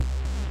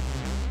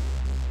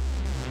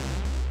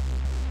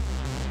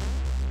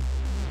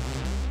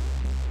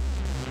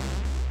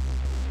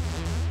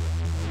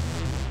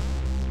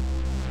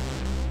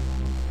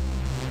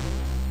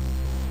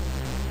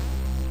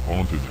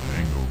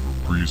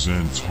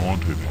presents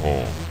Haunted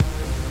Hall.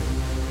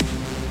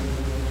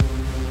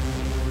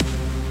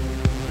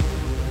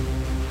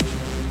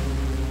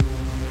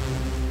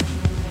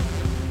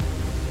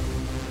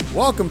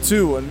 Welcome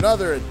to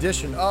another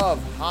edition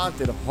of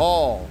Haunted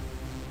Hall.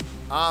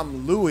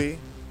 I'm Louie,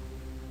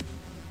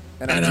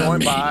 and I'm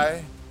joined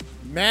by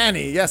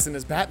Manny. Yes, and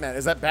it's Batman.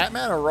 Is that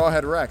Batman or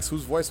Rawhead Rex?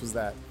 Whose voice was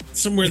that?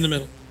 Somewhere in the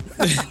middle.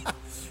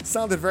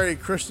 Sounded very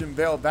Christian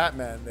Bale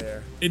Batman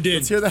there. It did.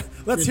 Let's hear that.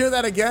 Let's hear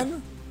that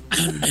again.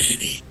 I'm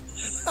Manny.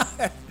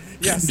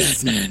 Yes,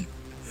 Batman.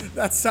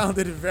 That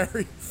sounded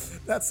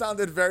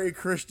very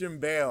Christian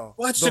Bale.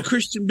 Watched a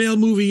Christian Bale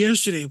movie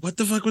yesterday. What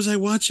the fuck was I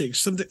watching?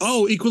 Something.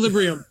 Oh,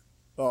 Equilibrium.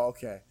 Oh,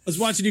 okay. I was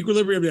watching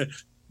Equilibrium. Yeah.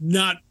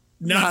 Not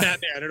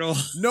Batman at all.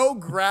 No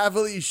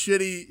gravelly,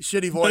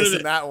 shitty voice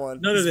in that one.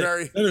 None of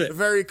it.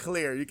 Very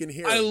clear. You can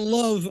hear I it.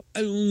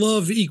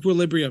 love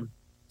Equilibrium.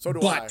 So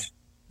do I.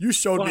 You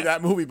showed me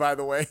that movie, by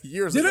the way,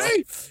 years ago. Did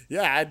I?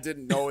 Yeah, I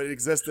didn't know it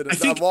existed. I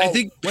think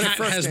Pat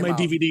has my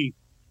DVD.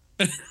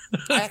 I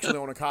actually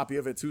own a copy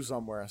of it too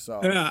somewhere. So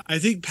yeah, I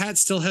think Pat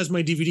still has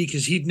my DVD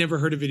because he'd never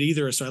heard of it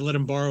either, so I let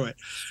him borrow it.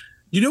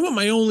 You know what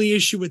my only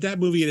issue with that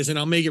movie is, and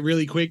I'll make it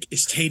really quick,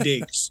 is Taye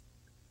Diggs.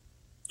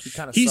 He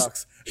kind of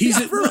sucks.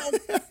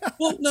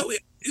 No,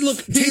 look,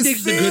 Taye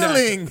Diggs is a good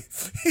actor.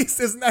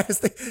 Isn't that his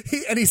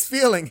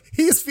thing?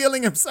 He's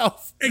feeling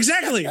himself.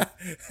 Exactly.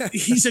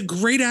 He's a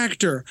great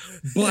actor,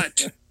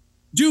 but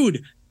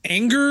dude,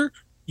 anger.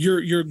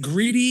 You're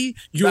greedy.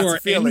 You're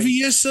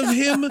envious of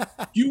him.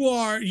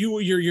 You're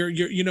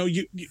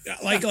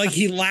like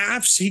he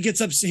laughs. He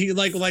gets upset. He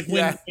like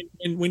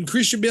when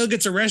Christian Bale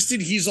gets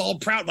arrested, he's all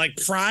proud, like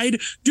pride.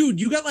 Dude,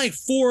 you got like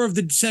 4 of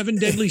the 7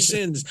 deadly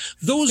sins.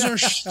 Those are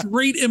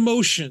straight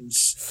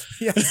emotions.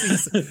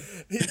 Yes,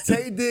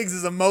 Taye Diggs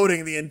is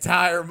emoting the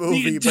ententire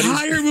movie. The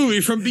entire movie,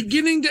 from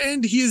beginning to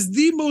end, he is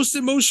the most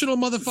emotional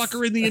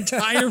motherfucker in the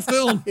entire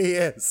film. He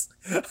is.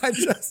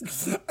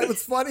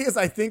 What's funny is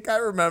I think I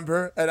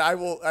remember, and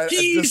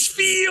he's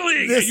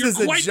feeling. You're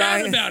quite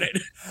mad about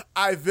it.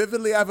 I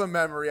vividly have a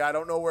memory. I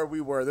don't know where we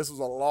were. This was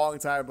a long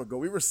time ago.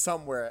 We were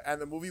somewhere,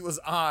 and the movie was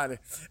on,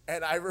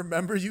 and I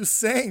remember you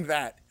saying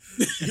that.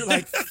 You're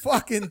like,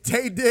 fucking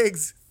Taye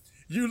Diggs.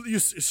 You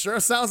sure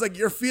sounds like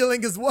you're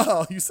feeling as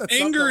well. You said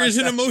anger like is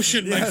that. An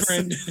emotion, yes. my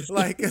friend.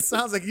 Like it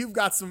sounds like you've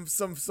got some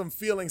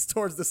feelings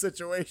towards the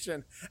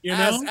situation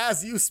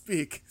as you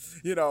speak.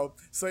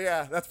 So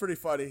yeah, that's pretty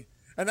funny.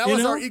 And that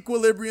was our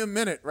Equilibrium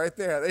minute right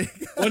there.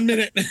 1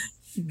 minute.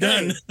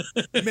 Done.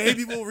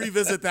 Maybe we'll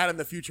revisit that in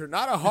the future.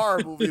 Not a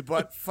horror movie,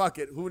 but fuck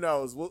it. Who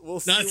knows? We'll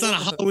see. It's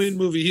not a Halloween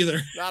movie either.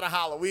 Not a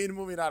Halloween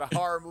movie, not a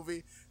horror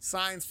movie.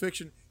 Science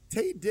fiction.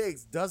 Taye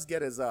Diggs does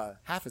get his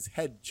half his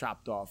head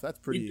chopped off. That's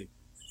pretty.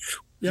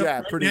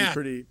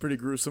 Pretty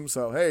gruesome.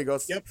 So there you go.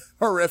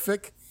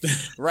 Horrific,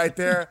 right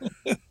there.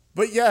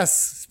 But yes,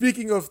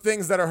 speaking of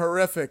things that are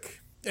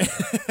horrific,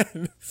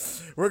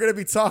 we're going to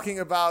be talking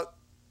about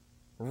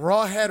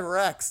Rawhead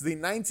Rex, the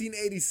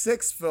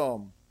 1986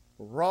 film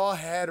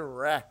Rawhead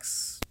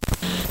Rex.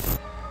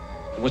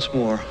 What's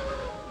more,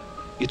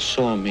 it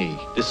saw me,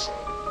 this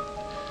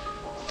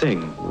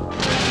thing.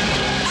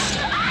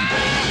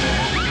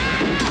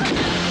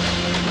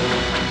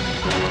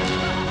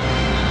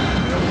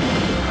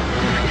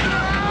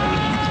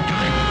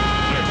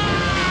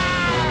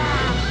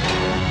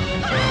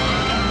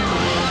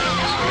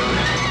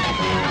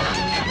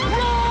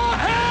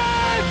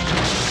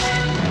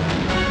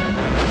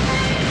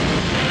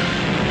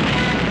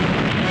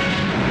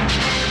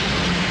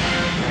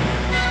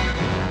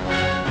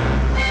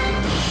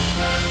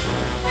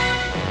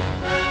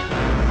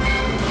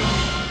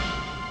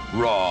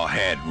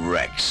 Rawhead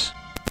Rex.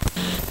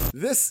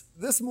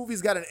 This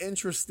movie's got an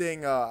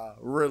interesting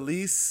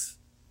release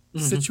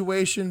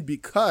situation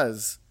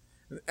because,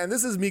 and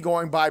this is me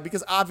going by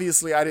because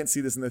obviously I didn't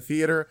see this in the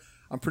theater.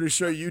 I'm pretty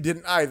sure you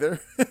didn't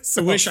either.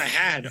 So, I wish I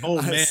had.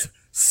 Oh man.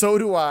 So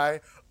do I.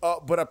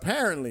 But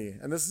apparently,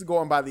 and this is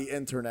going by the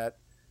internet,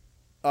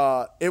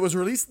 it was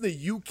released in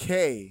the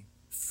UK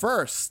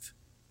first,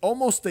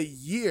 almost a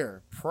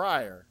year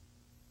prior,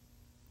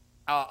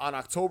 on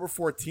October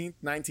 14th,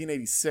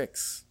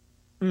 1986.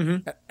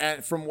 Mm-hmm.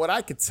 And from what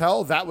I could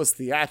tell, that was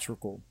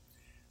theatrical.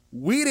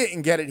 We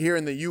didn't get it here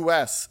in the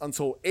U.S.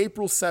 until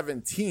April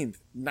 17th,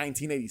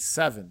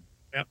 1987.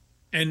 Yep.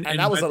 And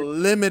that was a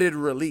limited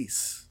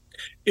release.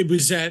 It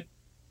was at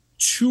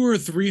 200 or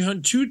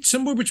 300,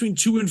 somewhere between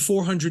 200 and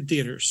 400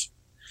 theaters.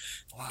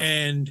 Wow.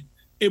 And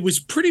it was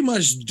pretty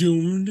much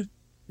doomed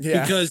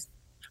because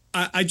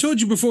I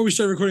told you before we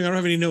started recording, I don't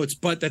have any notes,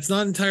 but that's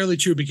not entirely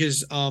true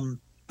because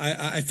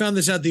I found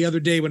this out the other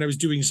day when I was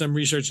doing some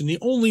research, and the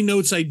only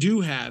notes I do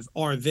have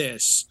are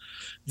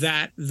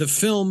that the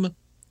film,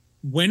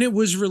 when it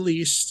was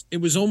released,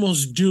 it was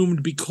almost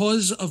doomed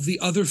because of the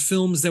other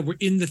films that were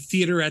in the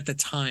theater at the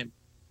time.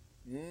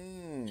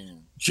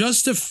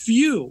 Just a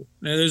few.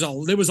 Now,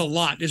 there was a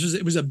lot.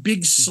 It was a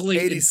big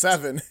slate.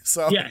 87.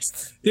 So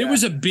yes, there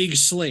was a big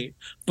slate,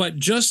 but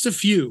just a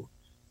few.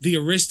 The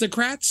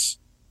Aristocrats,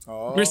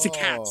 Oh,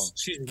 Aristocats.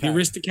 Excuse me, the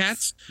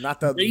Aristocats. Not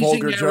the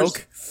vulgar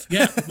joke.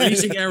 Yeah,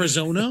 Raising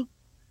Arizona.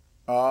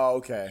 Oh,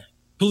 okay.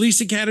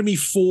 Police Academy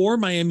 4,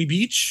 Miami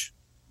Beach.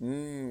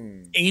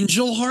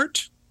 Angel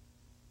Heart.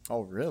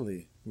 Oh,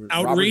 really?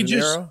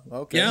 Outrageous.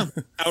 Okay. Yeah.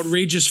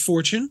 Outrageous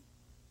Fortune.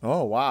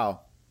 Oh,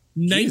 wow.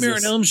 Nightmare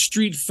on Elm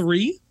Street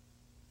 3.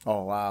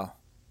 Oh, wow.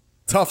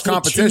 Tough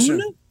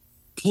competition.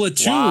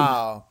 Platoon.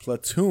 Wow.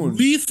 Platoon.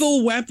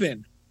 Lethal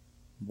Weapon.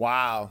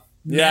 Wow.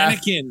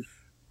 Mannequin.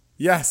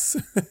 Yes.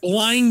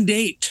 Blind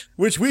Date.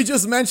 Which we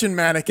just mentioned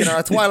Mannequin in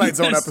our Twilight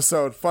Zone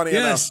episode. Funny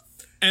enough.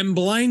 And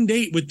Blind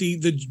Date with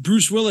the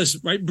Bruce Willis,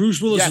 right?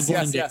 Bruce Willis is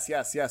Blind Date.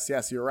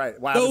 Yes. You're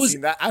right. Wow, I haven't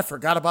seen that. I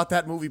forgot about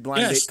that movie,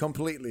 Blind Date,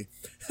 completely.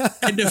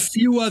 And a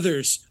few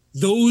others.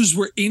 Those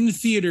were in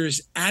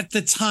theaters at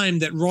the time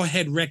that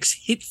Rawhead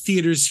Rex hit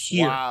theaters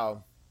here.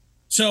 Wow.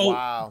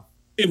 So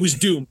it was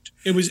doomed.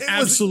 It was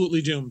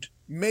absolutely doomed.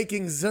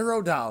 Making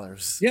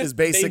 $0 is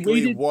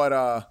basically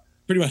what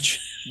pretty much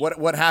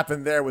what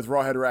happened there with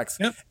Rawhead Rex.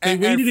 Yep. They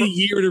waited a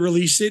year to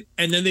release it,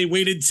 and then they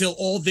waited till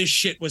all this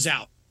shit was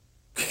out.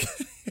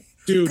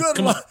 Dude,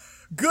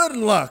 good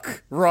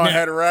luck,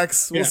 Rawhead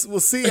Rex. We'll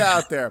see you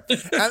out there.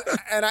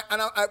 and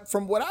I,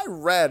 from what I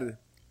read,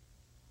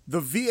 the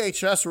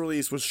VHS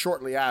release was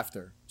shortly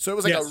after, so it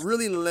was like a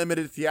really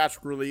limited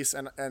theatrical release.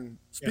 And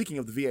speaking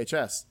of the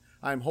VHS,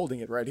 I'm holding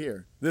it right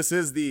here. This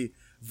is the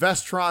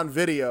Vestron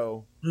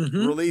video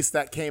release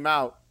that came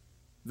out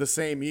the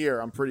same year.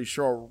 I'm pretty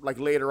sure, like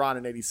later on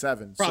in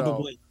 '87.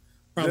 Probably.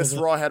 This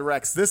Rawhead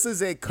Rex. This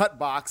is a cut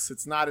box.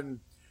 It's not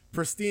in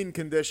pristine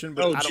condition,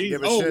 but I don't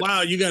give a shit. Oh,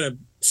 wow. You got a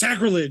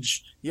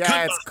sacrilege.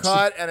 Yeah, it's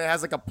cut, and it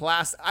has like a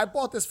plastic. I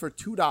bought this for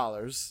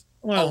 $2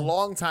 a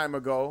long time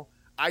ago.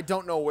 I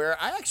don't know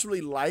where. I actually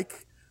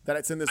like that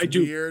it's in this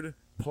weird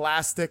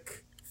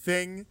plastic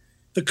thing.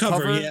 The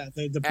cover. Yeah,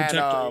 the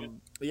protector.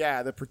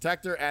 And, the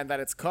protector, and that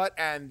it's cut,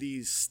 and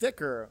the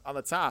sticker on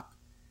the top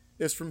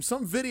is from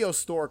some video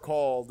store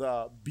called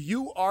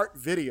Bew Art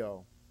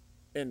Video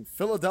in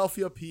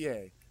Philadelphia,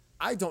 PA.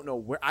 I don't know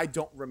where. I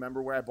don't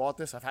remember where I bought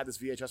this. I've had this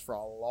VHS for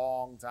a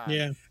long time.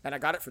 Yeah. And I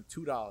got it for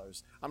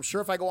 $2. I'm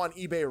sure if I go on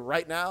eBay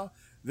right now,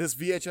 this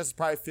VHS is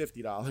probably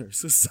 $50.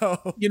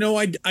 So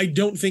I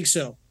don't think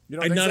so. You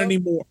don't think so?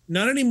 Anymore.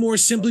 Not anymore,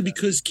 simply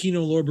because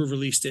Kino Lorber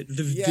released it.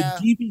 The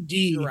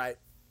DVD. You're right.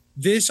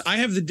 I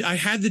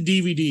had the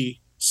DVD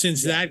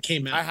since that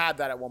came out. I had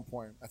that at one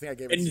point. I think I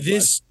gave it.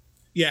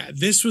 And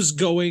this was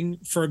going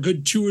for a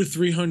good $200 or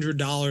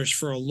 $300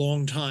 for a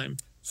long time.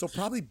 So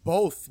probably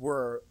both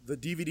were the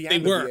DVD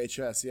and the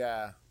VHS,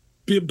 yeah.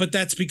 But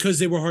that's because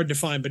they were hard to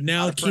find. But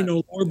now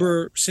Kino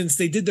Lorber, since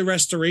they did the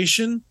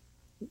restoration,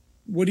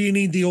 what do you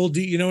need the old?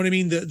 You know what I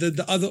mean?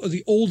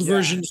 The old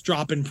versions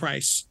drop in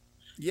price.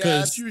 Yeah,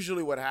 that's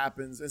usually what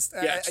happens.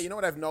 You know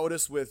what I've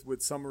noticed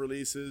with some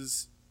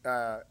releases,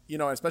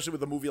 especially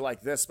with a movie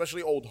like this,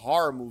 especially old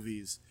horror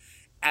movies,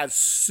 as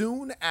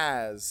soon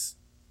as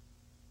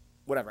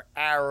whatever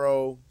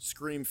Arrow,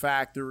 Scream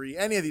Factory,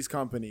 any of these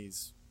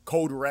companies,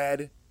 Code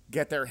Red,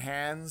 get their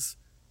hands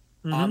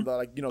on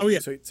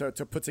the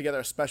to put together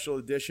a special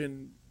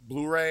edition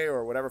Blu-ray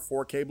or whatever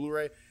 4K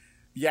Blu-ray,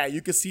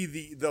 you can see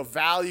the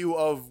value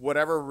of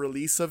whatever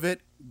release of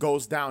it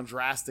goes down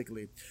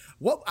drastically.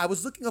 What I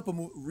was looking up a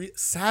movie,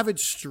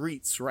 Savage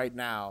Streets right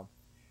now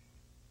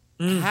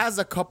has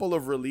a couple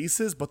of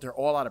releases, but they're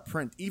all out of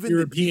print. Even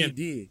European.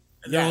 the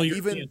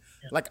DVD.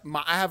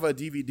 I have a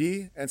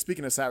DVD. And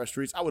speaking of Savage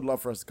Streets, I would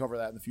love for us to cover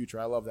that in the future.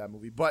 I love that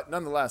movie, but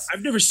nonetheless,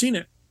 I've never seen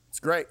it. It's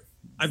great.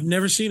 I've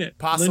never seen it.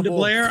 Possible. Linda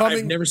Blair,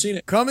 I've never seen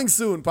it. Coming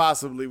soon,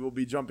 possibly. We'll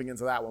be jumping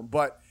into that one.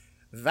 But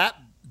that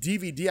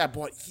DVD I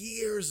bought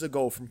years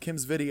ago from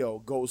Kim's Video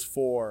goes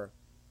for,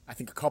 I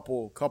think, a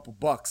couple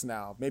bucks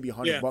now, maybe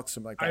 $100,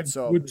 something like that.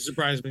 So wouldn't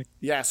surprise me.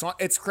 Yeah, so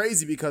it's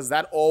crazy because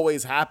that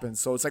always happens.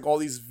 So it's like all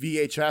these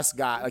VHS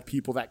guys, like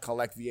people that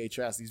collect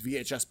VHS, these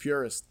VHS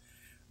purists,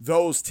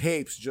 those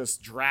tapes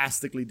just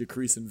drastically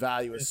decrease in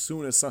value as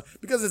soon as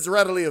because it's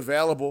readily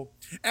available.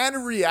 And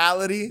in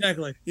reality,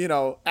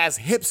 as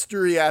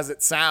hipstery as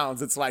it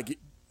sounds, it's like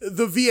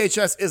the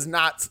VHS is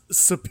not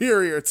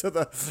superior to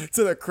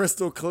the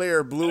crystal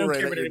clear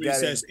Blu-ray that you're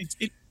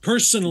getting.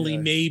 Personally,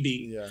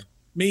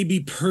 maybe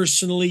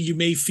personally you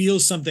may feel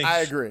something.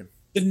 I agree.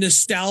 The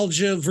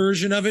nostalgia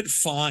version of it,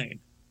 fine.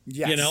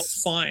 Yes.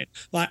 Fine.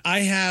 Like I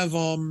have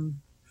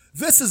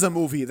this is a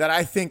movie that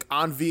I think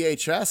on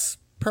VHS,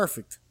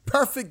 perfect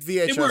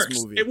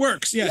VHS movie. It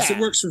works. Yes, it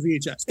works for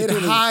VHS. It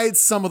hides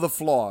some of the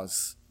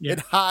flaws. Yeah. It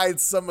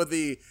hides some of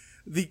the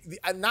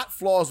not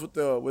flaws with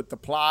the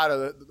plot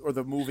or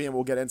the movie, and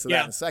we'll get into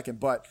that in a second,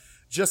 but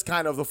just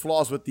kind of the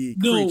flaws with the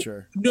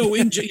creature.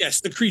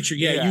 Yes, the creature.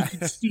 Yeah, you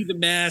can see the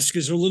mask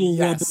is a little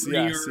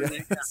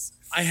rubberier. Yes.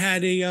 I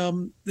had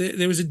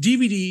there was a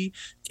DVD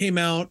came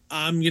out,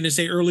 I'm going to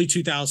say early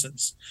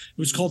 2000s. It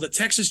was called The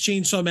Texas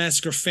Chainsaw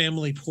Massacre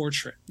Family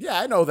Portrait. Yeah,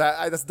 I know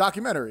that. That's a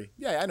documentary.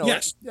 Yeah, I know.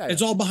 Yes,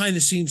 it's all behind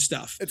the scenes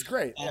stuff. It's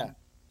great.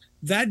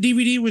 That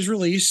DVD was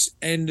released,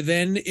 and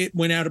then it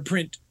went out of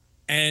print,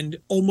 and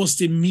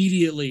almost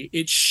immediately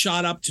it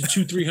shot up to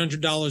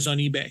 $200-$300 on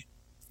eBay.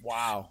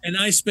 Wow. And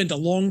I spent a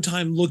long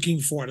time looking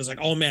for it. I was like,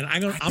 oh man,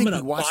 I'm going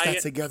to watch buy that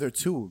it together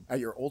too at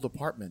your old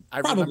apartment. I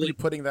remember you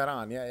putting that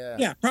on.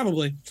 Yeah,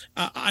 probably.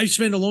 I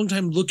spent a long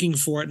time looking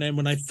for it, and then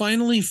when I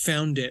finally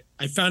found it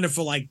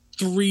for like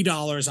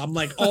 $3. I'm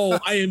like, oh,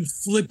 I am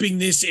flipping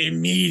this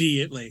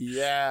immediately.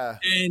 Yeah.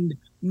 And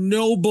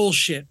no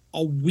bullshit.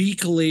 A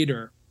week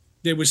later,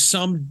 there was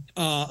some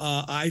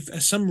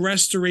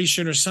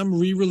restoration or some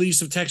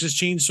re-release of Texas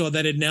Chainsaw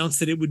that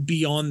announced that it would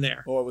be on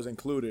there. Oh, it was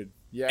included.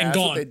 Yeah, and that's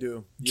gone. what they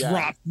do. Yeah.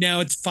 Dropped.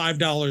 Now it's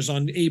 $5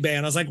 on eBay.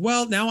 And I was like,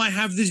 well, now I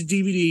have this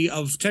DVD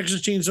of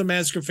Texas Chainsaw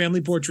Massacre Family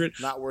Portrait.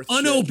 Not worth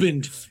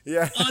unopened. Shit.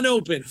 Yeah.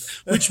 Unopened.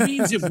 Which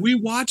means if we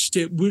watched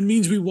it,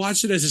 we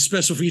watched it as a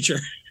special feature.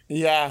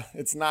 Yeah,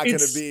 it's not going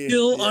to be.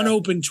 Still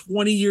unopened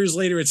 20 years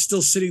later. It's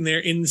still sitting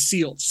there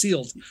sealed.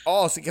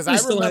 Oh, because I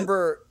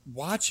remember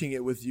watching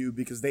it with you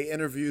because they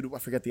interviewed, I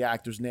forget the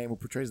actor's name who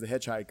portrays the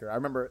hitchhiker. I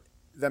remember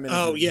them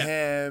interviewing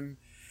him.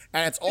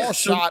 And it's all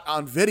shot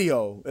on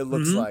video, it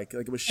looks like.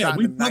 Like it was shot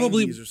in the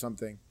 90s or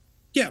something.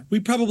 Yeah,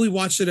 we probably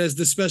watched it as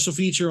the special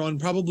feature on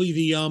probably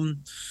the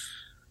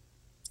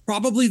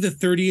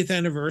 30th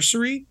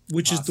anniversary,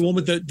 which is the one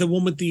with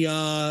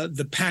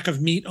the pack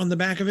of meat on the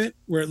back of it,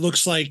 where it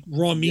looks like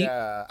raw meat.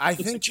 Yeah, I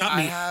think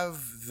I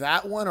have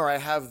that one, or I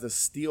have the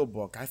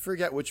Steelbook. I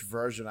forget which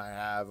version I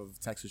have of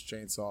Texas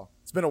Chainsaw.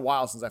 It's been a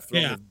while since I've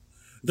thrown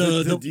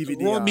the DVD.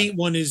 The raw meat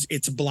one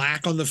it's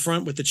black on the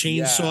front with the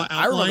chainsaw outline.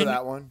 I remember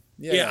that one.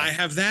 Yeah, I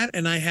have that,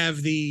 and I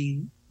have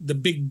the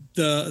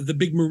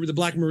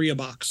Black Maria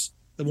box,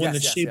 the one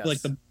that's shaped like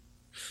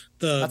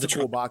that's a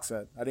cool box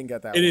set. I didn't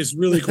get that. It is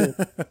really cool.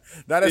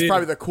 That is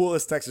probably the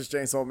coolest Texas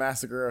Chainsaw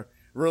Massacre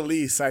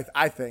release,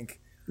 I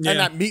think. Yeah. And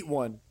that meat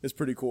one is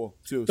pretty cool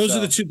too. Those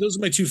are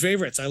my two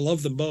favorites. I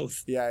love them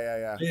both.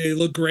 Yeah. They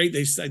look great.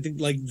 I think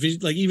like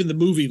even the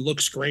movie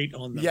looks great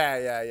on them.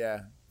 Yeah.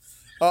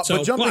 But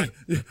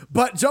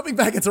jumping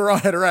back into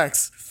Rawhead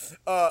Rex,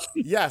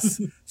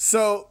 yes.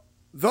 So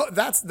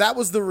that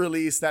was the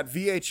release. That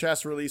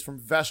VHS release from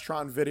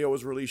Vestron Video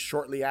was released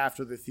shortly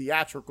after the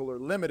theatrical or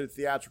limited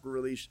theatrical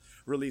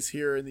release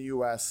here in the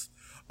U.S.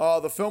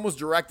 The film was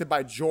directed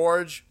by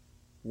George.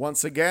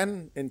 Once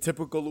again, in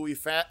typical Louis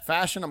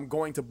fashion, I'm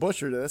going to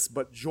butcher this,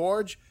 but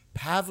George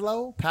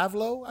Pavlo,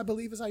 I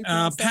believe is how you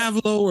pronounce that.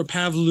 Pavlo or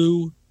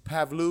Pavlu.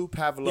 Pavlo.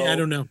 Yeah, I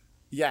don't know.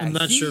 Yeah, I'm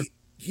not sure.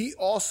 He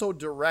also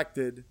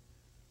directed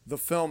the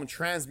film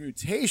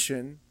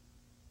Transmutation,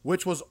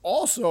 which was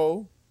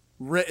also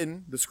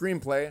written, the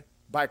screenplay,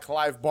 by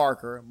Clive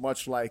Barker,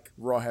 much like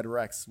Rawhead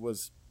Rex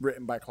was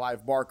written by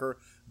Clive Barker,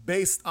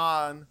 based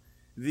on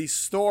the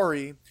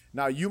story.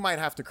 Now, you might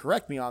have to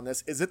correct me on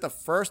this. Is it the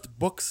first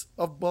Book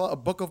of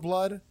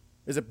Blood?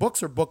 Is it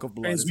books or Book of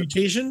Blood?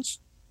 Transmutations?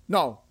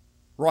 No,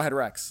 Rawhead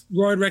Rex.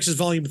 Rawhead Rex is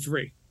Volume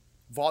 3.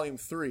 Volume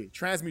 3.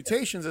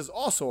 Transmutations is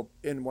also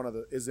in one of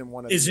them.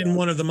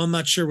 I'm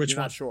not sure which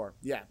one. Not sure.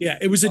 Yeah. Yeah.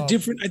 It was a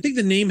different. I think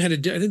the name had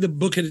I think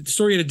the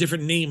story had a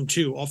different name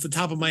too. Off the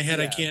top of my head,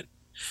 I can't.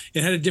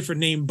 It had a different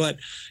name, but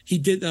he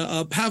did.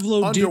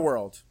 Pavlo.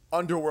 Underworld.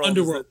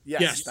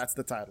 Yes, that's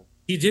the title.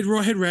 He did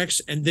Rawhead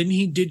Rex, and then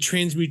he did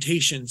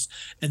Transmutations,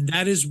 and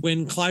that is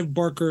when Clive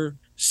Barker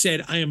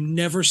said, "I am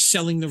never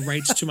selling the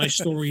rights to my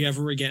story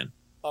ever again."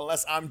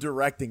 Unless I'm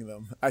directing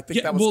them. I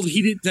think that was... Well,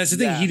 he did. That's the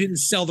thing. He didn't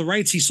sell the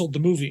rights. He sold the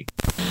movie.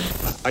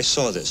 I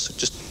saw this.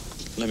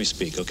 Just let me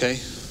speak, okay?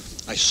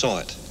 I saw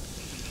it.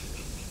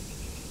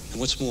 And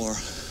what's more,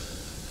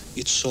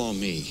 it saw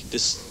me.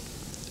 This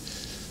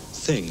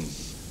thing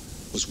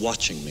was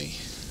watching me.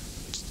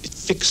 It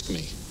fixed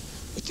me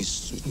with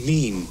these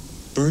mean,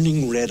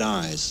 burning red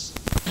eyes.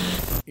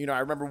 You know, I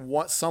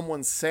remember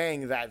someone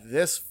saying that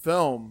this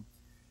film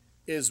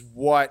is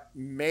what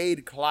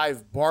made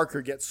Clive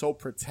Barker get so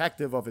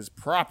protective of his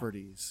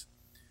properties,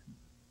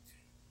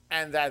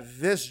 and that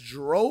this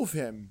drove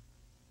him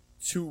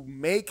to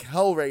make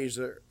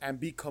Hellraiser and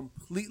be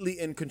completely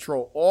in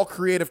control. All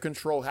creative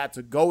control had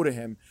to go to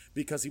him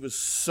because he was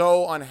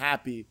so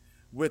unhappy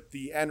with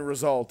the end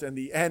result and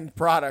the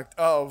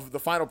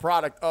final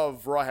product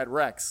of Rawhead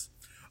Rex.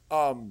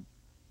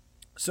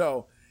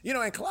 So, you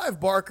know, and Clive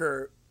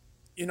Barker,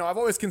 you know, I've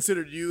always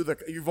considered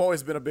you've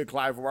always been a big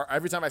Clive Barker.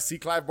 Every time I see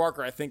Clive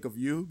Barker, I think of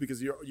you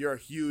because you're a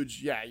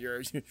huge,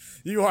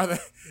 you are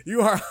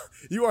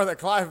the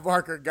Clive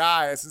Barker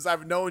guy. Since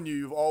I've known you,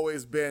 you've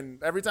always been,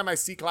 every time I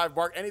see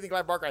anything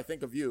Clive Barker, I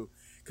think of you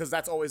because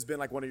that's always been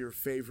like one of your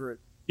favorite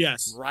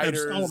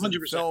writers, and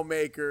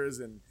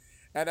filmmakers and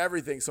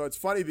everything. So it's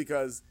funny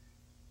because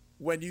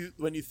when you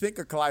think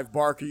of Clive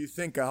Barker, you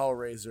think of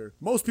Hellraiser.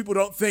 Most people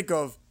don't think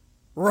of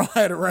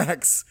Rawhead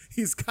Rex.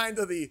 He's kind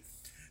of the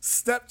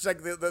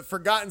the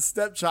forgotten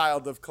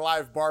stepchild of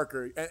Clive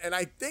Barker. And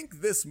I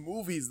think this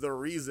movie's the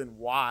reason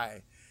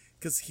why,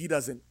 because he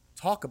doesn't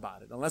talk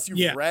about it. Unless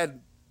you've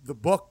read the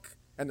book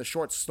and the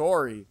short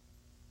story,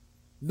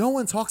 no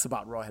one talks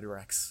about Rawhead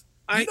Rex.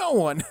 No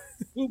one.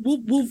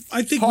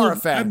 I think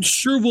I'm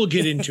sure we'll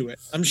get into it.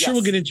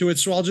 We'll get into it.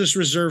 So I'll just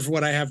reserve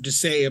what I have to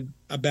say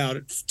about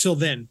it till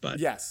then. But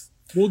yes,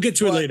 we'll get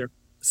to it later.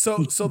 So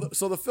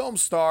the film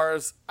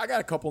stars. I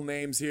got a couple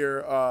names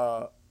here.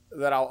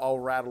 that I'll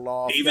rattle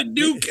off. David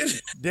Duke.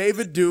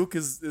 David Duke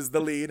is the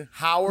lead.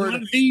 Howard.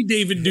 Not the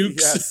David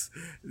Dukes. Yes.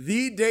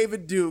 The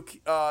David Duke.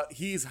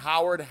 He's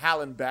Howard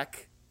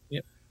Hallenbeck.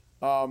 Yep.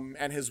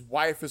 And his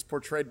wife is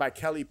portrayed by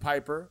Kelly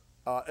Piper,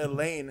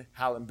 Elaine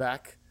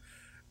Hallenbeck.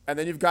 And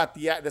then you've got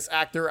this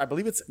actor, I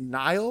believe it's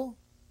Niall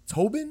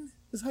Tobin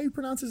is how you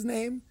pronounce his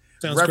name.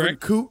 Sounds Reverend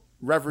correct. Coot.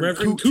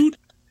 Reverend Coot.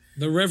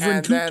 The Reverend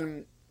And Coot.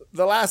 then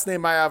the last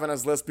name I have on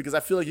his list, because I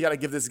feel like you got to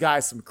give this guy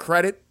some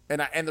credit.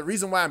 And the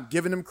reason why I'm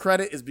giving him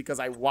credit is because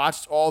I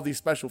watched all these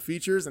special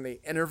features and they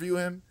interview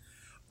him.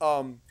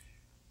 And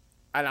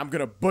I'm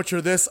going to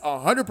butcher this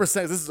 100%.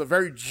 This is a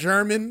very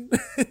German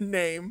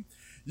name.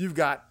 You've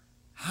got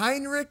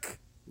Heinrich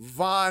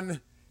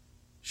von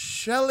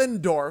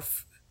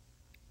Schellendorf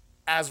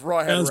as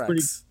Rawhead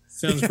Rex.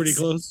 Sounds pretty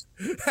close.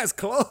 That's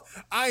close.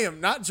 I am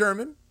not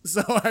German,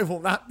 so I will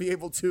not be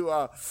able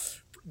to.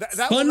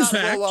 That will Fun not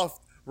fact.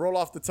 roll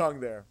off the tongue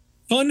there.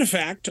 Fun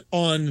fact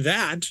on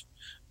that,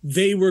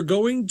 they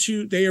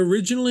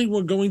originally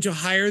were going to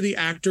hire the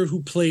actor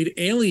who played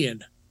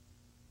Alien.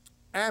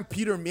 And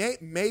Peter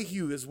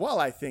Mayhew as well,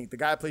 I think. The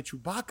guy who played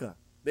Chewbacca.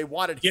 They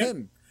wanted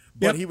him,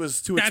 but he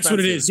was too expensive. That's what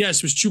it is. Yes,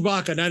 it was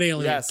Chewbacca, not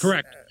Alien. Yes.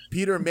 Correct.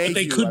 Peter Mayhew. But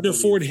they couldn't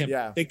afford him.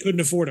 Yeah. They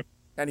couldn't afford him.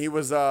 And he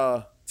was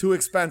too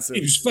expensive.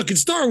 He was fucking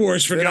Star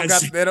Wars, for God's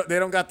sake. They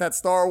don't got that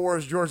Star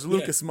Wars George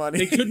Lucas money.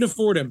 They couldn't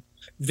afford him.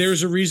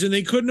 There's a reason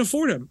they couldn't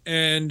afford him,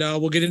 and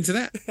we'll get into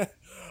that.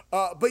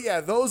 But yeah,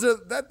 those are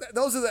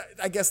the,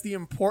 I guess, the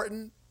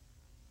important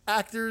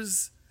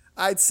actors,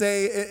 I'd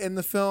say, in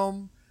the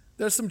film.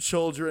 There's some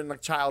children,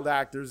 like child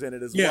actors in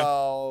it as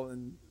well,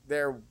 and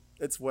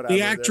it's whatever.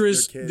 The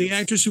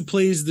actress who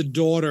plays the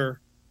daughter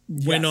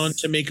went on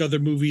to make other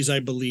movies, I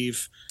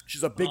believe.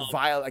 She's a big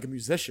like a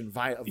musician,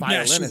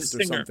 violinist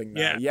or something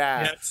now.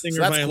 Yeah, singer,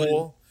 so that's violin.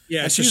 cool.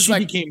 Yeah, and so she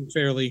became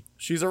fairly.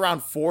 She's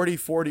around 40,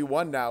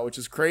 41 now, which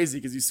is crazy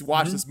because you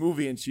watch this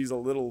movie and she's a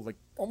little, like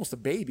almost a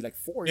baby, like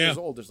 4 years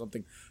old or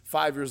something,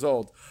 5 years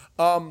old.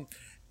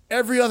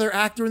 Every other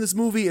actor in this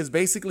movie is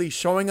basically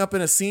showing up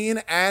in a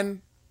scene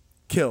and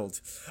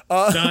killed.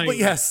 But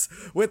yes,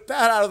 with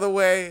that out of the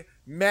way,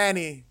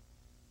 Manny,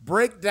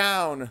 break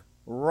down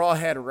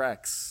Rawhead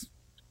Rex.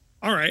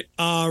 All right.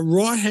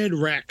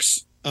 Rawhead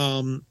Rex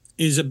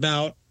is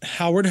about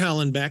Howard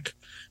Hallenbeck.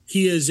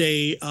 He is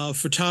a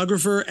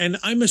photographer, and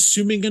I'm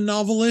assuming a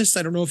novelist.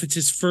 I don't know if it's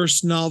his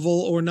first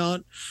novel or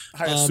not.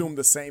 I assume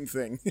the same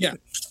thing. Yeah.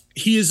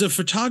 He is a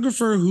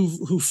photographer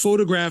who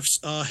photographs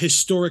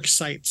historic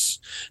sites,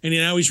 and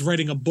now he's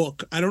writing a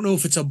book. I don't know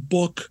if it's a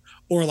book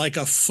or like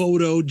a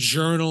photo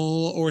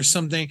journal or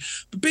something,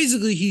 but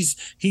basically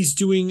he's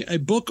doing a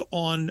book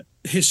on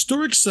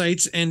historic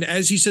sites, and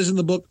as he says in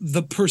the book,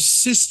 the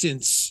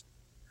persistence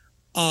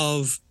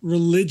of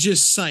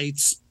religious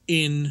sites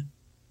in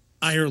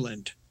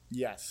Ireland.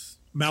 Yes.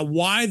 About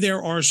why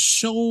there are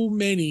so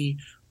many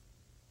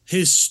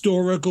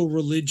historical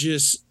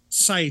religious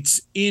sites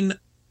in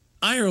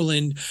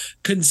Ireland,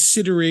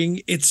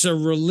 considering it's a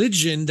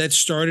religion that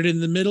started in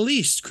the Middle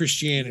East,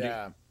 Christianity.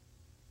 Yeah.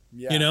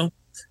 You know?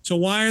 So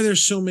why are there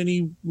so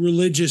many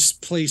religious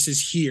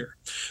places here?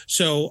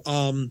 So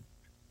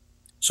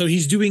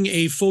he's doing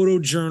a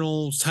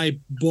photojournal type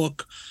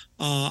book.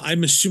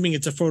 I'm assuming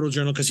it's a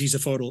photojournal because he's a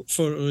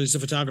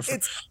photographer.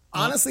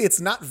 Honestly, it's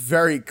not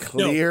very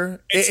clear. No,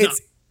 it's not.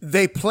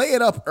 They play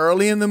it up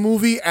early in the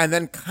movie and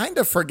then kind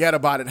of forget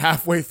about it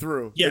halfway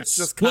through. Yes. It's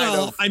just kind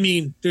of. I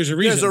mean, there's a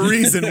reason. There's a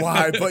reason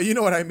why, but you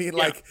know what I mean?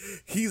 Yeah. Like,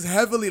 he's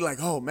heavily like,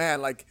 oh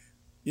man, like,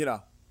 you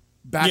know,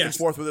 back and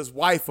forth with his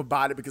wife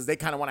about it because they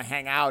kind of want to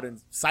hang out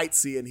and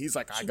sightsee. And he's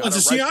like, I got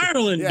to see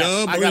Ireland.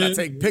 Yeah, I got to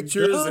take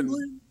pictures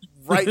and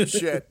write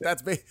shit.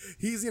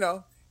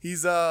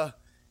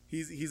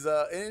 He's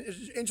an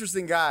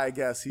interesting guy, I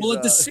guess. Well,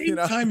 at the same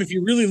time, if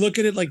you really look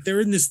at it, like they're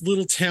in this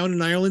little town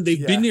in Ireland.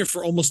 They've been there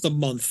for almost a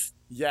month.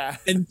 Yeah.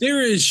 And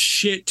there is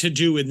shit to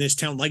do in this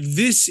town. Like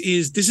this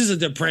is a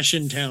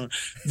depression town.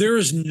 There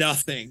is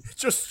nothing.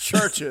 Just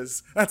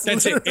churches. That's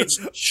it. It's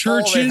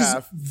churches,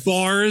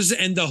 bars,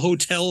 and the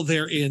hotel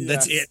they're in.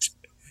 That's it.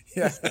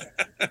 Yeah.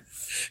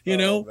 You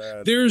know,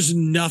 there's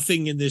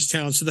nothing in this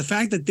town. So the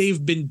fact that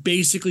they've been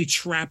basically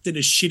trapped in a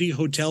shitty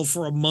hotel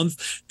for a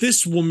month,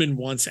 this woman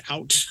wants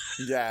out.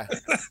 Yeah.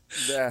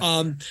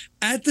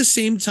 At the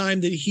same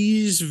time that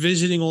he's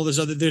visiting all this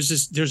other,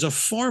 there's a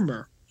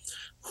farmer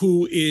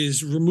who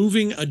is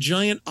removing a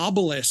giant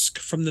obelisk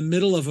from the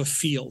middle of a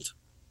field,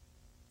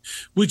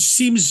 which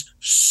seems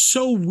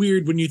so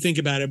weird when you think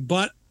about it,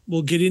 but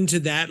we'll get into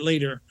that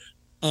later.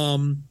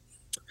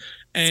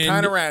 It's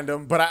kind of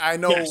random, but I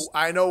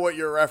know what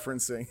you're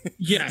referencing.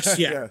 Yes,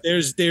 yeah.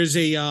 There's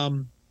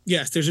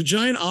a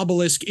giant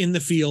obelisk in the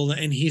field,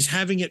 and he's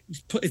having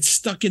it's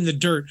stuck in the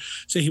dirt.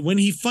 So when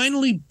he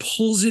finally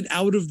pulls it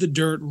out of the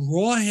dirt,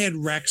 Rawhead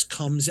Rex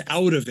comes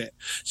out of it.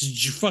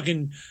 This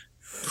fucking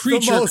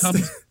creature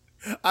comes.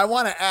 I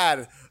want to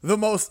add the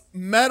most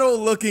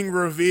metal-looking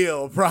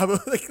reveal,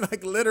 probably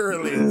like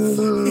literally.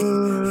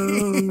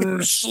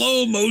 in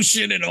slow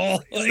motion and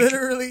all. Like,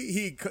 literally,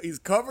 he's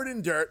covered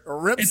in dirt,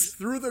 rips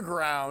through the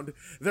ground.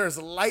 There's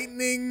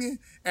lightning,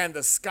 and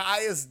the sky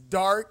is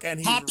dark, and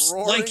he's pops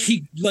roaring.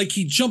 like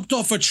he jumped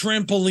off a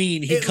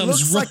trampoline. It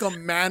looks like a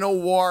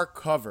Manowar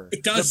cover.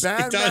 It does. The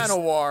band it does.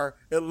 Manowar,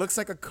 it looks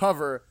like a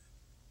cover.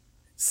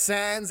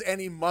 Sans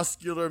any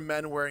muscular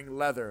men wearing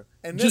leather.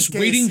 And just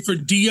waiting for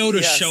Dio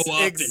to show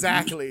up.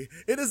 Exactly.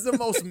 It is the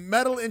most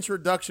metal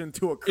introduction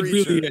to a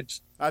creature really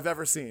I've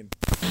ever seen.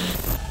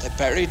 They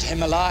buried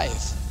him alive.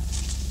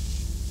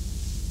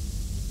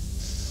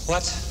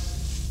 What?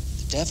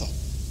 The devil.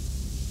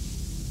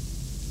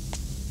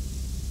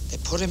 They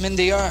put him in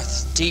the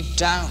earth, deep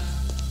down.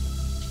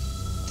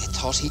 They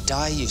thought he'd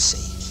die, you see.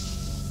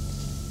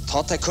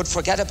 Thought they could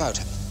forget about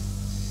him.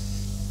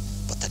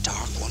 But the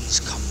Dark Ones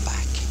come back.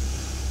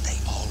 They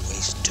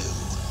always do.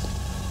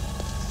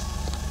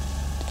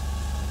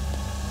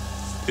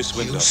 This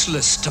window.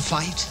 Useless to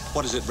fight.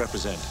 What does it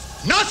represent?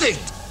 Nothing!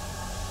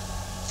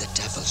 The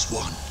devil's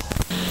won.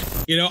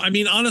 You know, I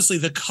mean, honestly,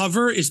 the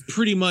cover is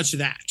pretty much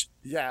that.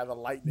 Yeah, the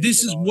lightning.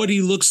 This is what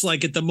he looks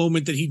like at the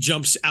moment that he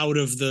jumps out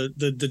of the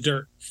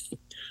dirt.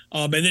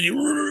 And then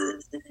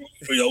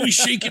he's always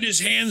shaking his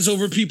hands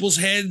over people's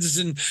heads,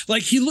 and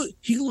like he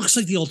looks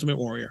like the Ultimate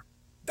Warrior.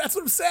 That's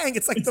what I'm saying.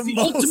 It's like It's the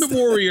most Ultimate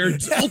Warrior,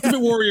 Ultimate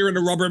Warrior in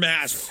a rubber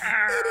mask.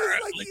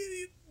 It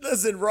is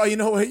listen, Raw. You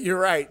know what? You're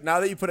right. Now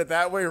that you put it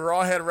that way,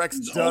 Rawhead Rex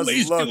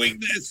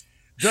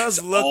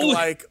does look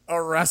like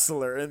a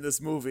wrestler in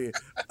this movie.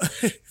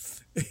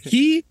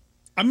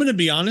 I'm going to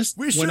be honest.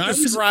 We should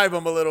describe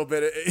him a little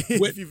bit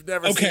if you've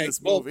never seen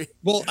this movie.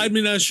 Well, I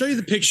mean, I'll show you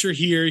the picture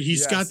here.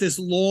 He's got this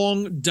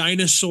long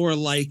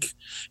dinosaur-like.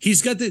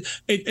 He's got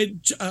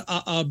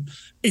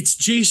it's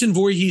Jason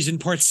Voorhees in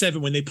Part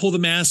 7 when they pull the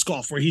mask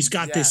off, where he's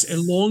got this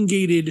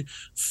elongated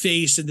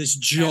face and this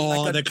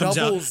jaw like that comes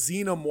out. Double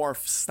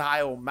xenomorph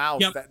style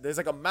mouth. Yep. There's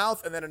like a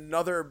mouth and then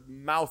another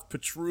mouth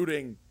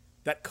protruding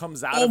that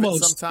comes out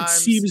Almost, of it sometimes. it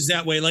seems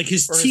that way. Like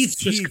his teeth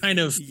just kind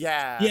of,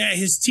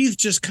 his teeth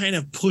just kind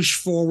of push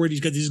forward. He's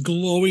got these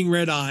glowing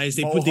red eyes.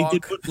 They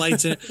did put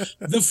lights in it.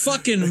 The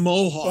fucking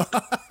mohawk,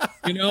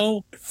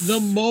 the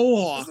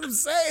mohawk. That's what I'm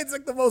saying. It's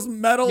like the most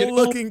metal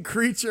looking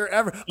creature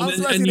ever.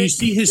 And you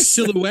see his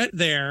silhouette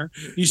there.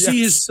 You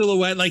see his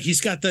silhouette, like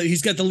he's got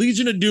the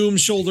Legion of Doom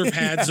shoulder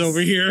pads over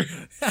here.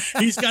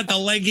 He's got the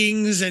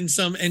leggings and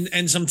some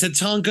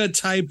Tatanka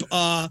type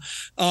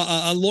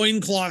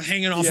loincloth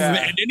hanging off of him,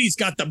 and then he's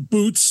got the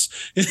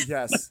boots.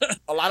 Yes,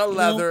 a lot of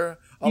leather.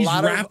 He's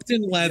wrapped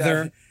in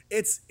leather. Yeah.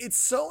 It's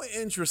so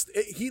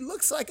interesting. He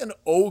looks like an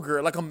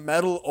ogre, like a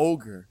metal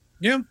ogre.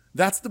 Yeah,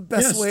 that's the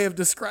best way of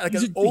describing.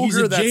 Like he's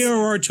a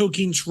J.R.R.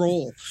 Tolkien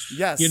troll.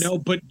 Yes,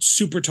 but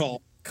super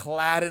tall.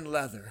 Clad in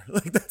leather.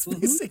 Like that's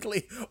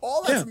basically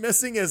all that's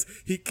missing is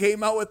he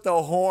came out with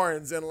the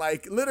horns, and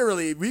like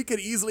literally we could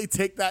easily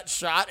take that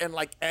shot and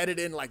like edit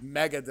in like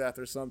Megadeth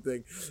or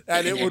something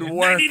and it would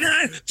work.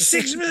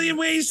 6 million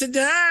ways to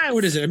die.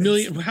 What is it? 1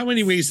 million? How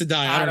many ways to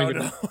die? I don't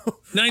even know.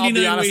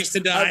 99 ways to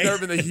die. I've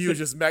never been the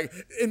hugest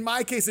in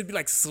my case it'd be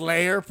like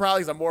Slayer probably,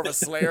 because I'm more of a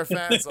Slayer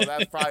fan, so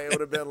that's probably it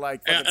would have been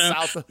like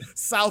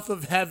South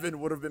of Heaven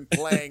would have been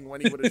playing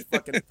when he would have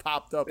fucking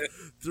popped up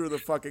through the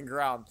fucking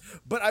ground.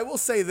 But I will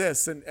say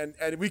this, and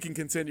we can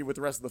continue with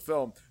the rest of the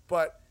film,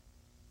 but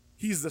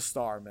he's the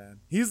star, man.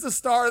 He's the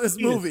star of this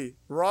movie.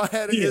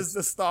 Rawhead is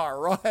the star.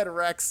 Rawhead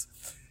Rex,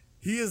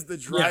 he is the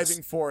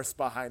driving force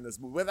behind this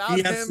movie.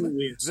 Without him,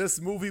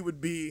 this movie would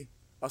be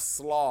a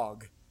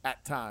slog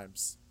at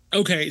times.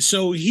 Okay,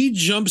 so he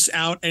jumps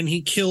out and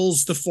he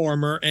kills the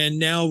farmer, and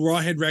now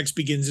Rawhead Rex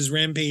begins his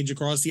rampage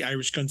across the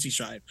Irish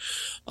countryside.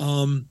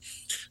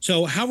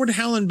 So Howard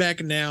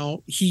Hallenbeck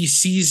now, he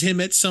sees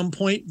him at some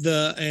point.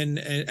 And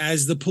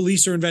as the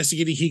police are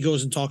investigating, he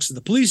goes and talks to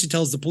the police. He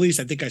tells the police,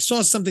 I think I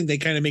saw something. They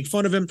kind of make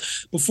fun of him.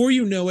 Before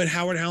you know it,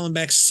 Howard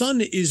Hallenbeck's son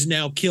is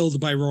now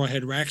killed by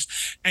Rawhead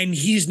Rex, and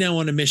he's now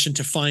on a mission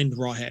to find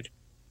Rawhead.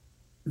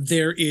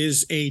 There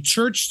is a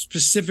church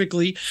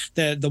specifically,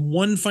 that the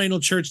one final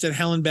church that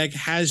Hallenbeck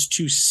has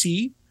to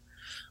see.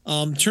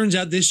 Turns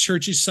out this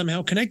church is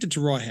somehow connected to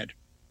Rawhead.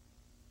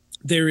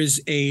 There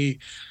is a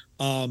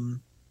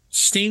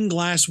stained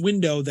glass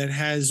window that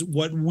has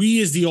what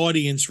we as the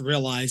audience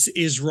realize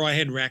is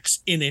Rawhead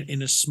Rex in it,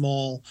 in a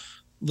small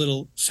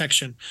little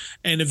section.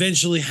 And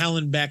eventually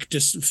Hallenbeck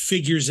just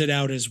figures it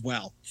out as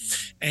well.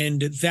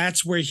 And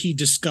that's where he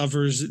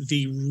discovers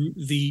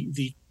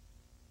the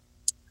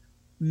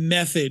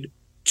method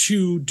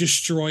to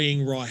destroying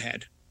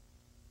Rawhead.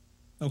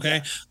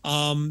 Okay.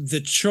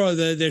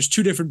 There's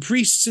two different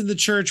priests in the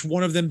church.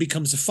 One of them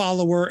becomes a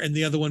follower and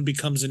the other one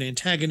becomes an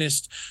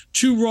antagonist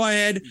to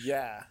Rawhead.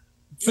 Yeah.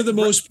 For the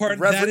most part,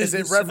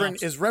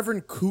 is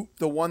Reverend Coot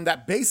the one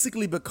that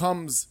basically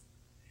becomes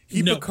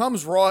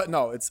becomes Raw?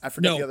 No, I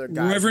forget the other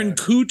guy. Reverend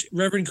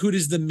Coot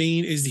is the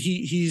main,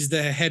 he's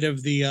the head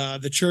of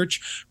the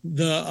church.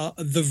 The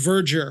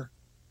verger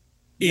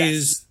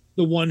is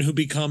the one who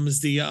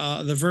becomes the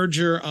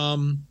verger.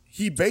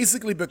 He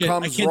basically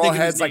becomes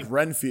Rawhead's like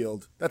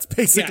Renfield. That's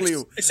basically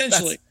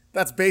essentially.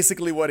 That's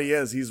basically what he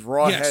is. He's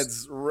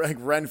Rawhead's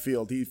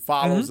Renfield. He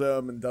follows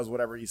him and does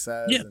whatever he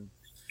says. Yeah.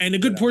 And a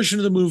good portion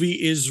of the movie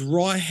is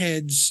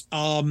Rawhead's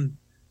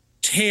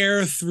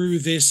tear through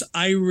this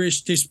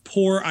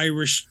poor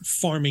Irish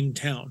farming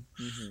town.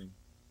 Mm-hmm.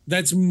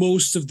 That's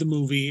most of the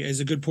movie, is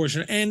a good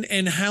portion. And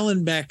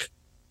Hallenbeck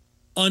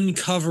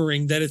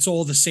uncovering that it's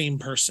all the same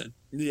person.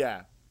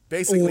 Yeah.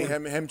 Basically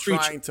him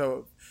trying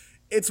to...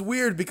 It's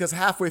weird because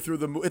halfway through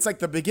the movie, it's like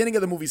the beginning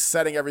of the movie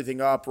setting everything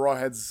up,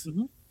 Rawhead's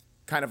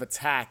kind of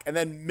attack, and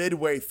then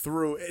midway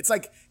through, it's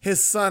like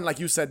his son, like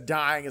you said,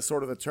 dying is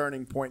sort of the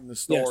turning point in the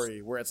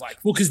story, where it's like,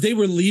 well, because they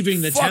were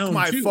leaving the town. Fuck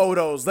my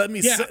photos. Let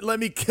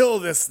me kill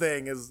this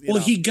thing.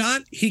 He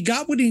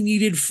got what he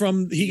needed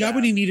from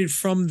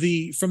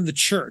the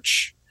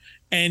church.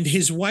 And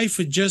his wife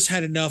had just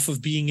had enough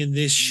of being in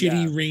this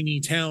shitty, rainy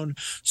town.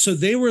 So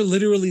they were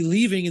literally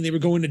leaving and they were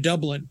going to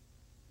Dublin.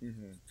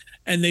 Mm-hmm.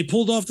 And they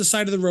pulled off the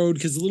side of the road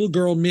because the little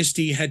girl,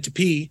 Misty, had to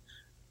pee.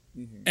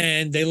 Mm-hmm.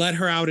 And they let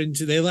her out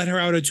into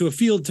a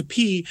field to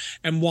pee.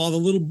 And while the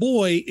little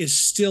boy is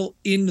still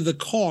in the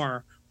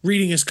car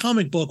reading his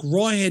comic book,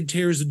 Rawhead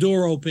tears the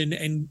door open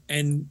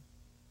and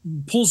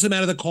pulls him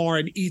out of the car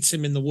and eats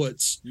him in the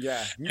woods.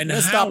 Yeah. And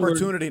missed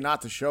opportunity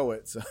not to show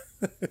it. So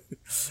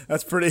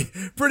that's pretty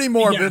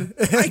morbid.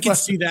 Yeah, I can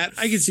see that.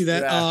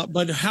 Yeah.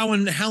 But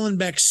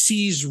Hallenbeck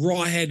sees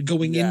Rawhead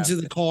going into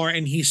the car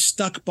and he's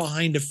stuck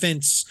behind a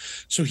fence,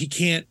 so he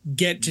can't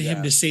get to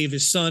him to save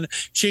his son.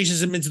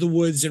 Chases him into the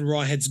woods and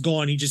Rawhead's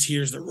gone. He just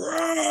hears the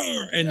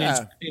roar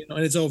and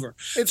it's over.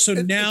 It's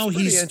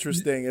pretty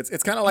interesting.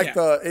 It's kind of like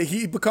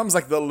he becomes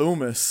like the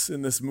Loomis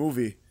in this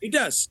movie. He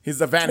does. He's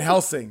the Van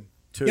Helsing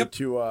to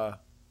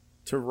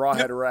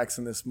Rawhead Rex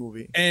in this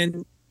movie.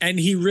 And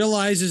he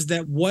realizes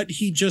that what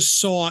he just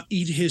saw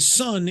eat his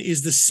son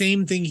is the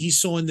same thing he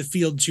saw in the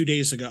field 2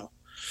 days ago.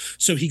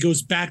 So he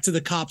goes back to the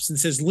cops and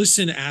says,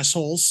 "Listen,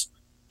 assholes,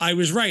 I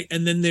was right."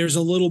 And then there's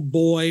a little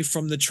boy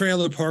from the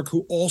trailer park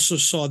who also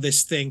saw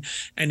this thing.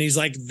 And he's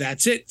like,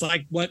 "That's it.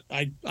 Like, what?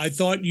 I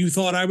thought you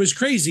thought I was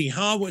crazy,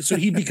 huh?" So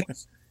he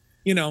becomes,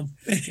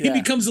 he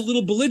becomes a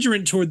little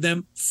belligerent toward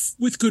them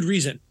with good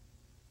reason.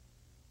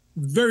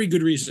 Very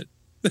good reason.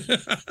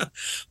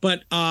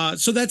 But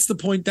so that's the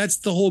point. That's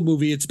the whole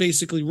movie. It's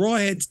basically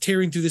Rawhead's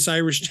tearing through this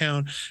Irish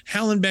town.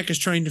 Hallenbeck is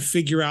trying to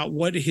figure out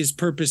what his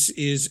purpose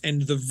is,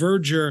 and the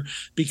Verger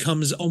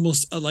becomes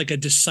almost like a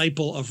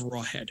disciple of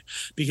Rawhead,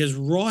 because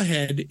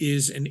Rawhead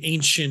is an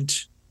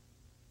ancient.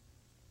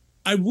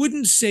 I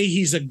wouldn't say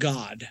he's a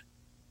god,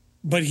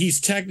 but he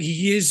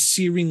is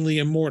seemingly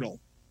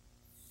immortal.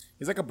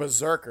 He's like a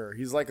berserker.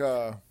 He's like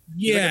a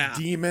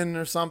demon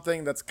or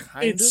something. That's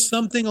it's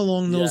something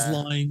along those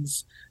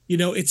lines.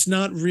 It's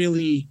not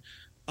really,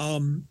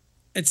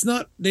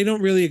 they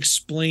don't really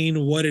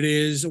explain what it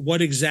is,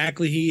 what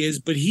exactly he is,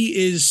 but he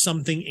is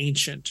something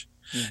ancient.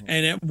 Mm-hmm.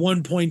 And at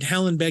one point,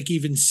 Hallenbeck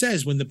even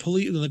says, when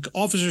the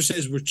officer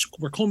says,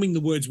 we're combing the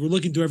woods, we're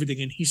looking through everything.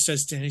 And he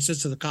says to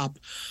the cop,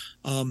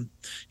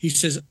 he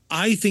says,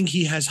 "I think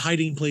he has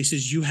hiding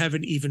places you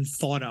haven't even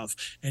thought of.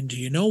 And do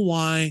you know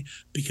why?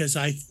 Because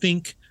I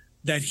think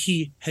that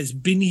he has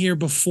been here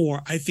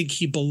before. I think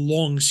he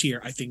belongs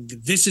here. I think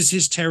this is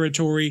his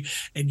territory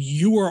and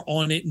you are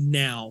on it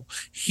now.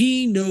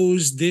 He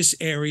knows this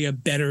area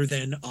better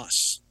than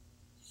us."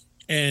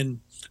 And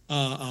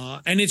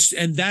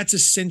that's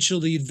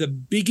essentially the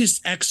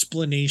biggest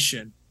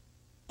explanation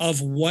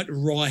of what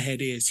Rawhead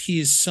is. He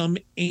is some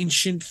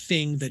ancient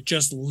thing that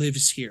just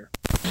lives here.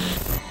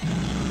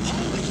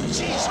 Holy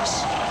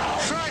Jesus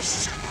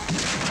Christ!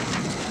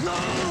 No!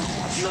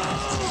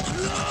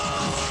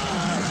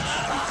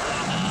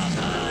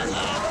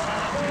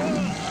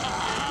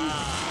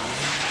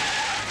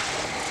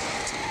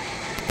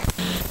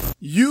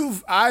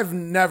 I've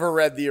never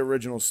read the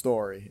original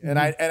story, and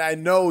I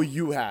know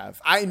you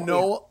have. I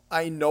know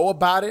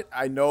about it.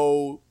 I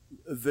know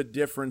the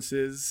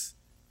differences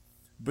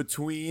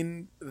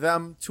between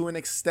them to an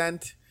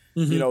extent.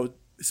 Mm-hmm.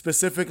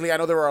 Specifically, I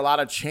know there were a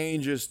lot of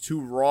changes to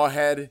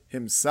Rawhead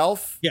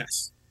himself.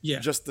 Yes. Yeah.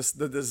 Just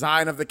the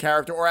design of the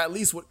character, or at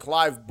least what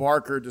Clive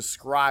Barker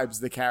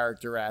describes the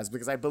character as,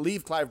 because I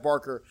believe Clive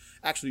Barker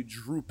actually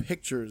drew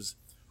pictures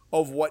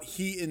of what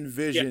he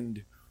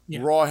envisioned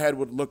Rawhead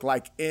would look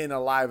like in a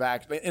live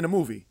action, in a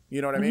movie.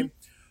 You know what I mean?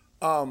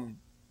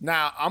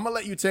 Now, I'm going to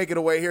let you take it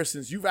away here,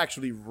 since you've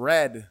actually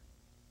read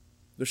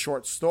the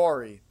short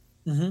story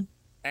and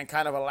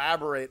kind of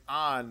elaborate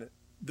on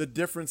the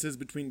differences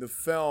between the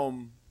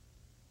film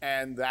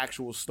and the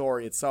actual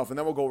story itself. And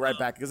then we'll go right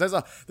back,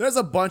 because there's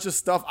a bunch of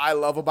stuff I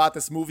love about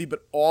this movie,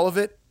 but all of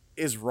it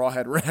is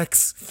Rawhead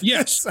Rex.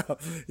 Yes.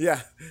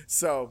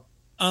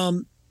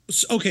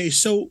 Okay.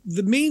 So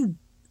in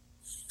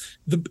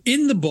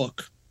the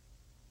book,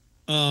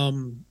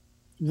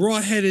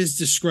 Rawhead is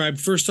described,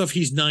 first off,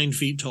 he's 9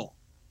 feet tall.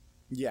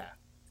 Yeah.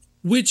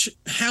 Which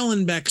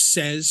Hallenbeck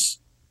says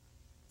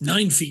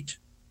 9 feet.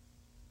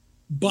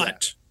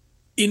 But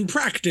in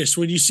practice,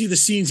 when you see the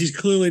scenes, he's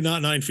clearly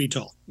not 9 feet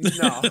tall.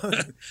 No,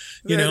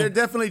 they're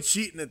definitely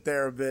cheating it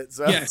there a bit.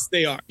 So. Yes,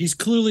 they are. He's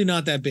clearly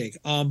not that big.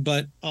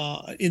 But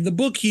in the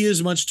book, he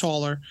is much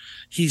taller.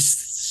 He's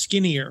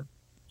skinnier,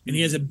 and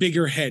he has a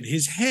bigger head.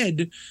 His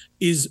head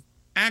is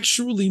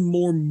actually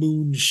more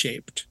moon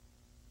shaped.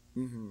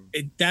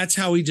 That's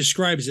how he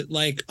describes it.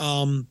 Like,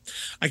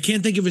 I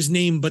can't think of his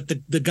name, but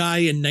the guy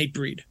in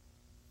Nightbreed.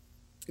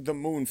 The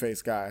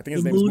Moonface guy. I think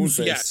his name is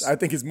Moonface. Yes. I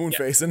think it's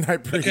Moonface in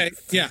Nightbreed. Okay,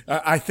 yeah.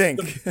 I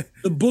think.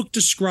 The book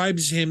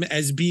describes him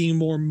as being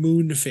more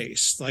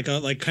moon-faced, like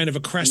kind of a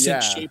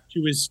crescent shape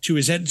to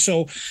his head.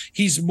 So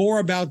he's more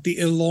about the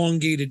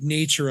elongated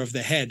nature of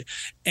the head.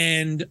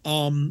 And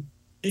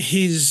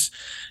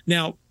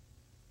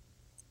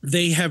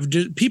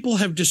people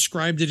have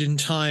described it in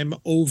time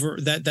over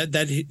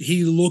that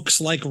he looks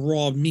like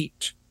raw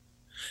meat.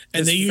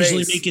 And they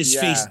usually make his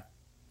face,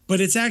 but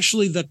it's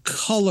actually the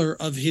color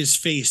of his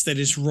face that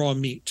is raw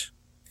meat.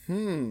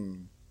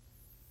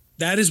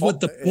 That is what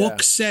the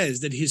book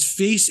says, that his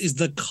face is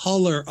the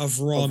color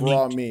of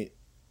raw meat.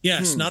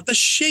 Yes, not the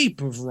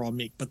shape of raw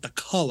meat, but the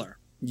color.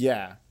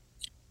 Yeah.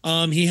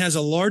 He has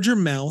a larger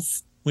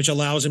mouth, which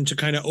allows him to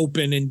kind of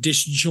open and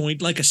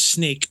disjoint like a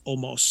snake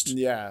almost.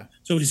 Yeah.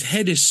 So his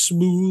head is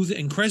smooth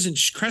and crescent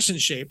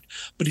shaped,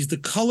 but he's the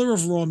color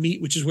of raw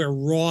meat, which is where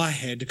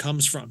Rawhead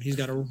comes from. He's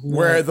got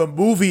where the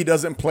movie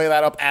doesn't play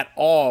that up at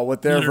all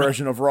with their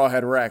version of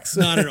Rawhead Rex.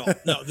 Not at all.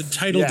 No, the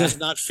title does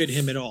not fit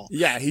him at all.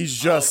 Yeah, he's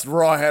just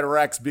Rawhead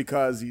Rex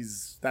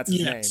because that's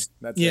his name.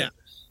 That's it.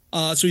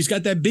 So he's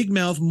got that big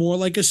mouth, more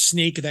like a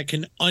snake that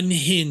can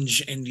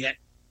unhinge and yet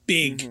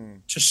big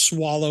to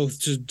swallow,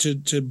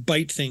 to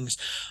bite things.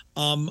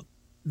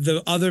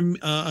 The other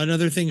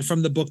another thing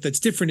from the book that's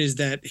different is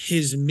that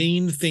his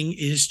main thing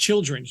is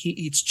children. He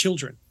eats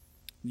children.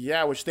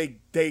 Yeah, which they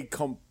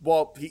come.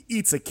 Well, he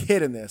eats a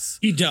kid in this.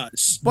 He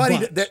does,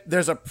 but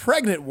there's a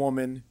pregnant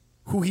woman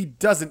who he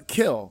doesn't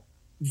kill.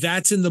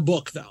 That's in the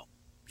book, though.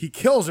 He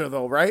kills her,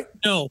 though, right?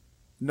 No.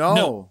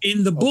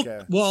 In the book,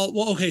 okay. well,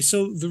 okay.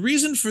 So the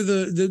reason for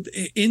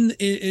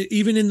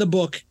even in the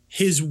book,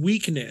 his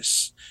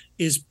weakness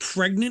is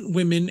pregnant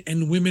women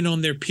and women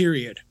on their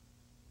period.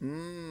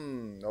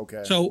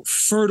 Okay. So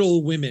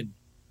fertile women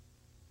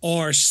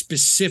are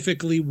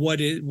specifically what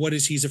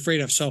is he's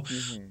afraid of. So,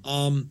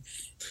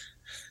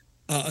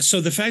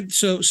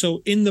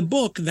 so in the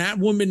book, that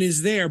woman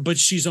is there, but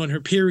she's on her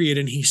period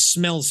and he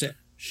smells it.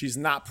 She's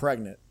not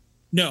pregnant.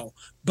 No,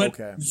 but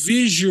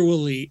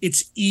visually,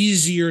 it's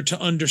easier to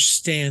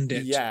understand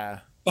it. Yeah.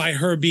 By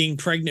her being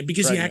pregnant,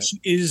 because he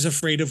actually is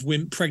afraid of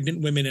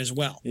pregnant women as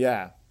well.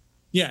 Yeah.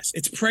 Yes,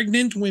 it's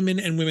pregnant women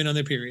and women on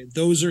their period.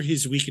 Those are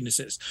his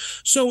weaknesses.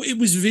 So it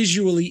was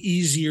visually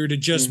easier to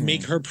just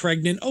make her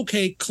pregnant.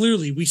 Okay,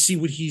 clearly we see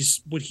what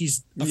he's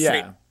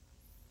afraid of.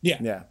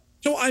 Yeah.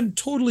 So I'm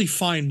totally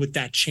fine with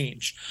that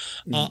change.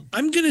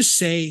 I'm going to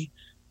say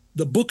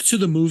the book to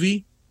the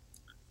movie,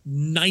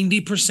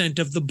 90%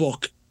 of the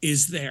book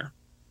is there.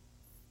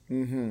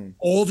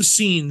 All the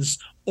scenes,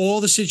 all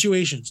the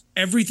situations,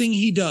 everything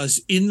he does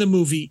in the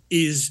movie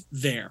is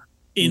there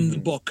in the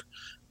book.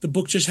 The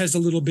book just has a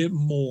little bit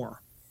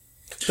more.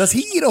 Does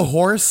he eat a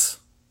horse?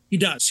 He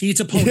does. He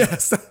eats a pony.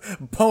 Yes,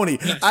 pony.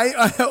 Yes.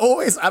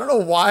 I don't know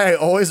why I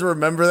always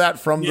remember that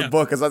from the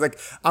book, because I was like,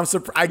 I'm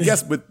surprised. I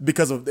guess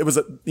because of it was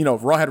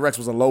Rawhead Rex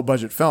was a low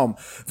budget film.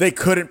 They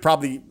couldn't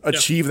probably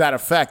achieve that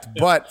effect,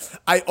 but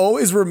I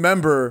always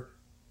remember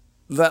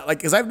that, like,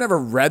 because I've never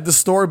read the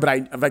story, but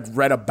I've like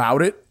read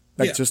about it.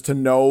 Just to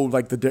know,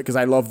 like, because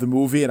I love the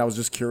movie and I was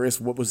just curious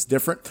what was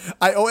different.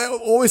 It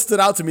always stood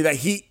out to me that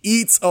he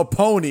eats a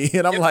pony,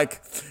 and I'm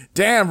like,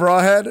 damn,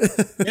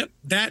 Rawhead.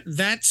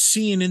 That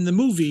scene in the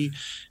movie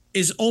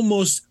is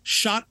almost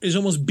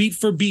beat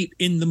for beat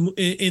in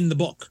the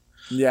book.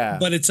 Yeah,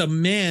 but it's a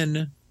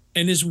man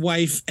and his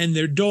wife and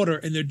their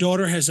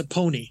daughter has a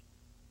pony.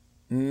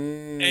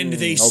 And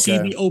they see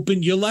the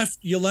open. You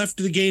left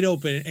the gate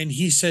open, and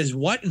he says,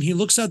 "What?" And he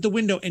looks out the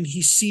window and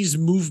he sees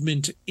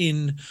movement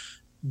in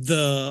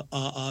the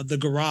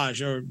garage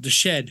or the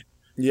shed.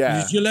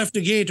 Yeah. You left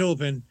the gate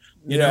open.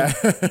 You know,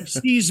 he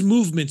sees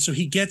movement. So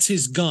he gets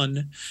his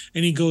gun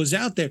and he goes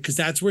out there because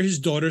that's where his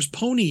daughter's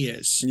pony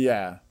is.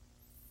 Yeah.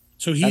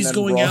 So he's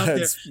going out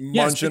there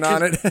munching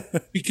on it.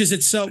 Because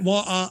it's by the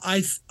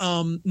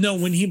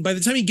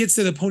time he gets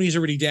there, the pony's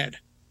already dead.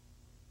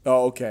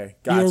 Oh, okay.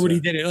 Gotcha. He already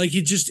did it. Like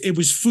it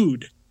was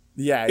food.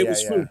 Yeah. It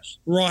was food.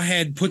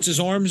 Rawhead puts his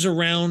arms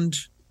around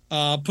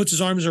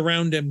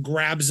him,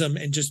 grabs him,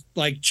 and just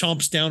like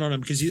chomps down on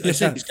him because he's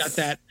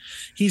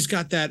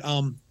got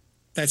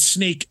that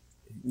snake.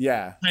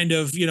 Yeah. Kind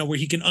of, where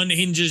he can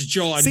unhinge his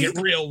jaw and get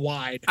real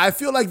wide. I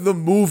feel like the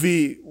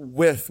movie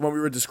when we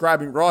were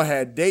describing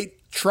Rawhead, they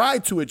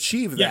tried to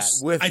achieve that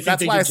that's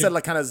why I said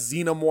like kind of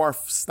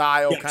xenomorph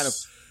style kind of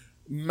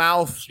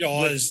mouth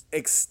jaws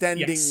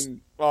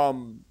extending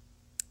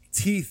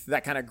teeth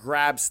that kind of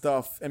grab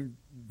stuff and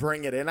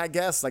bring it in, I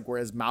guess, like where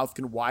his mouth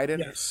can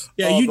widen. Yes.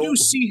 Yeah, you do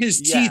see his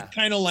teeth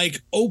kind of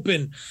like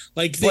open,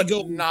 like they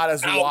go not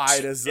as out,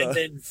 wide as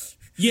then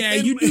Yeah,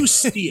 you do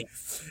see it.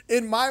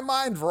 In my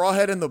mind,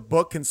 Rawhead in the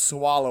book can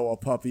swallow a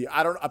pony.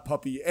 A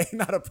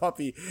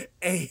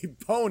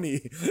pony.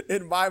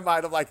 In my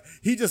mind, I'm like,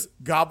 he just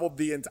gobbled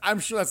I'm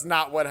sure that's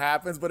not what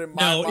happens, but in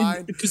my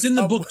mind, because in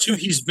the book too,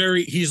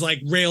 he's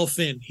like rail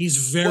thin. He's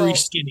very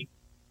skinny.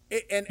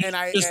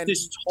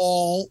 This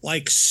tall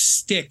like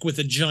stick with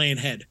a giant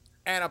head.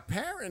 And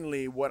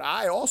apparently, what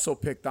I also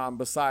picked on,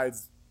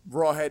 besides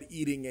Rawhead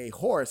eating a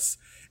horse,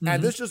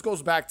 and this just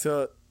goes back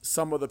to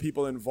some of the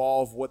people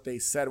involved, what they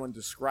said when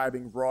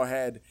describing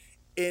Rawhead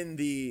and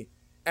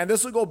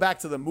this will go back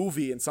to the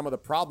movie and some of the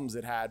problems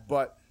it had,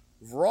 but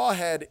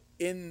Rawhead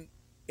in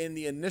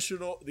the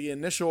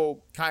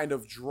initial kind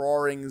of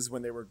drawings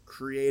when they were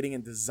creating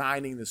and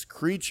designing this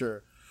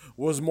creature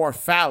was more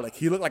phallic.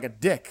 He looked like a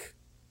dick.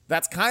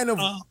 That's kind of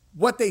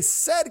what they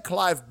said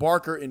Clive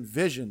Barker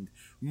envisioned,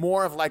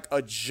 more of like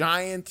a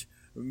giant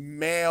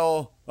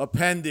male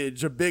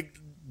appendage, a big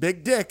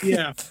dick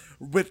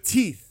with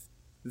teeth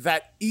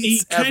that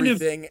eats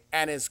everything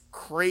and is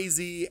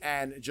crazy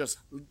and just,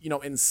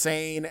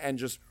 insane and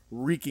just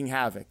wreaking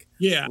havoc.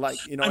 Yeah. Like,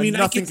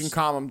 nothing can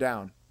calm him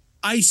down.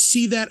 I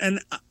see that,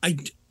 and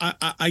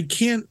I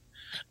can't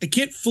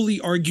fully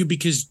argue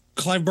because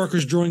Clive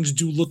Barker's drawings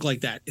do look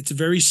like that. It's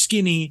very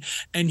skinny,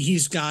 and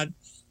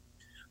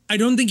I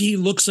don't think he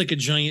looks like a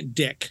giant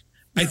dick.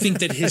 I think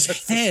that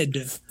his head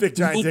big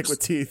giant dick with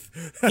teeth.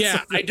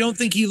 I don't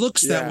think he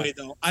looks that way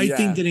though. I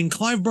think that in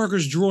Clive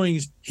Barker's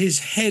drawings, his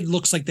head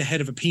looks like the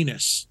head of a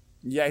penis.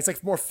 Yeah, he's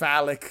like more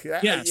phallic.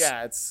 Yes.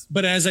 Yeah,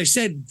 but as I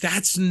said,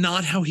 that's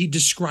not how he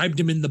described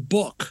him in the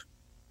book.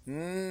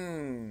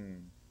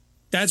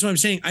 That's what I'm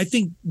saying. I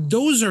think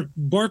those are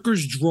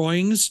Barker's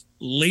drawings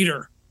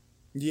later.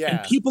 Yeah.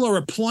 And people are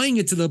applying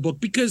it to the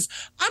book because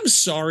I'm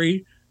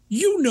sorry,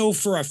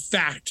 for a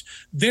fact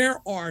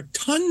there are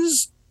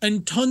tons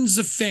and tons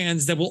of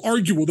fans that will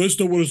argue, well, that's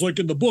not what it's like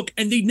in the book,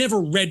 and they never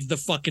read the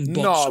fucking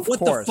book. No, so of what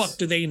course. The fuck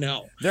do they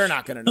know? They're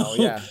not going to know,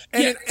 yeah.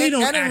 And in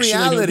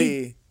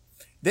reality,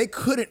 they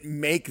couldn't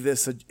make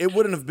this. It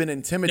wouldn't have been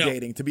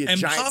intimidating to be a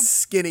giant,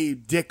 skinny,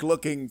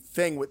 dick-looking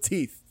thing with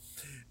teeth.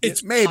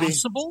 It's maybe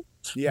possible,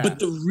 but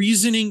the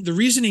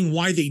reasoning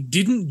why they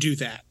didn't do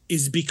that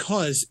is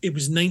because it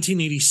was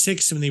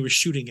 1986 when they were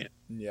shooting it.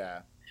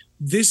 Yeah.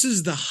 This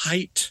is the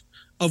height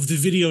of the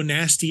video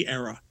nasty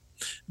era.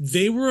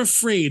 They were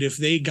afraid if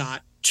they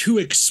got too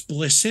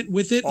explicit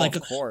with it.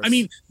 Of course. I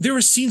mean, there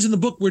are scenes in the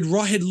book where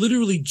Rawhead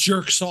literally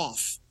jerks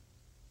off.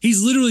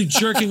 He's literally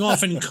jerking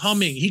off and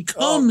coming. He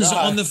comes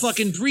on the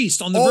fucking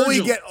priest, on the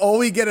Virgil. All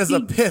we get is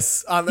a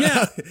piss on the...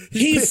 Yeah,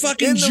 he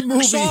fucking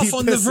jerks off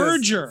on the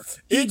Verger.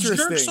 He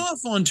jerks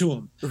off onto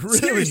him. Really?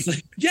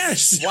 Seriously.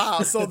 Yes.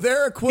 Wow, so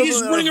they're equivalent.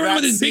 He's running around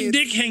with his big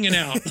dick hanging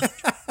out.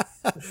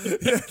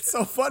 It's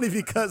so funny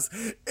because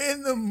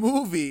in the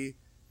movie...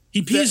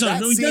 He pees on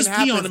him. No, he does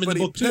pee on him in the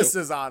book, too. He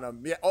pisses on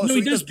him. Yeah. Oh, no, so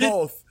he does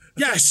both.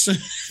 Yes.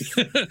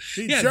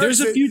 There's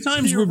a few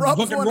times where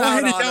fucking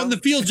Rawhead is out in the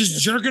field just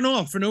jerking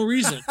off for no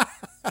reason.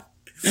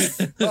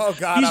 Oh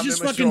God, he's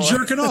just fucking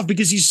jerking off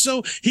because he's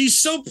so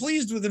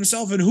pleased with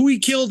himself and who he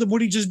killed and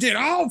what he just did.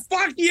 Oh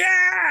fuck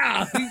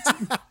yeah!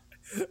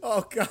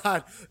 Oh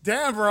God,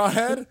 damn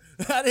Rawhead,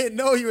 I didn't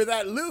know you were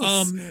that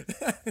loose.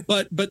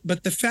 But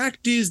the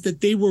fact is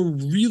that they were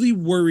really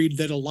worried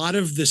that a lot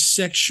of the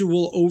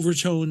sexual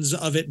overtones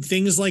of it,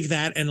 things like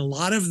that, and a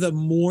lot of the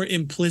more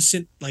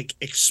implicit, like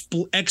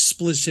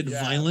explicit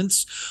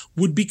violence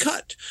would be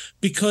cut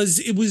because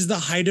it was the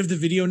height of the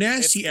video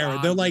nasty era.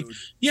 They're like,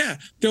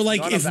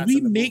 if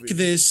we make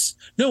this,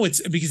 no,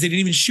 it's because they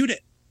didn't even shoot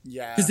it.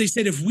 Yeah, because they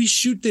said if we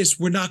shoot this,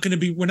 we're not going to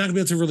be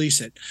able to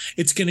release it.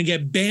 It's going to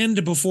get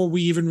banned before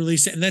we even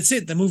release it, and that's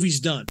it. The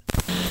movie's done.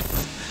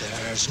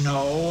 There's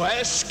no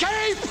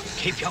escape.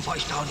 Keep your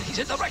voice down. He's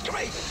in the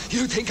rectory.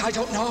 You think I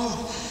don't know?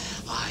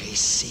 I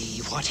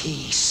see what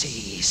he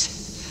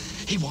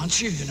sees. He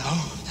wants you,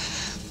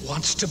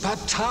 wants to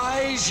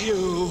baptize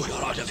you.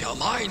 You're out of your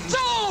mind.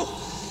 No,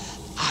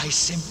 I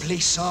simply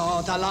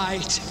saw the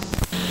light.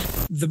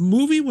 The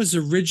movie was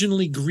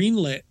originally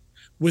greenlit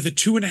with a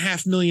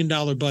 $2.5 million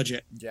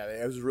budget. Yeah,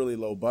 it was really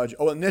low budget.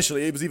 Oh,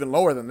 initially it was even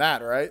lower than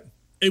that, right?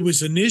 It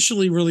was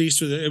initially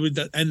released with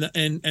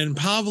and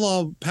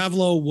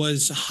Pavlo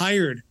was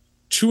hired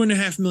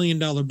 $2.5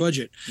 million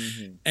budget,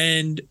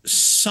 and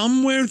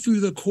somewhere through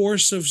the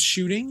course of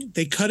shooting,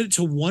 they cut it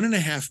to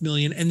 $1.5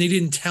 million, and they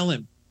didn't tell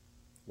him.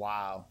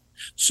 Wow.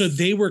 So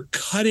they were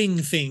cutting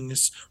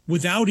things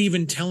without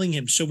even telling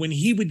him. So when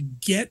he would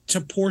get to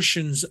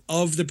portions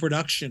of the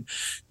production,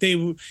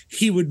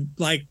 he would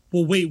like,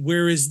 well, wait,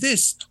 where is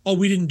this? Oh,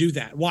 we didn't do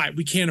that. Why?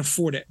 We can't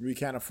afford it. We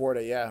can't afford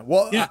it. Yeah.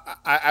 Well, yeah.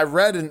 I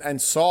read and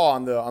saw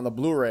on the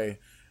Blu-ray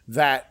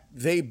that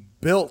they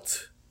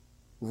built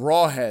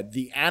Rawhead,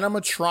 the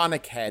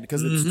animatronic head,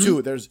 because it's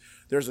two. There's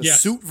a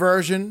suit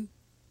version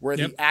where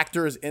the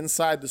actor is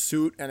inside the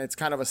suit and it's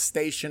kind of a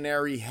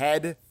stationary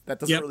head that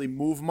doesn't really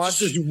move much.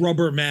 Just a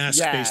rubber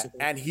mask,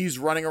 basically. And he's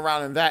running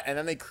around in that. And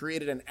then they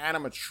created an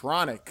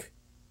animatronic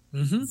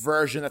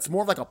version that's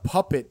more of like a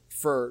puppet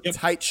for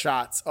tight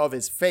shots of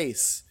his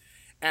face.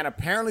 And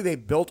apparently they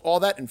built all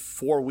that in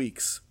 4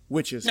 weeks,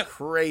 which is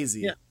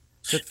crazy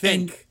to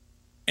think.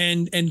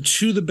 And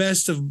to the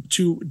best of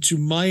to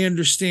my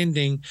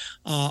understanding,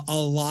 a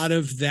lot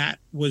of that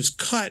was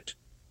cut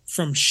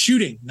from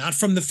shooting, not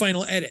from the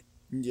final edit.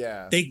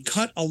 Yeah. They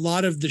cut a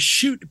lot of the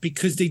shoot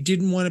because they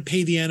didn't want to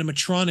pay the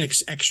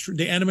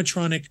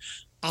animatronic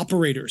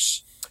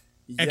operators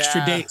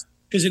extra days.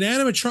 Because an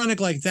animatronic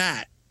like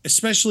that,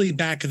 especially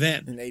back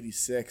then in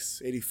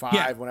 86,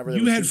 85, whenever they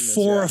you had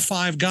 4 or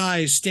 5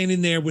 guys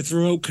standing there with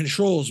remote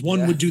controls.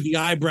 One would do the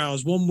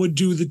eyebrows, one would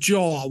do the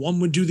jaw, one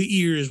would do the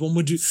ears, one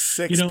would do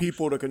 6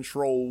 people to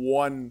control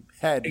one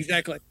head.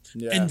 Exactly.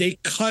 And they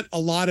cut a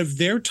lot of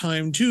their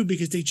time too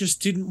because they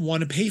just didn't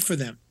want to pay for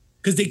them.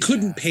 Because they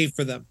couldn't pay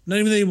for them. Not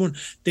even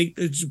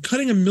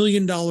cutting $1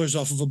 million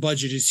off of a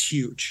budget is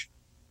huge.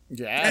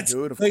 Yeah,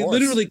 dude, of they course.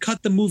 Literally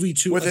cut the movie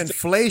to with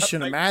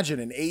inflation.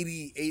 Imagine in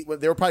 88,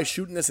 they were probably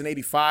shooting this in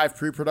 85,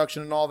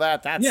 pre-production and all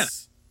that. That's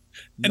nothing.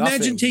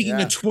 Imagine taking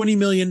a $20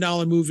 million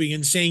movie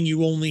and saying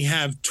you only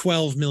have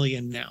 $12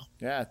 million now.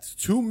 Yeah, it's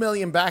 $2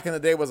 million back in the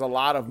day was a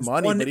lot of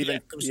money, but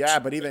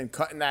even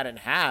cutting that in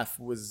half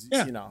was,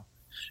 you know.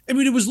 I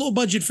mean, it was low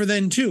budget for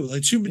then too.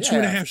 Like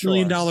 $2.5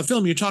 million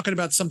film. You're talking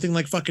about something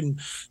like fucking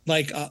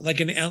like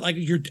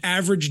your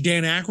average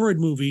Dan Aykroyd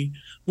movie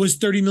was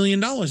 $30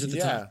 million at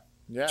the time.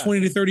 Yeah, 20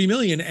 to 30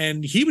 million,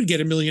 and he would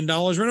get $1 million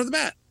right off the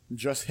bat.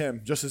 Just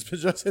him, just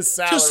his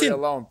salary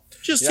alone.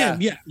 Just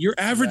him. Yeah, your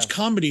average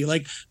comedy.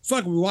 Like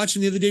fuck, we were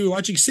watching the other day. We were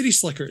watching City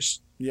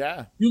Slickers.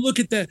 Yeah, you look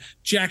at the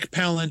Jack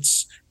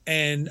Palance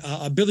and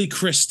Billy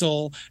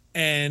Crystal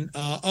and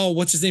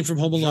what's his name from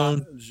Home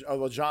Alone?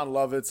 John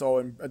Lovitz.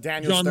 And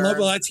Daniel John Stern.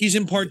 Lovitz. He's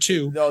in part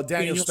 2. No,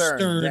 Daniel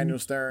Stern. Daniel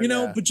Stern. You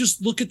know, but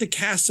just look at the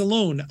cast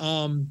alone.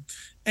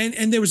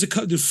 And there was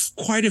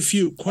quite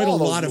a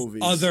lot of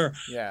other,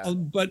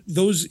 but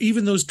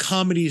those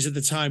comedies at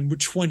the time were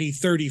 20,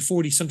 30,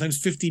 40, sometimes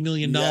 $50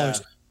 million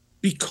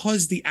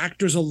because the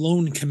actors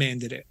alone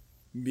commanded it.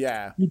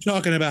 Yeah. You're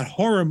talking about a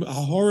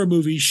horror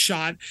movie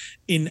shot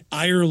in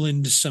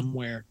Ireland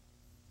somewhere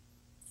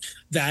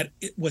that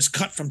it was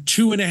cut from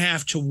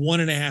 2.5 to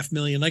 1.5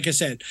 million. Like I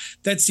said,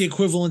 that's the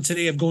equivalent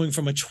today of going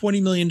from a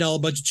 $20 million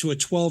budget to a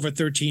 $12 or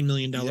 $13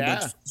 million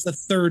budget. It's a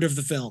third of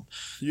the film.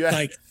 Yeah.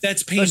 Like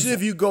that's painful. Especially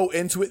if you go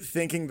into it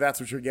thinking that's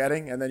what you're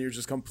getting, and then you're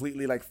just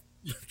completely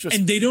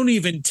and they don't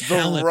even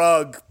tell the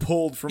rug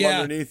pulled from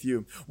underneath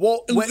you.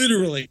 Well,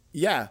 literally.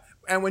 Yeah.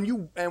 And when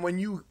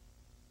you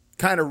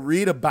kind of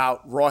read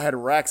about Rawhead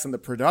Rex and the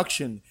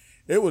production,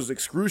 it was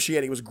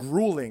excruciating. It was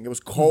grueling. It was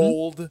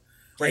cold. Mm-hmm.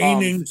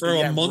 Raining for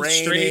a month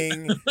straight.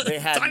 They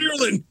had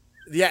Ireland.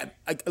 Yeah,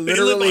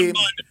 literally.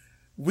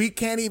 We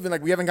can't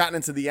even we haven't gotten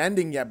into the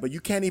ending yet, but you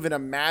can't even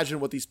imagine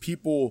what these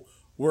people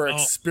were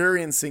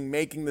experiencing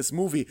making this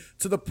movie,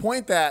 to the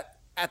point that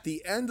at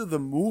the end of the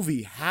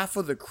movie, half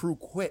of the crew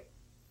quit.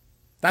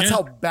 That's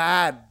how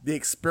bad the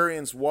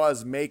experience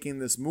was making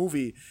this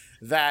movie,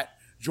 that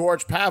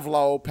George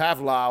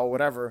Pavlov,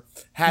 whatever,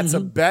 had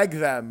to beg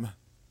them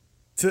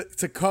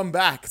to come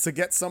back, to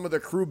get some of the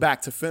crew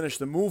back to finish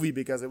the movie,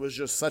 because it was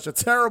just such a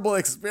terrible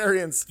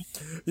experience,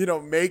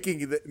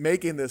 making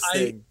this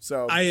thing.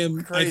 So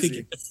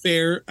crazy.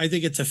 I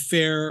think it's a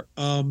fair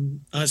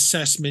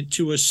assessment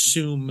to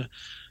assume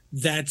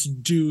that's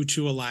due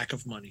to a lack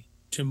of money,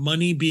 to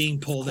money being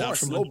pulled out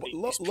from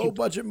low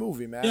budget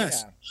movie, man.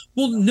 Yes. Yeah.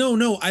 Well,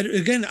 no. I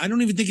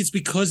don't even think it's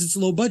because it's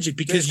low budget,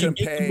 because you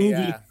make the movie.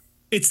 Yeah.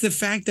 It's the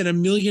fact that $1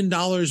 million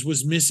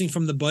was missing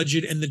from the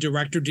budget and the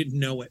director didn't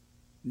know it.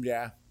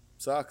 Yeah,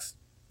 sucks.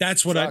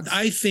 What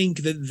I think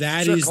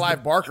that sure is.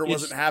 Clive Barker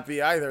wasn't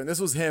happy either, and this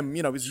was him.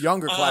 He's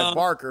younger Clive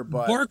Barker,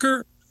 but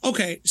Barker.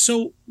 Okay,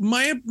 so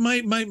my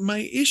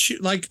issue,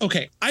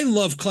 I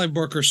love Clive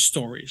Barker's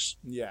stories.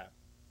 Yeah,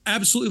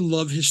 absolutely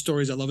love his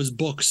stories. I love his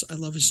books. I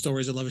love his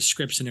stories. I love his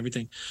scripts and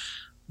everything.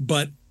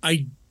 But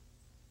I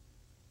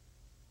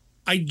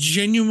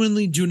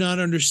genuinely do not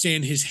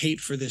understand his hate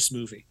for this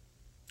movie.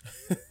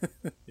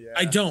 Yeah.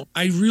 I don't.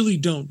 I really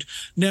don't.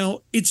 Now,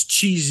 it's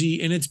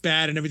cheesy and it's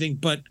bad and everything,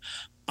 but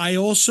I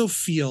also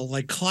feel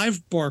like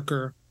Clive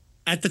Barker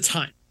at the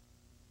time.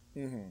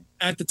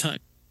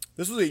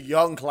 This was a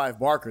young Clive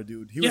Barker,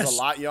 dude. He was a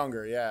lot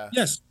younger, yeah.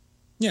 Yes.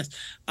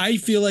 I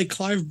feel like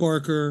Clive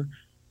Barker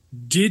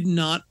did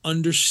not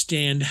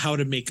understand how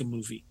to make a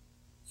movie.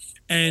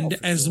 And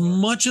as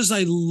much as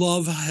I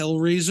love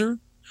Hellraiser,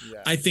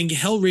 I think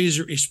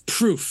Hellraiser is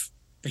proof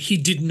that he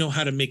didn't know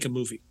how to make a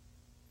movie.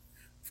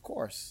 Of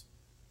course.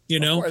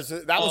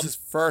 That was his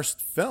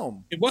first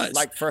film. It was.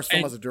 First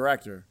film as a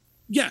director.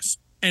 Yes.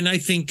 And I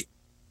think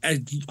I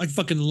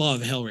fucking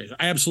love Hellraiser.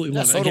 I absolutely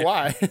love it. So do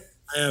I.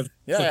 I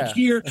have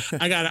here.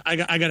 I got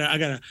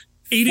a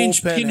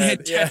 8-inch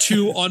pinhead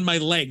tattoo on my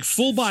leg,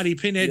 full body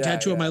pinhead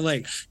tattoo on my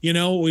leg.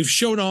 We've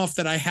shown off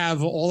that I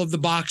have all of the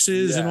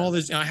boxes and all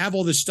this. I have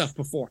all this stuff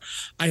before.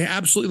 I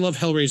absolutely love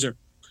Hellraiser,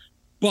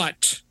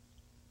 but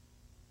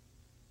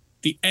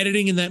the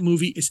editing in that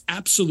movie is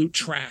absolute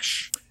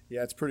trash.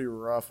 Yeah, it's pretty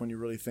rough when you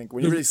really think.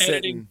 When you really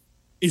sit and...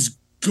 is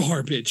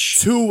garbage.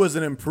 2 was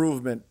an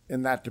improvement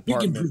in that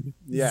department. Big improvement.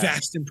 Yeah.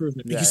 Vast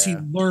improvement because he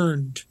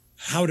learned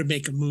how to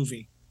make a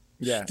movie.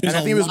 Yeah. There's and I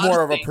think he was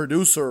more of a things.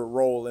 producer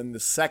role in the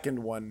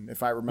second one,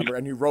 if I remember.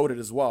 And he wrote it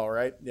as well,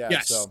 right? Yeah.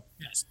 Yes. So.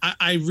 Yes.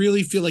 I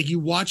really feel like you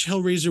watch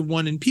Hellraiser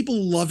 1 and people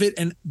love it.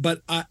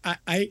 But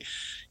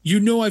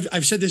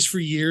I've said this for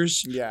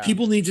years. Yeah.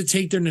 People need to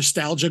take their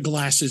nostalgia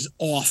glasses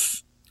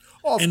off.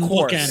 Of and course.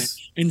 look at it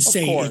and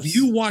say, if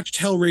you watched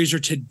Hellraiser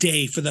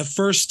today for the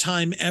first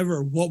time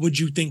ever, what would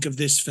you think of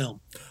this film?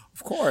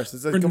 Of course.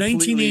 It's a For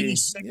completely,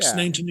 1986, yeah.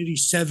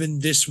 1987,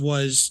 this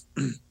was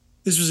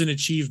an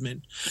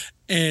achievement.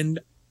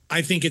 And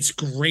I think it's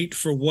great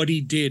for what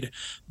he did.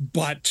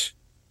 But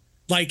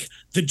like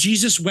the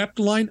Jesus wept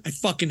line, I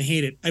fucking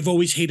hate it. I've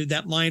always hated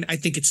that line. I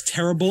think it's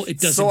terrible. It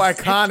doesn't so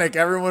iconic.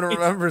 Everyone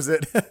remembers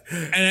it.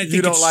 And I think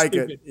you don't it's like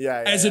stupid. it.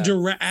 Yeah. As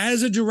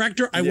a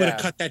director, I would have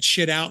cut that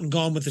shit out and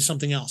gone with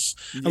something else.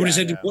 I would have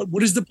said,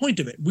 what is the point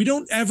of it? We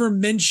don't ever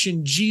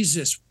mention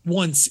Jesus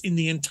once in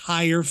the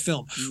entire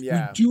film.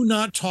 Yeah. We do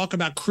not talk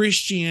about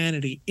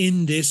Christianity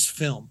in this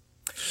film.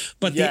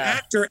 But the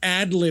actor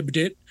ad-libbed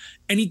it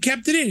and he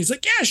kept it in. He's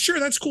like, yeah, sure,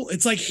 that's cool.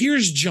 It's like,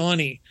 here's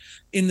Johnny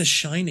in The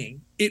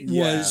Shining. It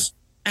was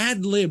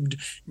ad-libbed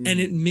and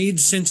it made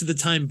sense at the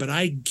time. But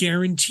I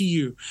guarantee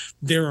you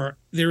there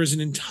is an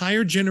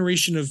entire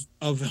generation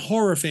of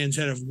horror fans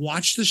that have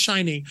watched The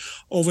Shining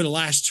over the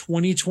last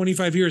 20,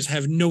 25 years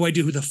have no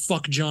idea who the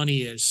fuck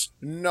Johnny is.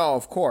 No,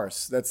 of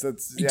course. That's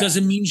It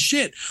doesn't mean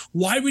shit.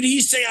 Why would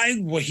he say,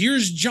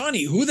 here's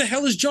Johnny? Who the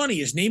hell is Johnny?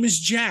 His name is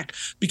Jack.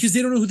 Because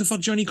they don't know who the fuck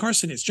Johnny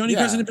Carson is. Johnny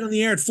Carson has been on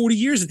the air at 40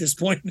 years at this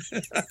point.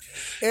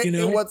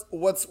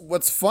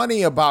 What's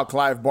funny about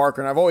Clive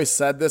Barker, and I've always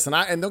said this,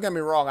 and don't get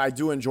me wrong, I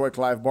do enjoy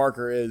Clive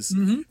Barker, is,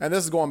 and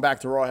this is going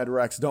back to Rawhead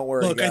Rex. Don't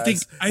worry, look,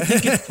 guys. I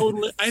think it's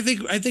totally. I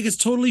think it's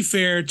totally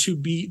fair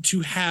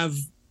to have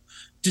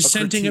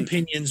dissenting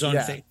opinions on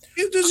things.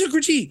 There's a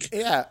critique.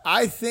 Yeah,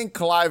 I think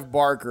Clive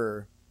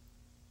Barker,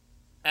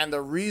 and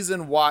the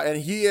reason why,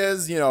 and he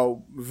is,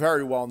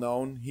 very well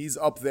known. He's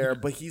up there,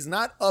 but he's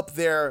not up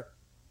there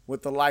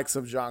with the likes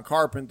of John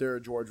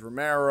Carpenter, George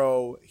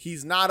Romero.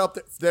 He's not up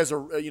there. There's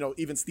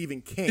even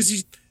Stephen King.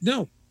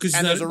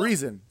 There's a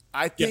reason.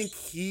 I think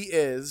he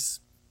is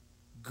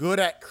good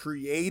at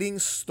creating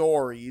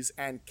stories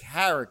and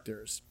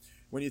characters.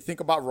 When you think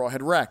about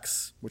Rawhead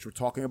Rex, which we're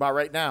talking about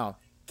right now,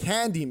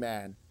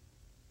 Candyman,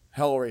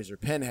 Hellraiser,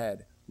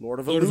 Pinhead, Lord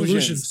of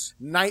Illusions,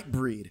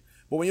 Nightbreed.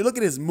 But when you look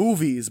at his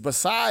movies,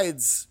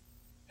 besides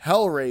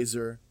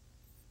Hellraiser,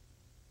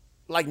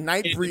 like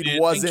Nightbreed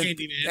wasn't,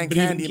 and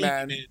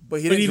Candyman,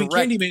 but he didn't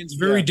direct. Candyman's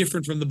very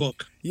different from the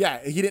book.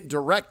 Yeah, he didn't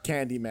direct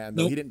Candyman,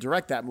 though. Nope. He didn't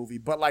direct that movie.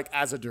 But like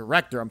as a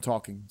director, I'm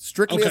talking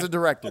strictly as a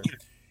director.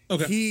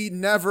 Okay. He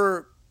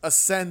never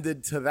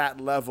ascended to that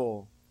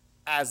level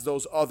as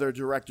those other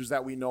directors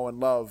that we know and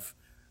love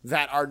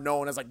that are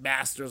known as like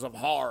masters of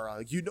horror.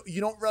 Like you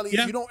don't really,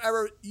 you don't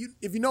ever,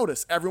 if you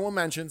notice, everyone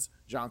mentions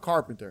John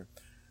Carpenter.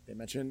 They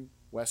mention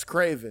Wes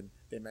Craven.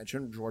 They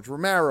mention George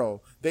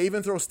Romero. They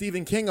even throw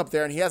Stephen King up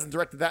there, and he hasn't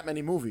directed that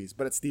many movies,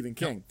 but it's Stephen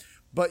King.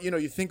 But,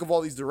 you think of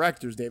all these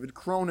directors, David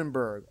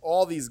Cronenberg,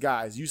 all these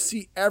guys. You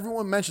see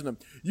everyone mention them.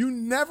 You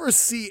never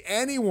see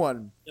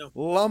anyone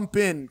lump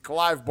in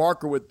Clive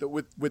Barker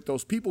with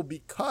those people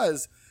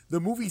because the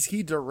movies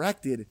he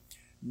directed,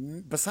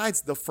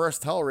 besides the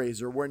first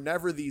Hellraiser, were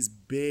never these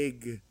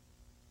big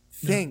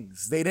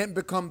things. They didn't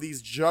become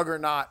these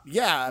juggernaut.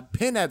 Yeah,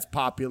 Pinhead's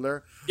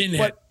popular,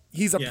 but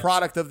he's a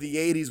product of the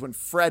 80s when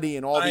Freddy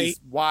and all these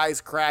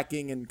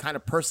wisecracking and kind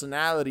of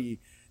personality,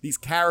 these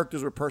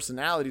characters with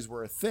personalities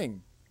were a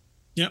thing.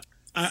 Yeah.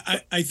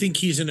 I think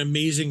he's an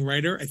amazing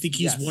writer. I think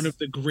he's one of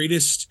the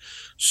greatest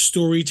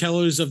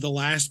storytellers of the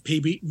last,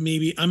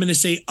 maybe I'm going to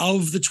say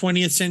of the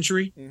 20th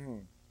century,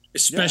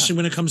 especially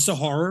when it comes to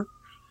horror.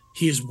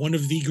 He is one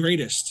of the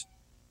greatest.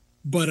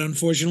 But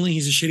unfortunately,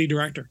 he's a shitty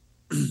director.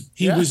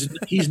 Excuse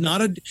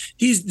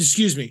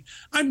me.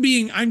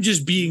 I'm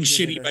just being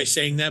shitty by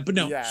saying that, but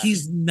no,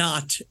 he's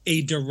not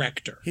a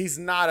director. He's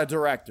not a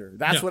director.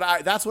 That's what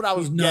I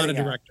was not a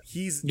director.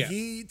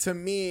 He to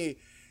me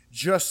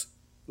just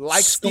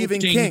like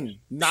Stephen King,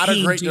 not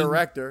a great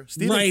director.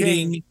 Stephen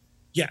King,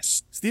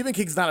 Stephen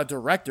King's not a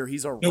director.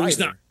 He's a writer. No, he's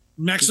not.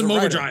 Maximum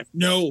Overdrive.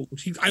 No,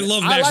 I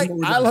love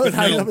Maximum Overdrive.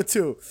 I love it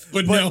too.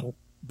 But no.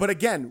 But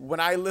again, when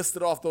I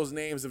listed off those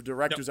names of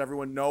directors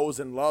everyone knows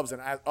and loves, and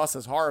us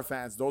as horror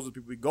fans, those are the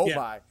people we go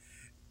by.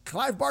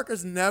 Clive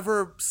Barker's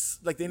never,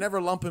 they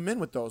never lump him in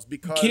with those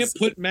because... You can't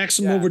put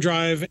Maximum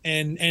Overdrive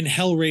and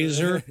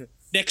Hellraiser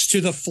next to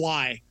The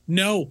Fly.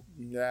 No.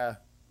 Yeah.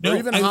 Or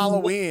even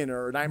Halloween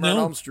or Nightmare on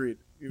Elm Street.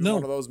 Even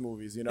one of those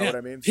movies, you know what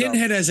I mean?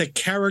 Pinhead as a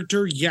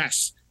character,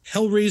 yes.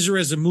 Hellraiser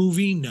as a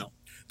movie, no.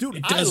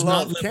 Dude, I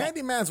love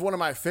Candyman's one of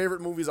my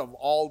favorite movies of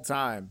all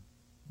time.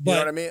 You know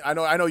what I mean?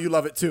 I know you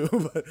love it too.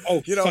 But,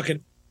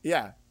 fucking.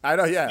 Yeah, I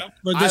know, yeah.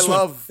 But there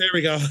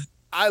we go.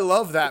 I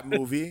love that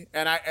movie,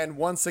 and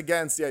once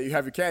again, yeah, you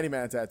have your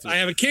Candyman tattoo. I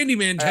have a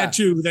Candyman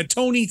tattoo that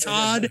Tony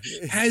Todd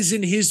has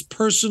in his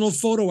personal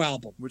photo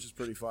album, which is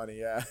pretty funny,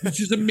 yeah.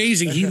 Which is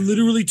amazing. He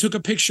literally took a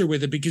picture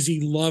with it because he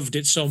loved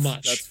it so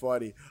much. That's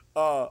funny.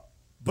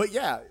 But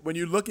yeah, when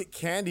you look at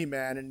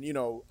Candyman,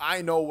 and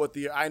I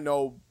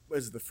know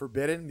is the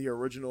Forbidden, the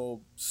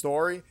original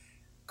story,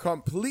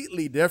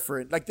 completely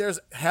different. Like there's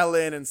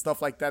Helen and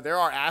stuff like that. There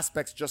are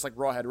aspects just like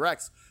Rawhead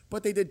Rex,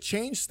 but they did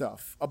change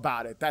stuff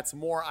about it that's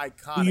more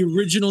iconic. The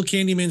original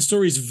Candyman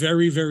story is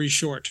very, very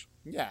short.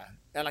 Yeah.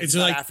 And like, he's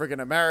not African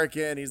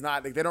American. He's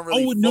not like, they don't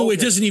really. Oh no, it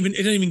doesn't even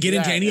get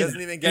into any of that. It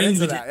doesn't even get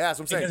into that. Yeah, that's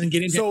what I'm saying. It doesn't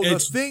get into so the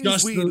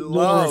things we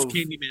love,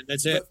 Candyman.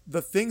 That's it.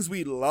 The things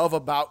we love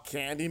about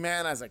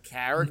Candyman as a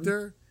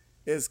character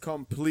is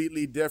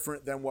completely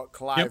different than what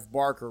Clive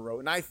Barker wrote.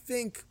 And I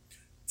think,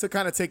 to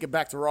kind of take it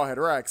back to Rawhead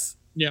Rex,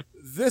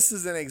 this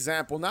is an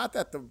example. Not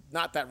that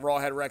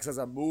Rawhead Rex as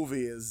a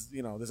movie is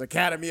this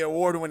Academy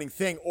Award winning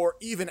thing, or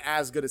even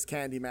as good as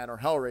Candyman or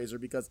Hellraiser,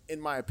 because in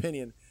my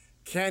opinion,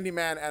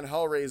 Candyman and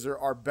Hellraiser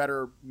are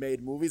better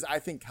made movies. I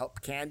think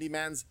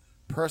Candyman's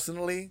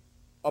personally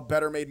a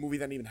better made movie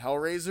than even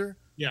Hellraiser.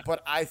 Yeah.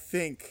 But I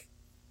think,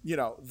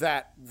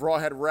 that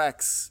Rawhead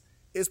Rex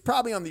is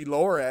probably on the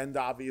lower end,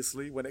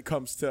 obviously, when it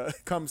comes to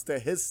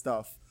his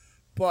stuff.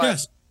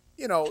 But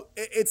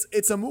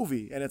it's a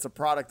movie and it's a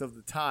product of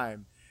the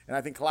time. And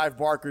I think Clive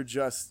Barker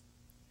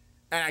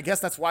and I guess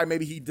that's why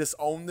maybe he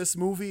disowned this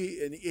movie.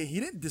 And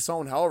he didn't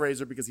disown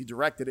Hellraiser because he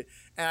directed it.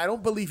 And I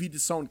don't believe he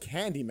disowned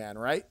Candyman,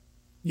 right?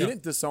 He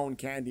didn't disown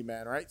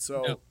Candyman, right?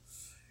 So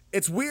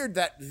it's weird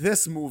that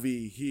this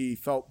movie he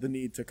felt the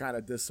need to kind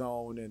of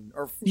disown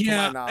to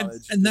my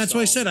knowledge. And that's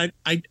why I said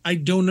I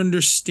don't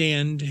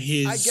understand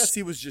his. I guess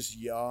he was just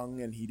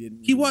young and he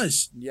didn't. He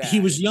was. Yeah. He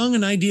was young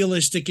and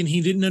idealistic, and he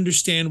didn't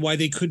understand why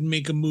they couldn't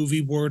make a movie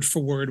word for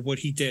word what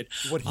he did.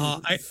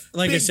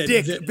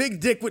 Big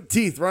dick with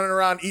teeth running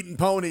around eating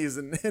ponies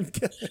and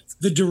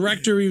the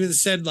director even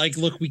said, like,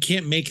 look, we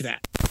can't make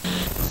that.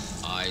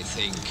 I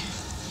think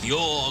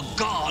your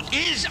God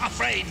is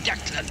afraid,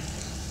 Declan.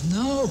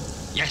 No.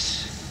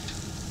 Yes.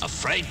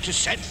 Afraid to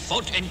set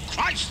foot in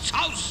Christ's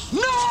house.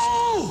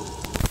 No!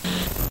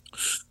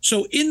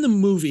 So in the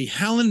movie,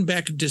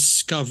 Hallenbeck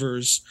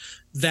discovers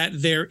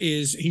that there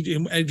is,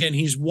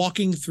 he's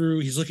walking through,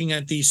 he's looking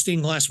at the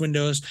stained glass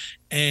windows,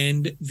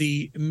 and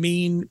the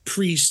main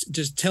priest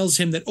just tells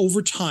him that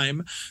over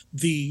time,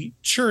 the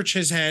church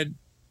has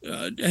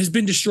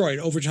been destroyed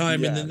over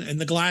time, and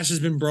the glass has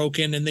been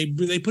broken, and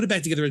they put it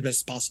back together as best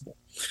as possible.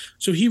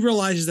 So he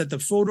realizes that the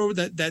photo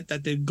that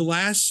the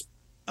glass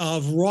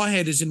of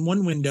Rawhead is in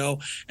one window,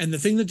 and the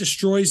thing that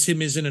destroys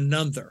him is in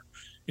another.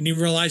 And he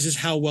realizes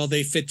how well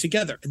they fit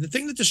together. And the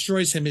thing that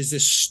destroys him is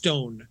this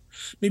stone,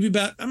 maybe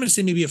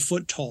a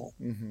foot tall.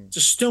 Mm-hmm. It's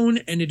a stone,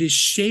 and it is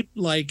shaped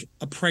like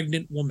a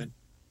pregnant woman.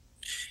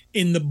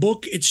 In the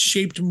book, it's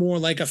shaped more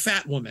like a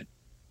fat woman.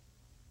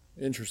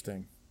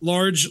 Interesting.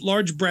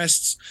 Large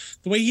breasts.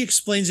 The way he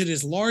explains it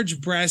is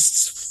large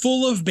breasts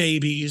full of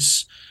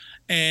babies.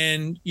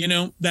 And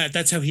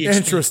that's how he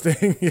explains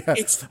Interesting. Yeah.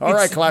 All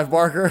right, Clive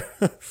Barker.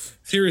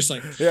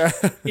 Seriously. Yeah.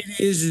 It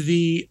is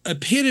the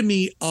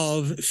epitome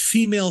of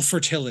female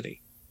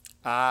fertility.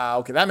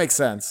 Okay. That makes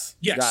sense.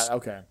 Yes.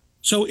 Okay.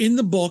 So in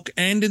the book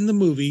and in the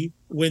movie,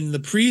 when the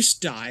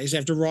priest dies,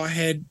 after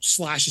Rawhead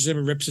slashes him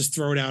and rips his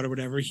throat out or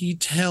whatever, he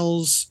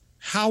tells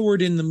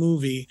Howard in the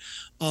movie,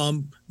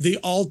 the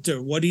altar,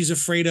 what he's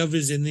afraid of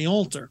is in the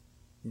altar.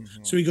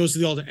 Mm-hmm. So he goes to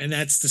the altar, and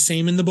that's the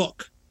same in the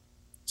book.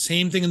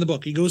 Same thing in the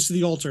book. He goes to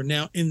the altar.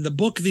 Now, in the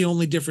book, the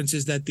only difference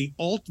is that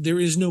there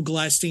is no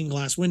stained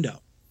glass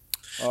window.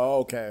 Oh,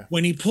 okay.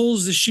 When he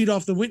pulls the sheet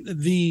off the window,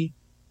 the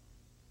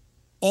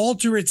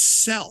altar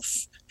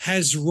itself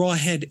has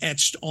Rawhead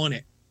etched on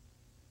it.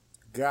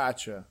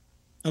 Gotcha.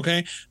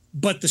 Okay?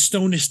 But the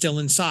stone is still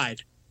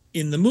inside.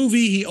 In the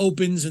movie, he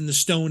opens and the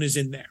stone is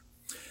in there.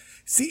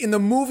 See, in the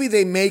movie,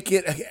 they make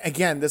it,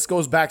 again, this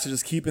goes back to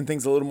just keeping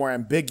things a little more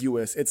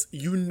ambiguous. It's,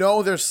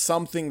 there's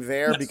something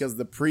there because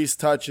the priest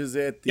touches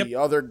it, the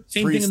other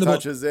priest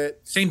touches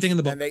it. Same thing in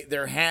the book. And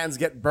their hands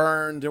get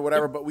burned or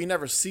whatever, but we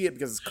never see it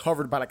because it's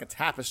covered by like a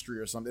tapestry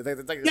or something.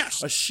 It's like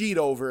a sheet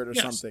over it or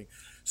something.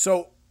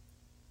 So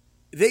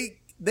they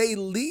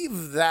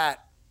leave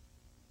that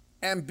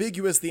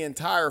ambiguous the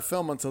entire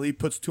film until he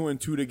puts two and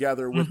two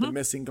together with the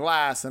missing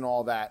glass and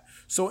all that.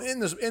 So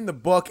in the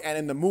book and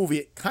in the movie,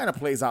 it kind of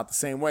plays out the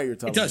same way. You're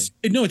telling me.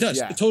 It does.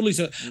 Yeah. It totally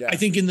does. Yeah. I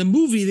think in the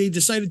movie they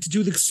decided to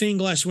do the stained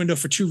glass window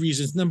for two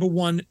reasons. Number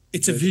one,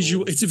 it's a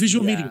visual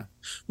medium.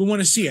 We want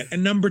to see it.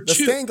 And number two,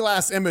 the stained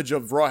glass image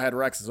of Rawhead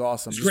Rex is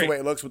awesome. Just the way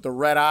it looks with the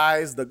red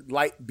eyes, the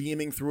light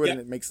beaming through it, and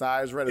it makes the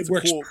eyes red. It's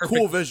a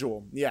cool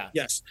visual. Yeah.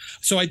 Yes.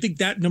 So I think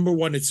that number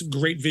one, it's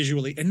great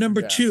visually. And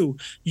number two,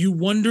 you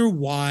wonder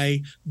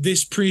why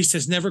this priest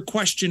has never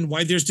questioned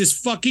why there's this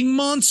fucking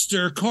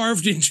monster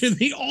carved into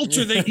the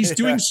altar that he's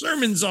doing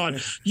sermons on.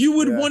 You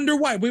would wonder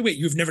why. Wait,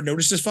 you've never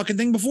noticed this fucking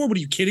thing before? What,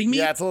 are you kidding me?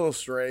 Yeah, it's a little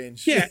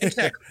strange. Yeah,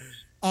 exactly.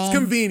 It's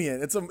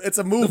convenient. It's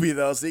a movie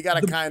though, so you got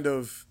to kind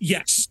of.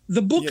 Yes,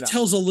 the book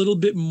tells a little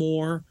bit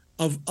more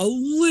of a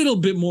little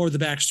bit more of the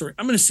backstory.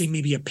 I'm going to say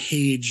maybe a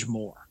page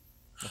more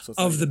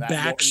of the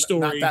backstory.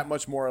 Not that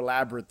much more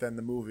elaborate than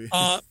the movie.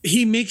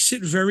 He makes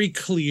it very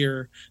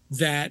clear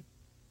that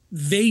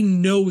they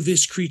know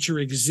this creature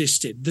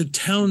existed, the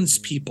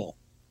townspeople.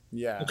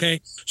 Yeah.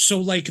 Okay. So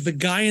like the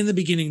guy in the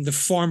beginning, the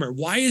farmer,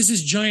 why is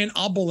this giant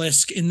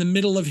obelisk in the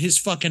middle of his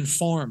fucking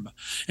farm?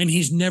 And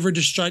he's never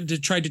tried to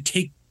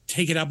take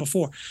it out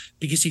before,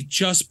 because he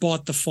just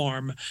bought the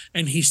farm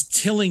and he's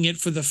tilling it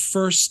for the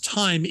first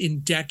time in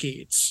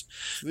decades.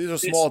 So these are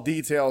small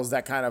details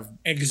that kind of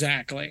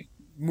exactly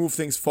move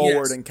things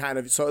forward, and kind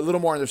of so a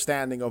little more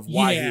understanding of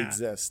why he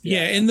exists.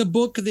 Yeah. In the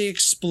book, they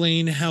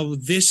explain how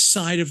this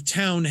side of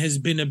town has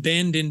been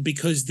abandoned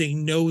because they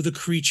know the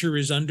creature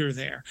is under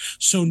there.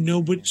 So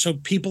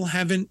people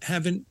haven't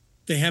tilled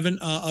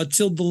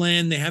the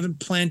land. They haven't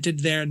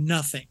planted there,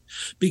 nothing,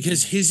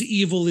 because his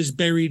evil is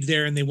buried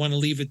there and they want to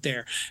leave it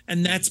there.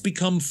 And that's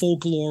become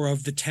folklore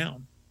of the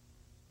town.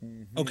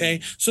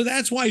 Okay, so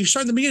that's why you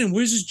start in the beginning.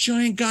 Where's this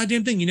giant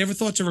goddamn thing? You never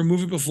thought to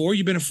remove it before?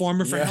 You've been a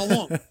farmer for how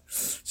long?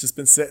 It's just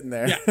been sitting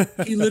there. Yeah,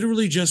 he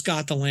literally just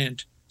got the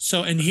land.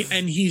 So and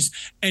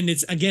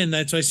it's again,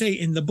 that's why I say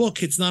in the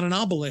book, it's not an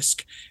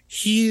obelisk.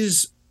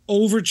 He's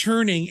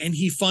overturning and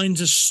he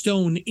finds a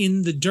stone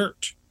in the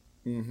dirt,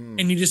 and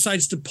he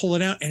decides to pull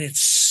it out and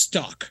it's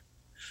stuck.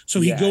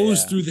 So he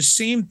goes through the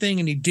same thing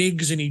and he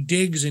digs and he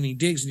digs and he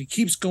digs and he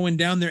keeps going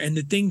down there and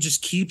the thing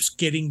just keeps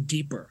getting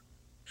deeper.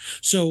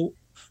 So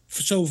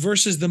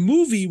versus the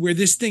movie where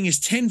this thing is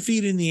 10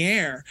 feet in the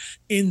air,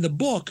 in the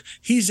book,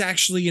 he's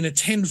actually in a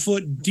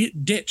 10-foot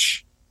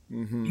ditch.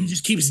 He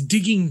just keeps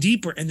digging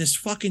deeper and this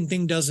fucking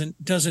thing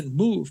doesn't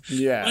move.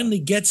 Yeah. Finally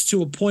gets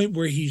to a point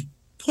where he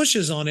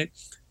pushes on it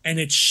and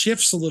it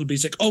shifts a little bit.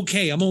 He's like,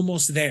 okay, I'm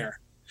almost there.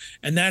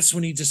 And that's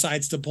when he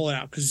decides to pull it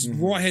out because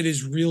Rawhead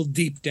is real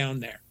deep down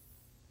there.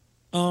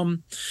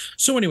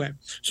 So anyway,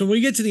 so when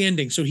we get to the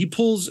ending, so he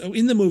pulls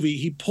in the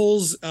movie,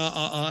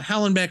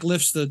 Hallenbeck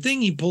lifts the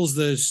thing. He pulls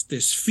this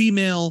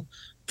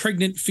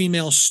pregnant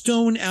female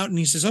stone out and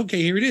he says,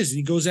 okay, here it is. And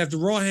he goes after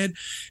Rawhead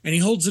and he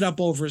holds it up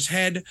over his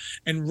head.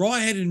 And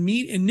Rawhead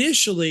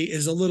initially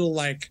is a little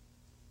like,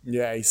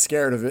 yeah, he's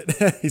scared of it.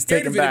 He's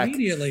taken back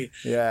immediately.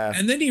 Yeah.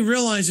 And then he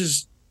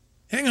realizes,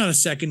 hang on a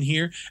second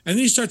here. And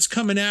then he starts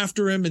coming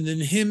after him. And then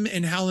him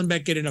and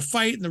Hallenbeck get in a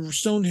fight and the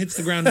stone hits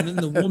the ground. And then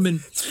the woman.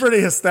 It's pretty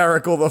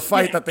hysterical, the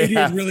fight that they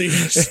have. It really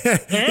is.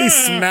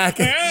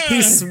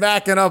 He's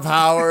smacking up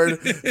Howard,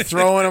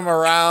 throwing him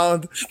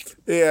around.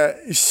 Yeah,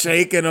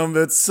 shaking him.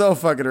 It's so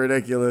fucking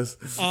ridiculous.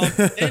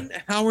 And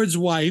Howard's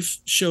wife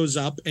shows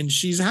up and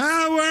she's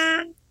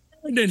Howard.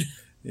 And,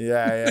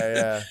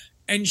 yeah.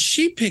 And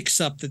she picks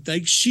up the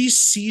thing. She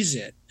sees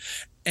it.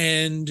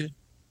 And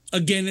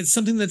again, it's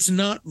something that's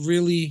not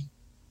really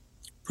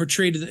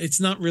portrayed.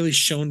 It's not really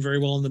shown very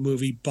well in the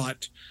movie,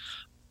 but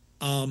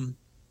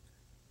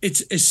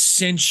it's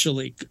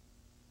essentially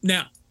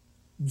now.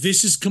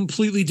 This is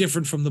completely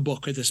different from the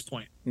book at this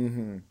point.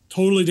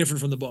 Totally different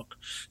from the book.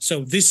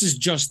 So this is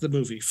just the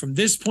movie. From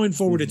this point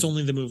forward, it's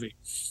only the movie.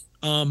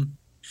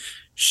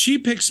 She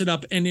picks it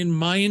up, and in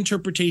my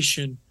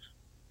interpretation,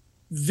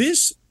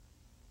 this.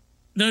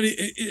 Not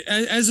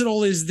as it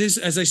all is. This,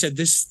 as I said,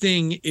 this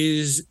thing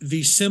is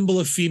the symbol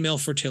of female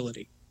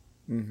fertility.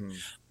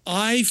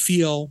 I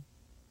feel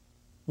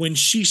when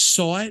she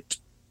saw it,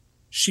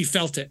 she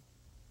felt it.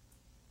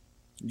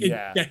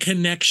 That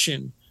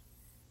connection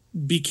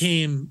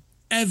became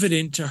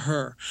evident to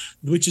her,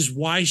 which is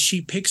why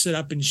she picks it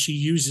up and she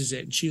uses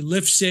it. And she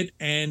lifts it,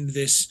 and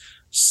this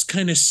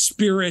kind of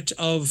spirit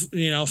of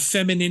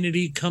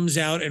femininity comes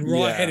out, and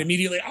Rawhead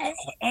immediately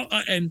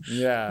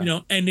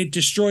and it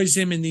destroys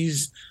him in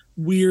these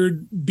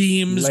weird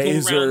beams,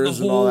 lasers go around the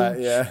whole, and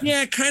all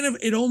that. Kind of.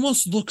 It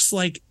almost looks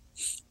like,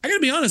 I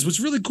gotta be honest, what's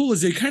really cool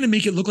is they kind of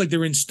make it look like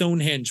they're in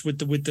Stonehenge with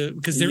the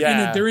because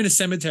they're in a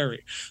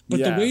cemetery, but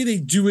the way they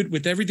do it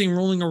with everything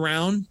rolling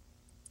around,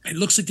 it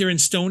looks like they're in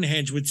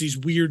Stonehenge with these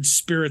weird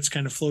spirits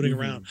kind of floating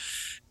around.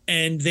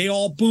 And they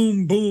all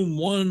boom, boom,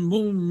 one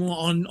boom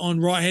on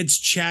Rawhead's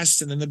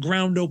chest, and then the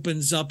ground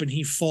opens up and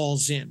he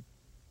falls in.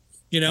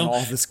 And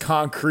all this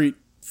concrete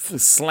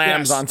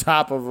slams on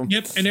top of him.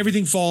 Yep, and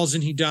everything falls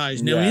and he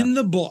dies. Now in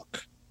the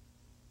book,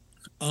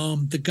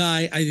 the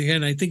guy,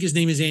 I think his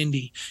name is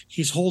Andy.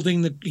 He's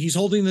holding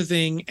the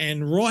thing,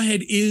 and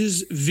Rawhead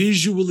is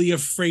visually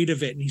afraid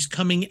of it, and he's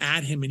coming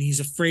at him, and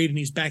he's afraid, and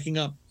he's backing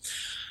up.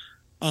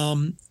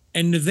 And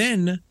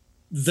then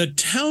the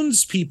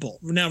townspeople.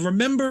 Now,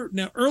 remember,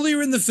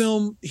 earlier in the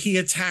film, he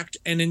attacked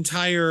an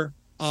entire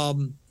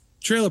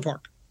trailer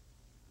park.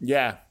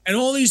 Yeah. And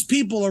all these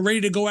people are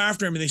ready to go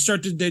after him, and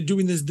they're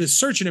doing this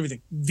search and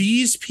everything.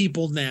 These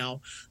people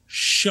now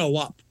show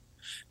up,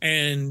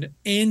 and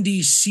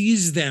Andy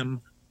sees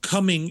them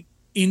coming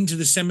into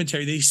the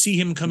cemetery. They see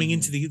him coming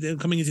into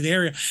the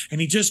area,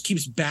 and he just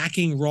keeps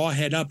backing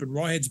Rawhead up, and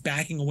Rawhead's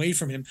backing away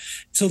from him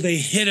till they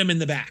hit him in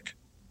the back.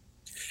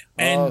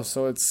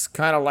 So it's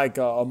kind of like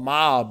a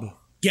mob.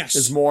 Yes.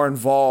 is more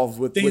involved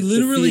with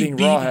defeating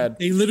Rawhead.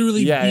 They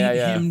literally beat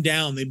him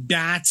down. They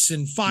bats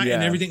and fire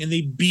and everything, and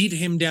they beat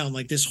him down.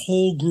 Like this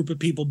whole group of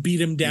people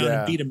beat him down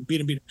and beat him.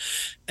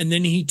 And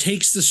then he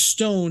takes the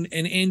stone,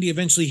 and Andy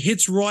eventually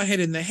hits Rawhead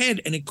in the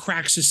head, and it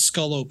cracks his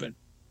skull open.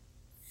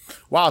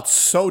 Wow, it's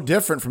so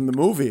different from the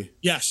movie.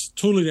 Yes,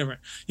 totally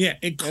different. Yeah,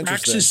 it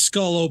cracks his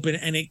skull open,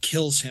 and it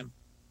kills him.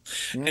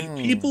 And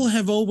people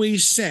have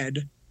always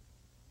said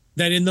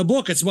that in the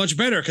book it's much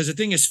better because the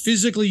thing is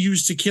physically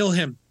used to kill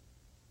him.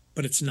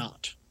 But it's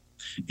not.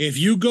 If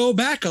you go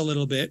back a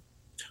little bit,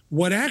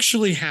 what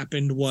actually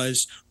happened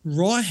was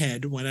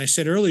Rawhead, when I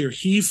said earlier,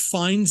 he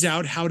finds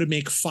out how to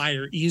make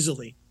fire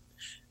easily.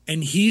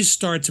 And he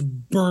starts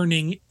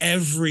burning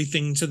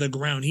everything to the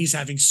ground. He's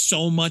having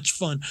so much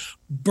fun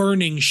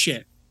burning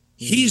shit.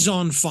 He's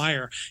on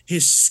fire.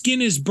 His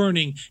skin is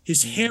burning.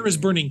 His hair is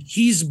burning.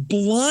 He's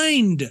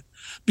blind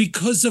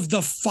because of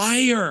the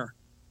fire.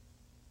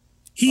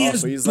 He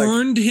has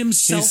burned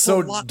himself. He's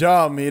so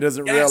dumb. He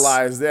doesn't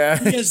realize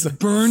that. He has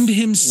burned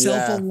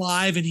himself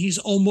alive, and he's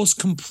almost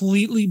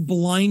completely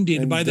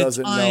blinded by the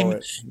time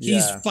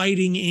he's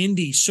fighting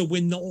Andy. So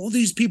when all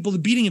these people are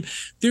beating him,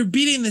 they're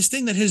beating this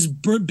thing that has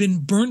been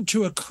burnt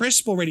to a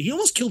crisp already. He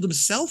almost killed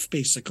himself,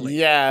 basically.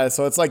 Yeah.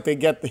 So it's like they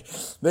got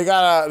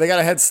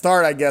a head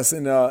start, I guess,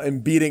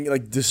 in beating,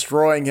 like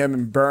destroying him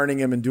and burning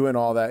him and doing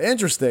all that.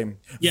 Interesting.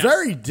 Yes.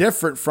 Very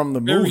different from the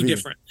movie. Very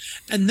different.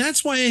 And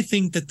that's why I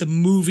think that the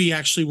movie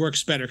actually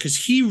works better, because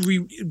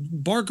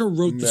Barker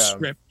wrote the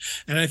script,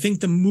 and I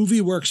think the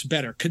movie works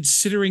better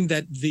considering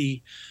that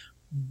the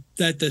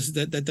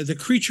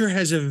creature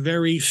has a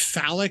very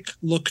phallic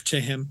look to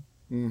him.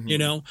 You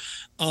know,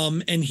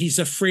 and he's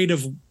afraid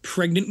of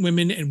pregnant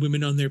women and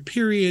women on their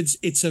periods.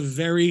 It's a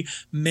very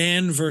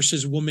man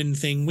versus woman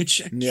thing,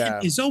 which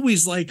is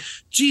always like,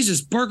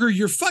 Jesus, Barker,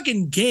 you're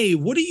fucking gay.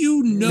 What do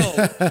you know?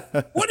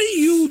 What do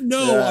you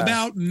know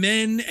about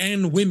men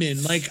and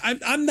women? Like,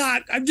 I'm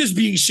just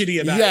being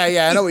shitty about it.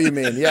 Yeah, I know what you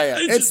mean. Yeah.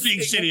 It's just being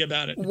shitty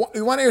about it.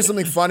 You want to hear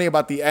something funny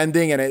about the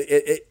ending? And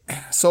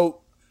so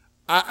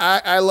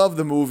I love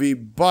the movie,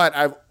 but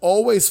I've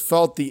always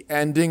felt the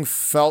ending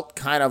felt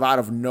kind of out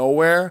of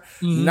nowhere,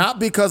 not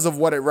because of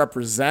what it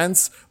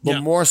represents,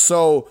 but more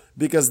so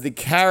because the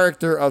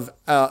character of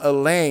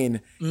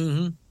Elaine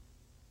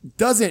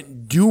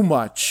doesn't do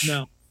much.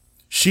 No.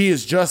 She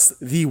is just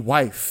the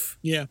wife.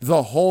 Yeah.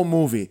 The whole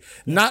movie.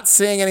 Not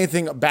saying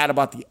anything bad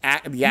about the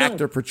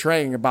actor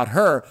portraying about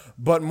her,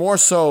 but more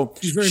so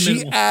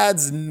she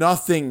adds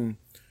nothing.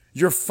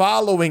 You're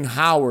following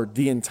Howard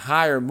the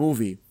entire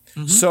movie.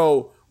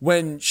 So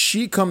when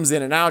she comes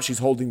in and out, she's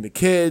holding the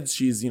kids.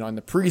 She's, in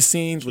the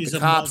pre-scenes with the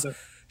cops. Mother.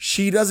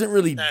 She doesn't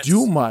really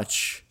do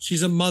much.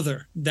 She's a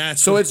mother.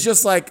 It's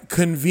just like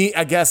convenient.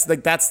 I guess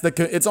like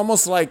it's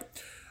almost like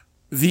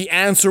the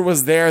answer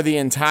was there the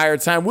entire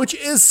time, which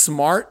is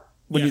smart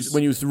when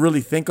you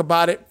really think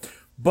about it.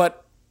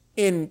 But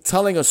in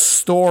telling a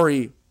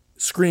screenplay,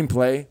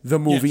 the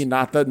movie,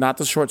 not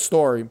the short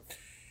story,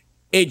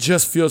 it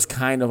just feels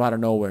kind of out of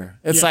nowhere.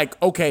 It's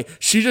like, okay,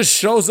 she just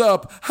shows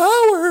up,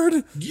 Howard,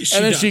 and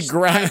then she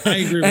grabs,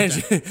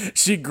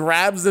 she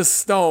grabs the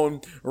stone,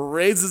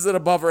 raises it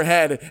above her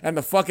head, and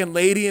the fucking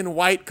lady in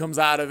white comes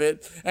out of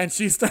it, and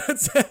she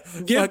starts.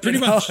 Pretty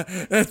much.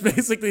 That's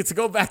basically, to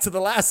go back to the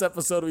last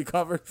episode we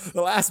covered,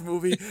 the last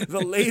movie.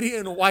 The lady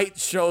in white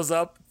shows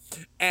up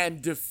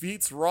and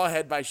defeats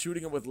Rawhead by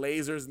shooting him with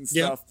lasers and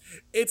stuff.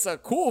 It's a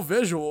cool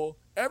visual.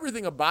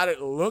 Everything about it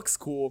looks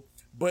cool.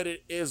 But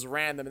it is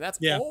random, and that's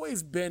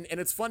always been, and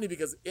it's funny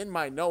because in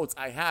my notes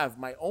I have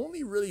my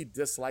only really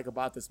dislike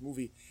about this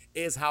movie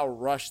is how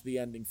rushed the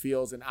ending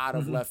feels and out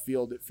of left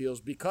field it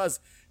feels, because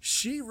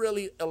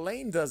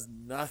Elaine does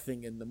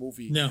nothing in the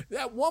movie. No.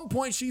 At one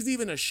point, she's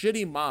even a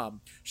shitty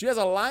mom. She has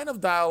a line of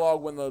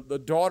dialogue when the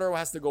daughter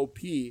has to go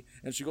pee,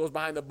 and she goes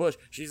behind the bush.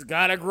 She's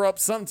got to grow up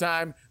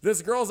sometime.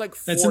 This girl's like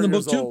 4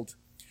 years old.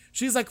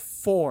 She's like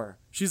 4.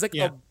 She's like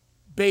a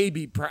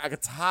baby, like a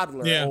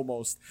toddler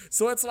almost.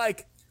 So it's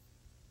like,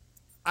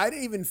 I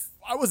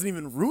wasn't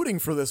even rooting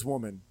for this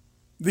woman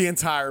the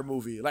entire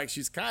movie. Like,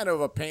 she's kind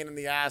of a pain in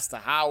the ass to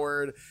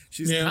Howard.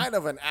 She's kind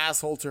of an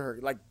asshole to her,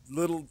 like,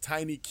 little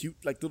tiny cute,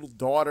 like, little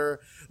daughter.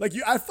 Like,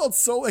 I felt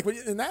so, like,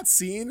 in that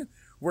scene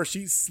where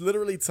she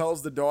literally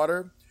tells the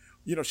daughter,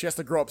 she has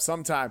to grow up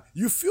sometime.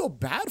 You feel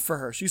bad for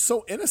her. She's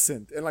so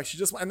innocent. And, like,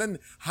 and then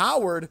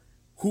Howard,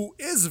 who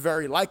is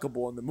very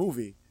likable in the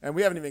movie, and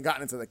we haven't even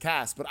gotten into the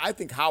cast, but I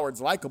think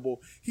Howard's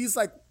likable. He's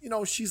like,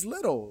 she's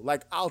little.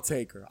 Like, I'll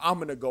take her. I'm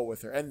going to go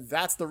with her. And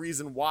that's the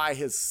reason why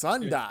his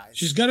son dies.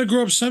 She's got to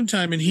grow up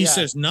sometime. And he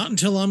says, not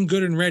until I'm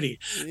good and ready.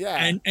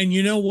 Yeah. And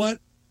you know what?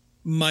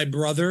 My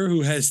brother,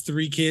 who has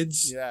 3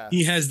 kids,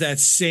 he has that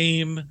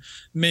same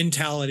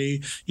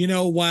mentality.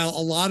 While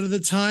a lot of the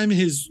time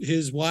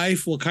his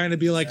wife will kind of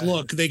be like,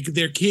 look,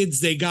 they're kids.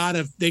 They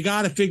gotta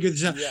figure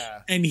this out.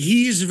 Yeah. And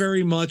he's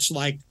very much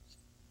like,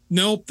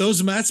 Nope,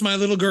 that's my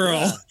little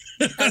girl.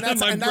 Yeah.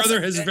 My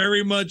brother has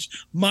very much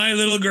my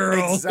little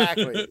girl.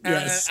 Exactly.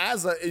 Yes. And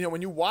as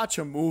when you watch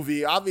a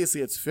movie,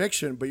 obviously it's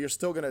fiction, but you're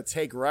still going to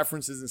take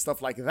references and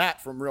stuff like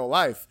that from real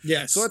life.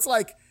 Yes. So it's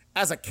like,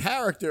 as a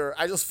character,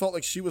 I just felt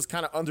like she was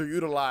kind of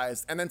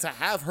underutilized. And then to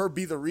have her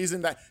be the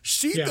reason that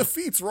she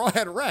defeats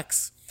Rawhead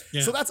Rex.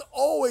 Yeah. So that's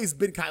always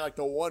been kind of like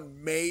the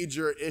one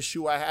major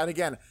issue I had.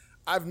 Again,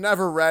 I've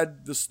never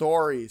read the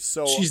story,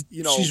 so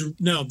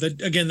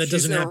that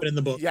doesn't happen in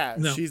the book. Yeah,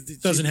 no, she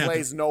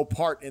plays no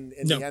part in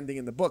the ending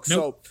in the book.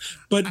 Nope.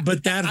 So,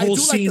 but that whole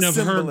scene of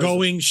her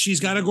going, she's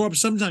got to grow up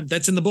sometime.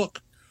 That's in the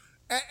book.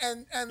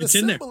 And the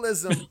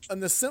symbolism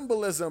and the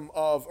symbolism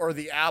of, or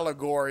the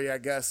allegory, I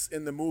guess,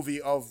 in the movie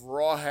of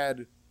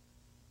Rawhead,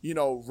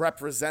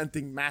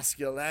 representing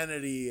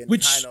masculinity and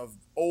kind of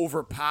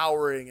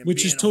overpowering and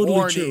which being is totally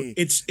horny, true.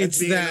 It's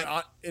being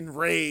that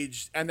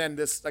enraged, and then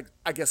this, like,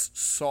 I guess,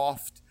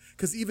 soft,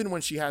 because even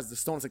when she has the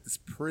stone, it's like this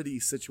pretty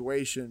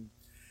situation,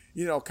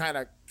 kind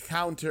of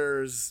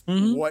counters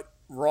what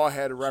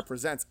Rawhead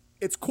represents.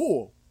 It's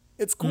cool.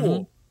 It's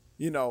cool.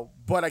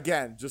 But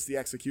again, just the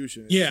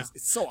execution.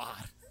 It's so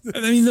odd.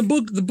 I mean, the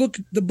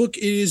book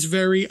is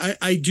very,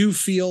 I do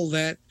feel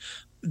that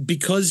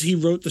because he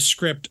wrote the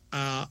script,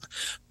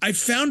 I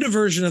found a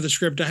version of the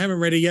script. I haven't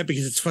read it yet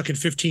because it's fucking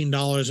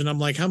 $15. And I'm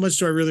like, how much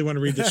do I really want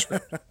to read this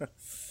script?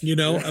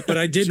 But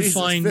I did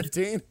find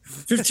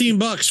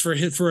 $15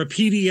 for a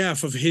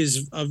PDF of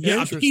his, a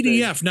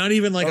PDF, not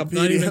even like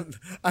not even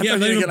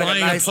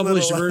buying a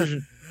published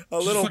version. A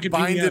little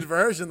binded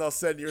version they'll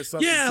send you or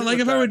something. Yeah, like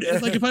if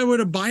I were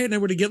to buy it and I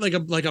were to get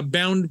like a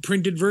bound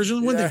printed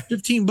version,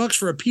 $15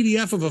 for a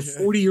PDF of a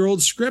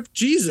 40-year-old script.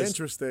 Jesus.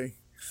 Interesting.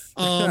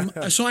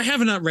 So I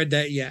have not read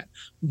that yet,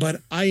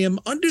 but I am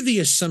under the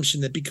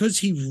assumption that because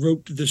he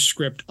wrote the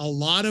script, a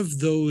lot of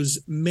those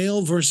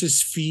male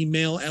versus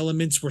female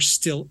elements were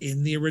still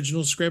in the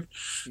original script.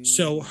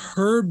 So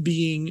her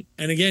being,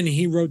 and again,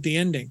 he wrote the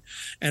ending,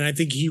 and I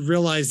think he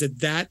realized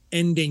that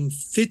ending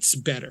fits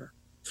better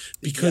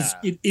because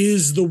it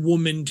is the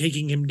woman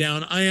taking him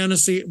down. I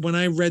honestly, when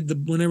I read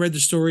the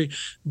story,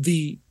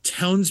 the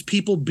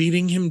townspeople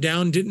beating him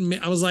down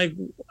I was like,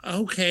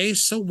 okay,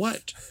 so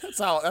what? That's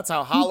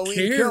how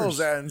Halloween Kills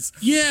ends.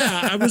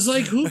 Yeah, I was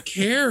like, who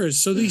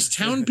cares? So these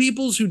town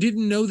peoples who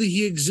didn't know that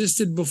he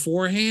existed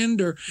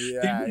beforehand, or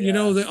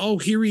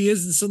here he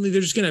is, and suddenly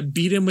they're just gonna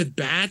beat him with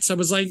bats. I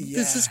was like,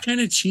 this is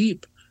kind of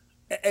cheap.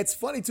 It's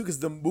funny too, because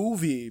the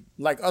movie,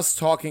 like us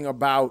talking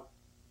about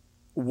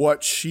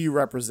what she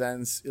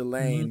represents,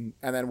 Elaine,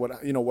 and then what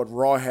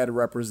Rawhead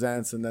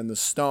represents, and then the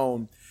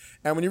stone.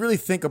 And when you really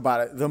think about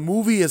it, the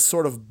movie is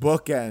sort of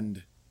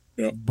bookend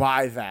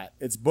by that.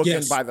 It's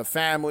bookend by the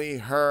family,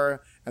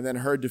 her, and then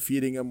her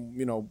defeating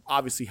him.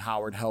 Obviously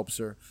Howard helps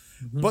her.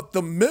 But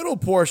the middle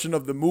portion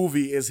of the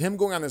movie is him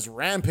going on this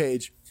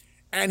rampage,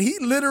 and he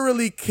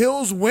literally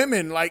kills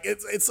women. Like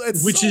it's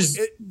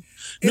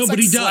but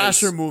he does.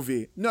 Slasher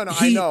movie. No,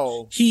 I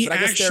know. He I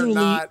guess actually,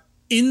 they're not.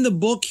 In the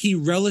book, he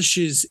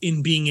relishes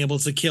in being able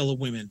to kill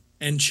women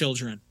and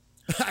children.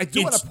 I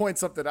do want to point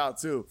something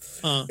out too.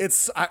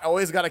 I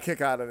always got a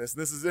kick out of this.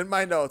 This is in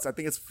my notes. I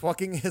think it's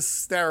fucking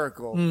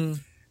hysterical.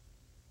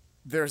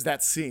 There's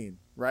that scene,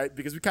 right?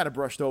 Because we kind of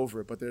brushed over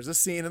it, but there's a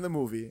scene in the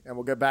movie, and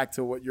we'll get back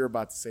to what you're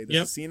about to say.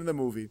 There's a scene in the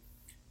movie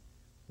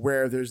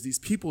where there's these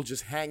people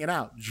just hanging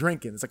out,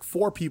 drinking. It's like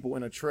 4 people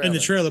in a trailer. In the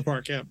trailer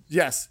park, yeah.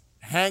 Yes,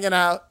 hanging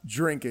out,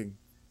 drinking.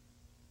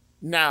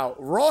 Now,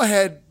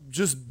 Rawhead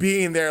just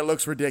being there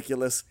looks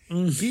ridiculous.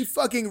 He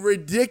fucking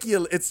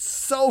ridiculous. It's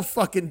so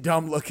fucking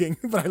dumb looking,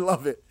 but I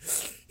love it.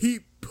 He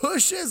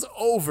pushes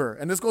over,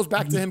 and this goes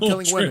back to him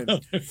killing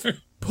women.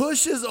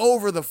 Pushes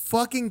over the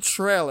fucking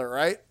trailer,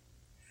 right?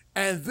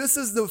 And this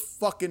is the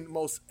fucking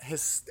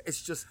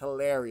it's just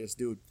hilarious,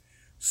 dude.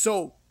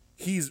 So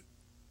he's,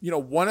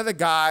 one of the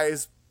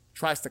guys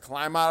tries to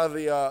climb out of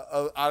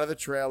the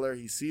trailer.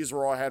 He sees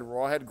Rawhead.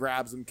 Rawhead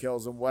grabs him,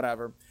 kills him,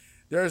 whatever.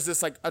 There's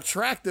this like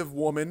attractive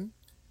woman.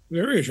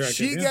 Very attractive.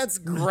 She gets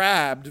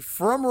grabbed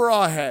from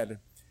Rawhead,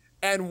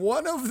 and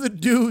one of the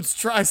dudes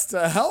tries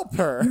to help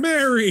her.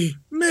 Mary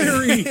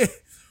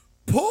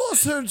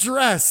pulls her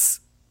dress.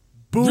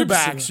 Boob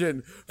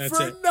action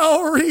for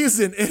no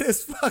reason. It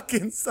is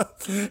fucking so.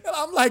 And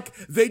I'm like,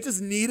 they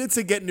just needed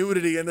to get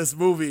nudity in this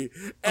movie,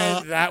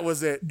 and that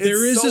was it.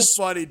 It's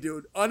so funny,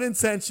 dude.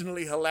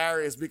 Unintentionally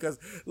hilarious because,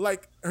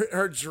 like,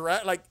 her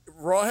dress, like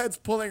Rawhead's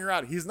pulling her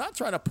out. He's not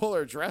trying to pull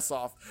her dress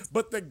off,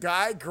 but the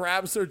guy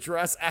grabs her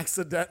dress,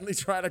 accidentally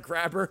trying to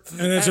grab her,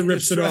 and then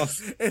rips it off.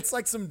 It's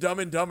like some Dumb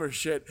and Dumber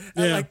shit.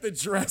 And like the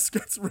dress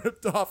gets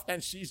ripped off,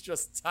 and she's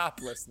just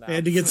topless now. They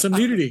had to get some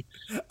nudity.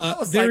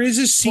 There is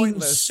a scene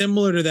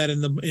similar to that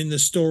in the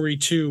story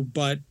too,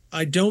 but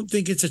I don't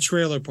think it's a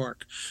trailer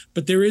park.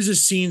 But there is a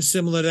scene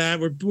similar to that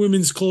where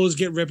women's clothes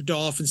get ripped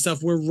off and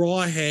stuff, where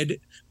Rawhead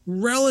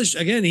relishes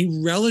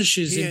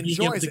in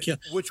being able to kill,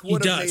 which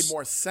would have made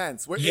more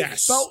sense. It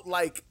felt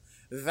like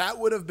that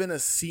would have been a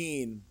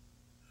scene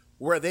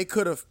where they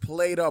could have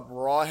played up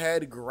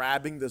Rawhead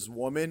grabbing this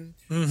woman,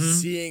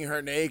 seeing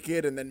her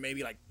naked, and then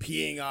maybe like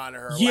peeing on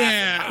her,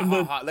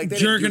 laughing, like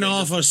jerking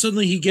off.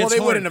 Suddenly he gets. Well, they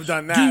hard. wouldn't have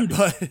done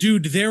that,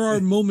 dude. There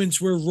are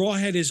moments where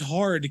Rawhead is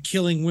hard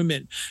killing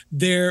women.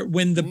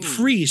 When the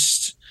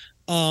priest,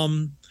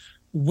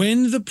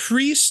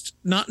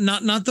 not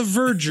the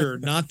verger,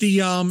 not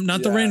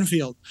the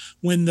Renfield,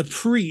 when the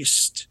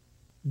priest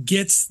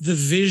gets the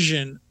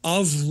vision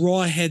of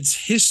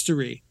Rawhead's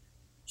history,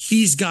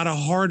 he's got a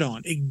hard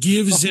on. It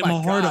gives him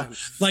a hard on.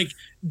 Like,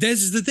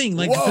 this is the thing.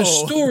 Like, the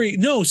story.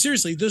 No,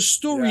 seriously, the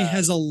story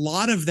has a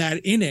lot of that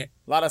in it.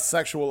 A lot of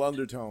sexual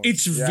undertones.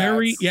 It's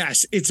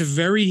it's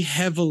very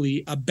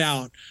heavily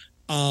about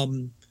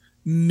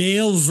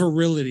male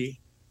virility.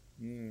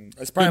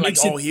 It's probably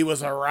he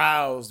was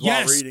aroused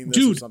while reading this.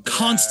 Dude, or something.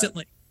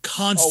 Constantly.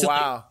 Oh,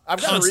 wow.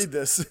 I've got to read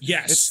this.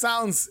 Yes. It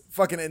sounds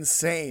fucking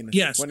insane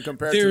when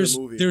compared to the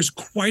movie. There's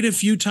quite a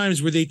few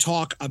times where they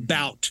talk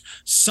about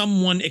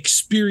someone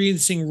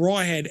experiencing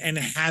Rawhead and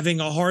having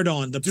a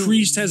hard-on. The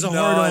priest has a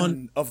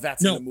hard-on. Of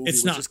that's in the movie,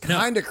 which is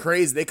kind of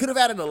crazy. They could have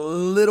added a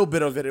little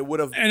bit of it. It would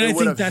have. And I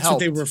think that's helped.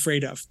 What they were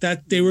afraid of.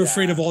 That they were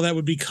afraid of all that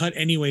would be cut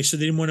anyway, so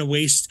they didn't want to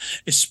waste.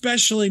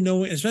 Especially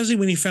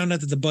when he found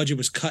out that the budget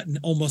was cut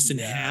almost in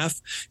half.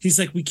 He's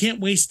like, we can't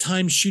waste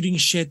time shooting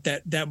shit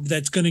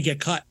that's going to get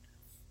cut.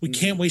 We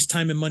can't waste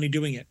time and money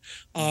doing it.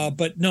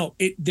 But no,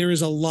 there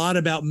is a lot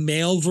about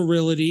male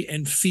virility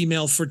and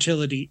female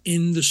fertility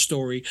in the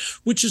story,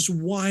 which is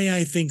why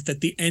I think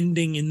that the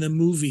ending in the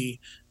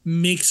movie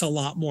makes a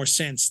lot more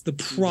sense. The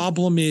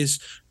problem is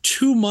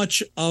too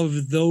much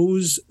of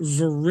those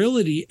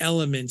virility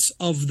elements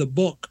of the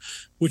book,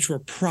 which were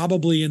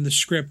probably in the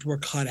script, were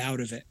cut out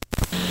of it.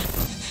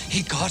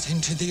 He got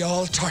into the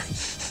altar.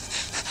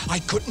 I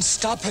couldn't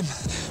stop him,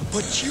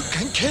 but you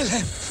can kill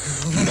him.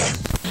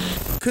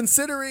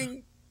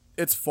 Considering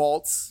its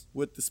faults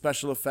with the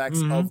special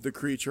effects of the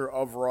creature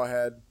of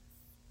Rawhead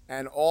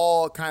and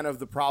all kind of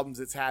the problems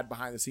it's had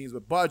behind the scenes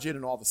with budget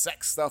and all the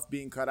sex stuff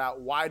being cut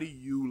out, why do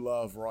you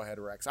love Rawhead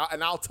Rex?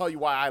 And I'll tell you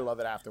why I love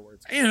it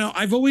afterwards. You know,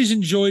 I've always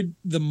enjoyed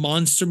the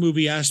monster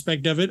movie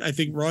aspect of it. I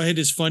think Rawhead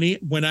is funny.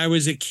 When I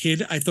was a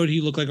kid, I thought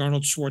he looked like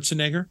Arnold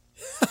Schwarzenegger.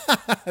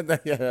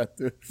 Yeah,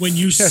 dude. When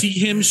you see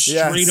him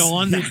straight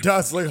on, he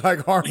does look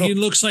like Arnold. He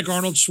looks like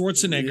Arnold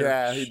Schwarzenegger.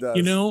 Yeah, he does.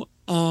 You know,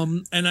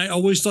 and I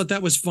always thought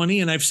that was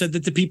funny, and I've said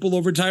that to people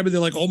over time, and they're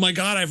like, "Oh my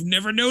god, I've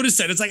never noticed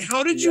that." It's like,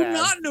 how did you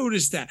not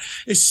notice that?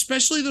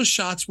 Especially those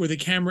shots where the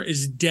camera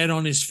is dead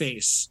on his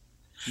face.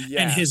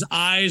 Yeah. And his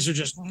eyes are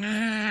just,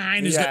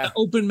 and he's got the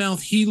open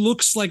mouth. He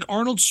looks like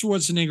Arnold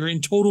Schwarzenegger in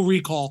Total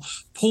Recall,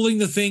 pulling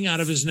the thing out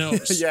of his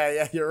nose.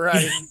 Yeah, you're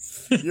right.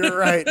 You're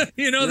right.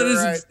 You know, you're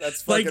right.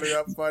 That's fucking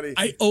up funny.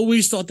 I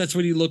always thought that's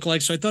what he looked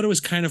like, so I thought it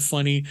was kind of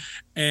funny.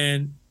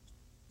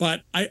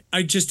 But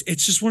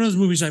it's just one of those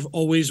movies I've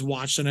always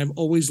watched and I've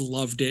always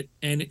loved it.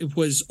 And it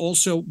was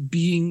also,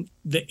 being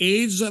the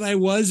age that I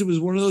was, it was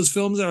one of those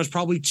films that I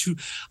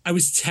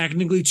was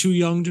technically too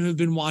young to have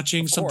been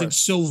watching something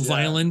so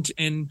violent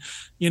and,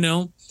 you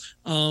know,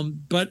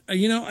 but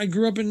you know, I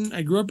grew up in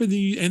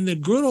the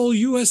good old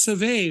US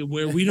of A,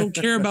 where we don't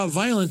care about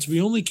violence.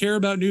 We only care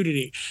about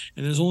nudity.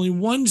 And there's only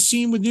one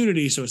scene with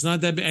nudity. So it's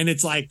not that bad. And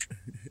it's like,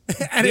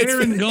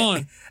 there and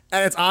gone.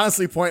 And it's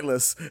honestly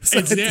pointless. So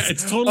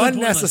it's totally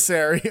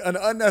unnecessary. An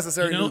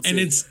unnecessary, you know, and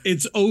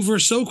it's over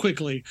so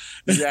quickly.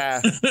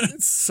 Yeah,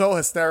 it's so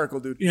hysterical,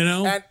 dude. You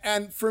know,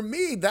 and for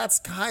me, that's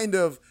kind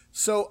of,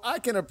 so I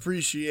can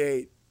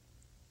appreciate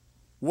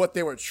what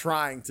they were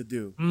trying to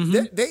do.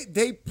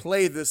 They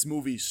play this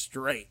movie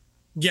straight.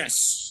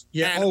 Yes.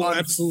 Yeah. And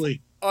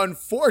absolutely.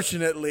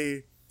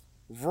 Unfortunately,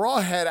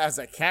 Rawhead as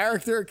a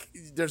character,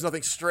 there's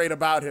nothing straight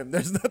about him.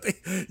 There's nothing,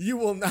 you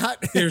will not,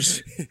 you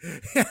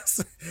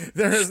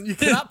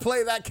cannot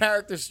play that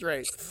character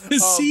straight. The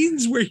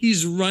scenes where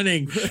he's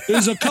running,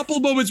 there's a couple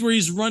moments where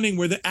he's running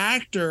where the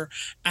actor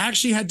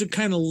actually had to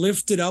kind of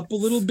lift it up a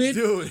little bit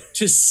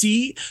to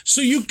see,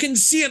 so you can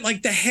see it,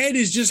 like the head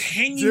is just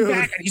hanging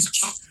back and he's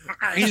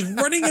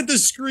running at the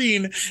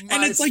screen,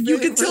 and it's like you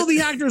can tell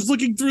the actor's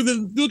looking through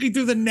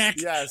the neck.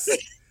 Yes.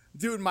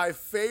 Dude, my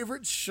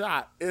favorite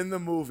shot in the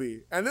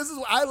movie, and this is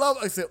what I love.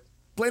 I said,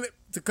 plain it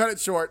to cut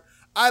it short.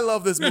 I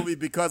love this movie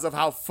because of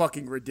how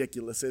fucking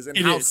ridiculous it is and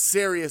how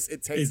serious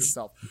it takes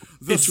itself.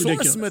 The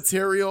source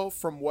material,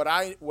 from what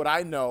I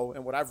know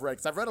and what I've read,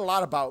 because I've read a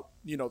lot about,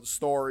 you know, the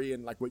story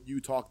and like what you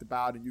talked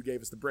about, and you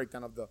gave us the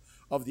breakdown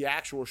of the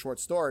actual short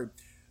story.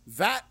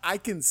 That I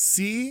can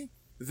see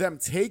them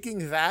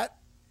taking that,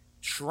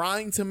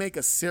 trying to make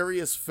a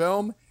serious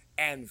film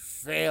and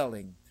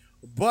failing,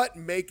 but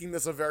making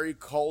this a very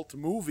cult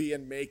movie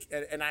and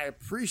I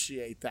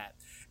appreciate that.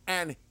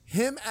 And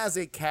him as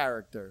a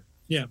character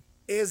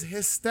is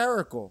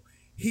hysterical.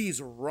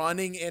 He's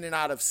running in and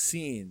out of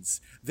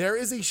scenes. There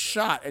is a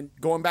shot, and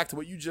going back to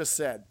what you just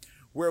said,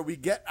 where we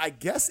get, I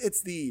guess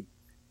it's the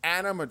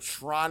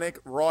animatronic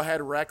Rawhead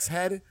Rex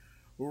head,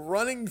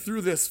 running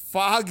through this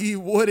foggy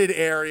wooded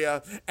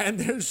area, and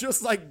there's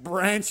just like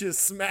branches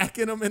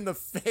smacking him in the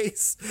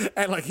face,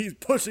 and like he's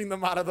pushing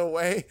them out of the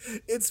way.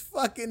 It's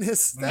fucking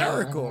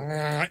hysterical.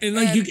 And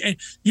like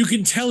you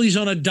can tell he's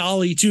on a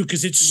dolly too,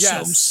 because it's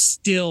so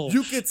still.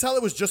 You could tell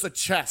it was just a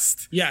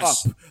chest up,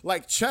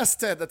 like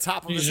chest at the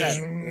top of his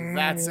head.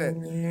 That's it.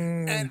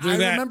 And I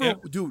remember,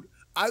 dude,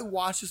 I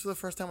watched this for the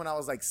first time when I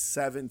was like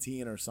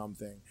 17 or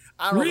something.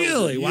 I don't know.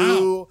 Really?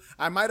 Wow.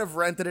 I might have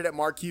rented it at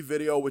Marquee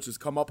Video, which has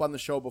come up on the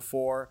show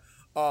before.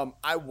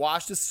 I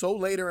watched this so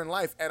later in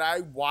life, and I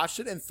watched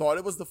it and thought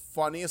it was the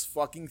funniest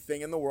fucking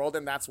thing in the world,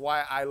 and that's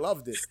why I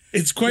loved it.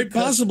 It's quite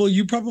possible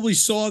you probably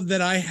saw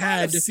that I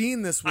had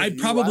seen this with I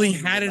probably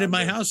had it in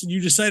my house, and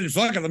you decided,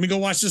 fuck it, let me go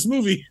watch this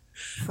movie.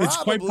 Probably. It's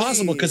quite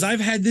possible, because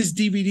I've had this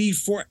DVD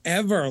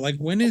forever. Like,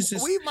 when is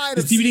this?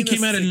 This DVD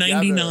came out in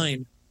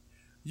 99.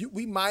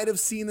 We might have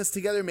seen this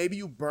together. Maybe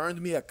you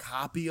burned me a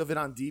copy of it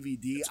on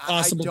DVD. It's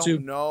possible, I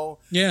don't know.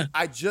 Yeah.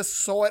 I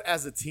just saw it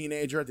as a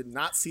teenager. I did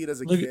not see it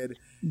as a kid.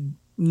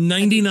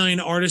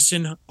 99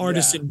 Artisan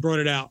brought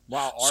it out.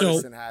 Wow,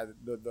 Artisan had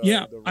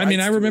the I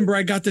mean, I remember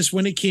I got this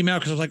when it came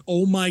out because I was like,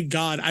 oh my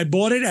God. I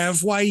bought it at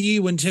FYE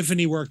when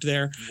Tiffany worked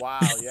there.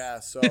 Wow,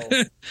 yeah. So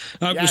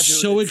I was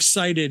so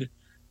excited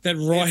that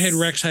Rawhead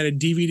Rex had a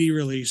DVD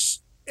release.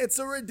 It's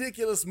a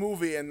ridiculous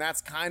movie, and that's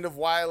kind of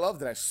why I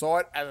loved it. I saw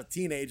it as a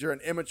teenager,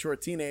 an immature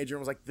teenager, and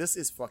was like, this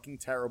is fucking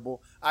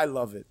terrible. I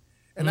love it.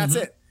 And that's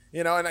it.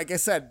 You know, and like I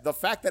said, the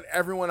fact that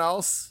everyone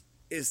else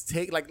is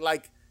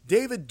like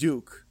David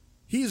Duke,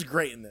 he's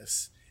great in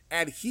this.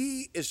 And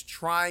he is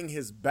trying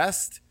his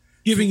best.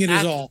 Giving it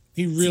his all.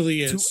 He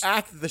really is. To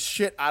act the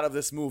shit out of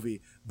this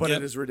movie, but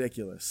it is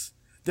ridiculous.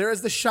 There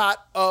is the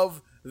shot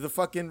of the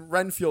fucking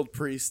Renfield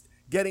priest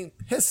getting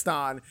pissed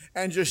on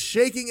and just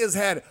shaking his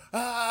head,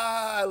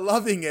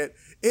 loving it.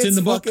 It's in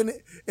the book.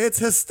 It's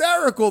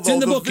hysterical, though. It's in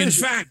the book. In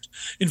fact,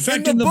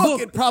 in the book,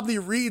 it probably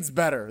reads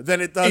better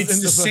than it does it's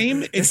in the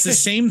same. It's the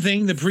same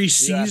thing. The priest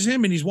sees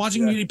him and he's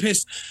watching him get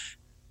pissed.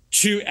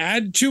 To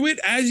add to it,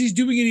 as he's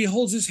doing it, he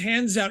holds his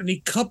hands out and he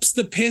cups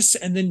the piss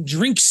and then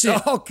drinks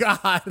it. Oh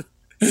God.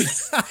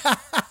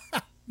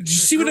 Do you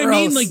see what I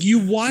mean? Like, you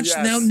watch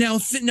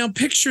now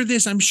picture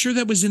this. I'm sure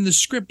that was in the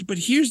script, but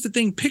here's the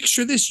thing.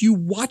 Picture this. You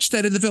watch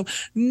that in the film.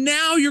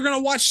 Now you're going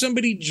to watch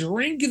somebody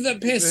drink the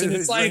piss, and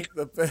it's like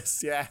the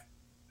piss. Yeah.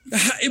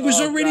 It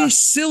was already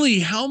silly.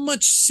 How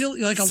much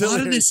silly, like a lot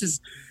of this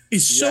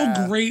is so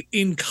great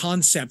in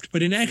concept,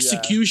 but in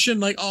execution,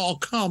 like, oh,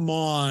 come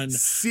on.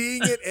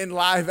 Seeing it in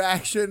live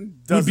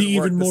action would be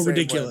even more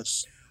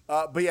ridiculous.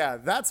 But yeah,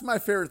 that's my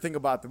favorite thing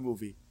about the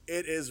movie.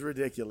 It is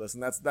ridiculous,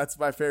 and that's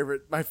my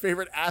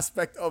favorite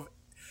aspect of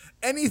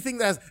anything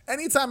that has.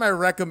 Anytime I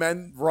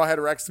recommend Rawhead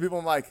Rex to people,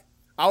 I'm like,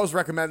 I was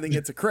recommending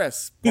it to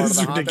Chris, part of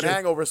the Haunted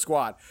Hangover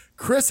Squad.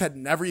 Chris had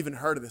never even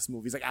heard of this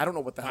movie. He's like, I don't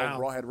know what the hell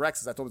Rawhead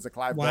Rex is. I told him it's a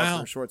Clive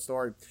Barker short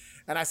story,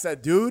 and I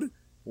said, dude,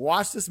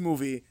 watch this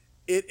movie.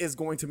 It is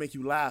going to make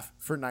you laugh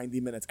for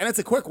 90 minutes. And it's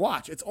a quick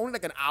watch. It's only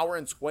like an hour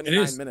and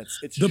 29 minutes.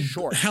 It's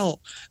short.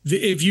 Hell,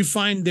 if you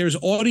find there's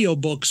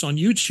audiobooks on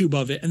YouTube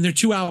of it, and they're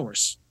 2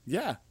 hours.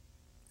 Yeah.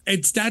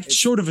 It's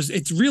short of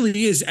it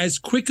really is as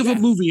quick of a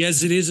movie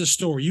as it is a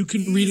story. You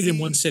can read it in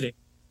one sitting.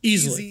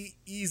 Easily.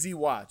 Easy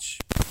watch.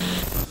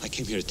 I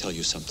came here to tell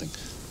you something.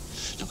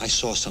 Now, I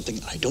saw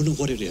something. I don't know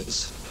what it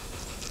is,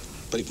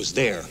 but it was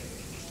there.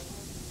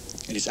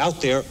 And it's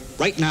out there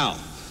right now.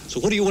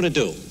 So what do you want to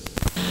do?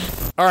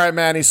 All right,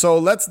 Manny. So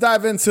let's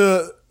dive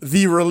into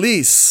the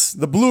release,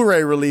 the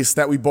Blu-ray release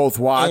that we both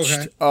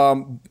watched.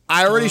 Okay.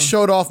 I already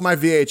showed off my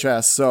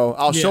VHS, so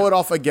I'll show it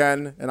off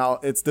again. And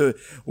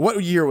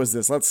what year was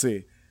this? Let's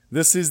see.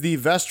 This is the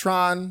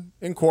Vestron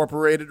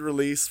Incorporated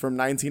release from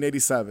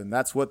 1987.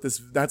 That's what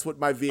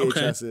my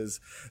VHS is.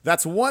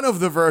 That's one of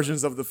the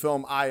versions of the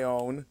film I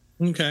own.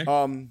 Okay.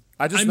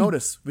 I just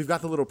noticed we've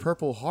got the little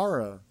purple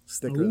horror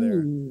sticker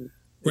there.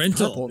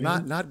 It's purple,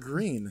 not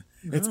green.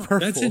 It's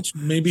purple. That's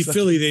maybe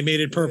Philly. They made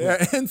it purple.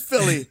 Yeah, in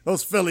Philly,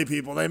 those Philly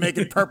people, they make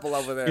it purple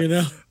over there. You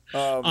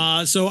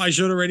know. So I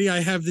showed already. I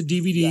have the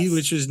DVD,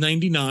 which is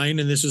 99,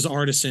 and this is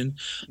Artisan.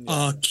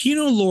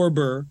 Kino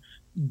Lorber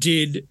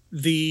did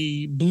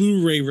the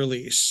Blu-ray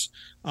release.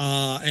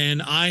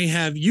 And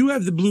you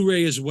have the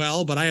Blu-ray as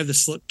well, but I have the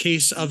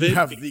slipcase of it. You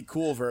have the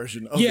cool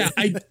version of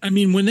it. I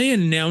mean, when they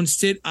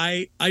announced it,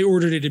 I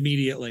ordered it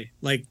immediately,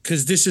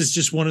 because this is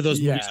just one of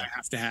those movies I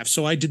have to have.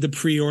 So I did the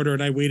pre-order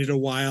and I waited a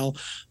while.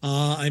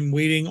 I'm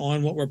waiting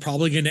on what we're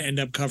probably going to end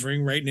up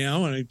covering right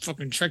now. And I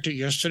fucking checked it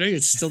yesterday.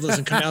 It still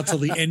doesn't come out till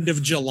the end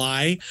of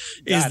July.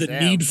 Is the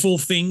Needful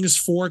Things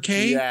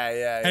 4K?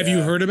 Yeah. Have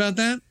you heard about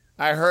that?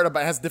 I heard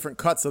about it. Has different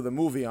cuts of the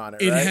movie on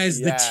it. It has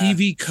the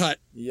TV cut,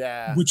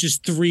 which is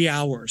 3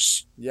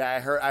 hours. Yeah, I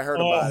heard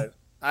about it.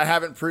 I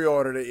haven't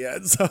pre-ordered it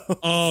yet. So.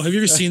 Oh, have you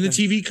ever seen the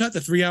TV cut, the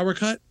 3-hour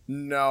cut?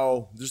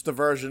 No, just the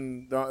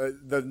version,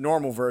 the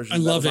normal version. I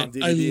love it. On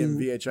DVD and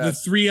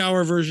VHS. The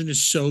 3-hour version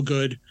is so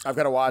good. I've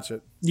got to watch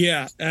it.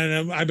 Yeah,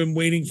 and I've been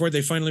waiting for it.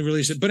 They finally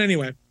released it. But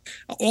anyway,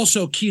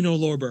 also Kino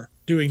Lorber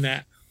doing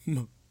that.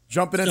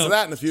 jumping into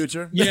that in the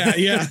future. Yeah.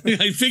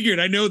 I figured.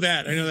 I know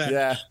that.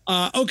 Yeah.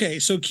 Okay,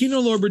 so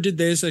Kino Lorber did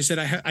this. I said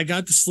I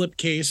got the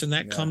slipcase, and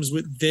that comes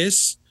with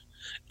this,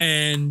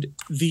 and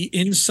the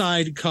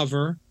inside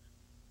cover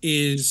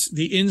is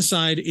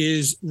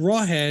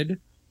Rawhead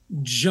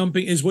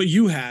jumping. Is what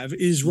you have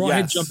is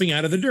Rawhead jumping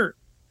out of the dirt.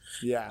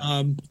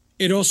 Yeah.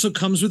 It also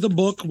comes with a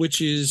book,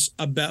 which is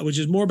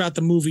more about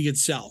the movie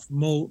itself.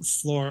 You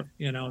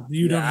don't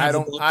have the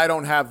book. I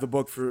don't have the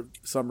book for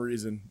some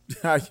reason.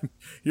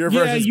 Your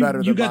version's better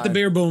than you got mine. the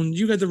bare bone.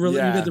 You got the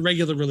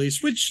regular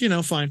release, which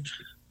fine.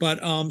 But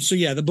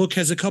the book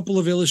has a couple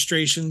of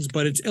illustrations,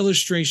 but it's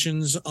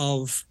illustrations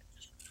of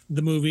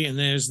the movie, and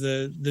there's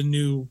the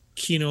new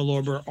Kino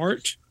Lorber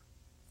art.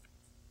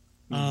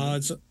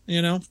 It's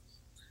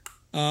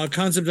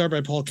concept art by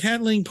Paul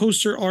Catling,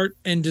 poster art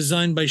and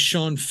design by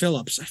Sean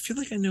Phillips. I feel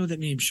like I know that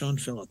name, Sean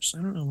Phillips.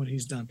 I don't know what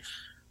he's done,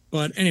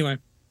 but anyway.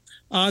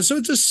 So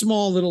it's a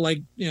small little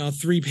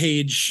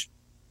 3-page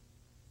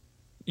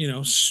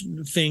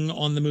thing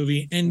on the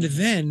movie, and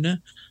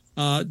then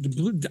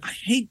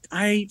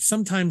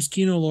sometimes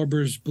Kino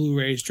Lorber's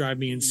Blu-rays drive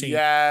me insane.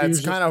 Yeah,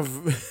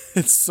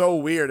 it's so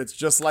weird. It's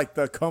just like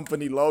the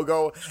company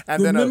logo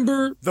and then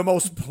the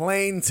most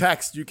plain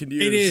text you can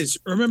use. It is.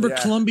 Remember,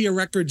 Columbia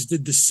Records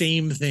did the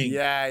same thing.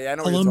 Yeah, I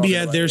know.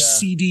 Columbia, their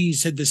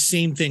CDs had the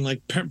same thing.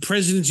 Like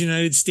President's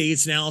United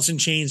States and Alice in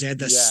Chains had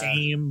the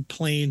same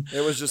plain.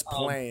 It was just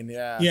plain,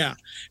 Yeah.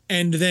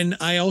 And then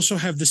I also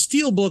have the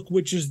Steelbook,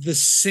 which is the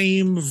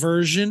same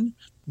version,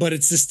 but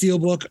it's the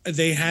Steelbook.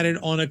 They had it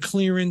on a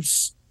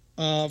clearance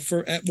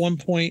at one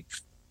point.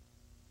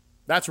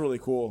 That's really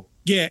cool.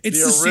 Yeah, it's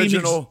the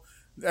original.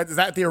 Is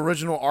that the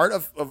original art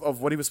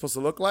of what he was supposed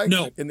to look like?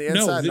 No, in the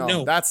inside.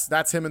 No.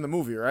 That's him in the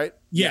movie, right?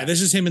 Yeah,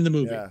 this is him in the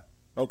movie. Yeah.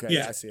 Okay.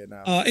 Yeah, I see it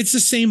now. It's the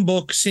same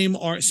book, same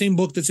art, same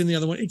book that's in the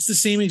other one. It's the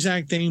same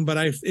exact thing, but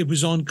it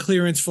was on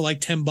clearance for like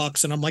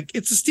 $10, and I'm like,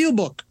 it's a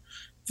Steelbook.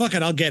 Fuck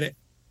it, I'll get it.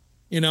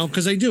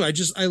 Because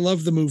I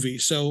love the movie.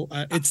 So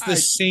it's the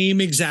same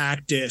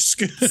exact disc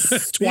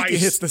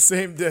twice. It's the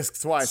same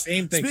disc twice.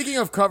 Same thing. Speaking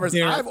of covers,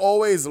 I've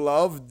always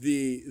loved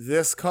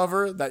this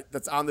cover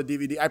that's on the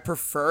DVD. I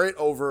prefer it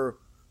over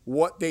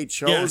what they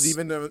chose,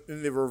 even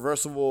in the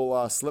reversible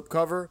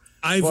slipcover.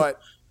 But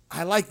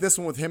I like this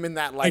one with him in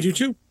that I do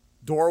too.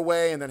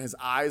 doorway, and then his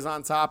eyes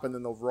on top, and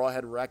then the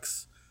Rawhead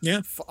Rex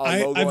logo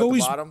I've at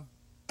always, the bottom.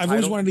 I've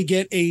always wanted to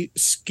get a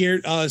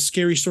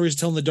scary stories to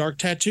tell in the dark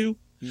tattoo.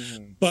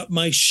 Mm-hmm. But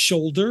my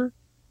shoulder,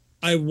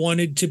 I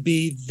wanted to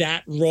be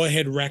that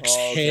Rawhead Rex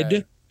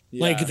head,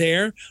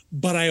 there.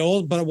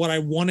 But what I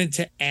wanted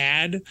to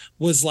add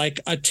was like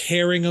a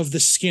tearing of the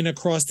skin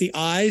across the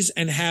eyes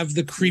and have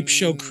the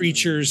Creepshow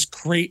creatures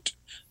crate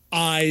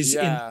eyes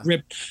and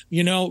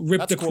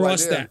ripped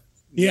across that.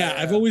 Yeah,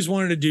 I've always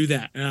wanted to do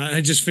that.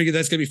 I just figured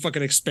that's gonna be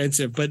fucking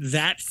expensive. But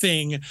that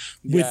thing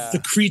with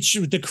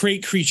the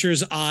crate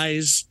creature's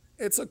eyes,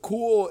 it's a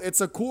cool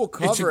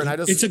cover, and I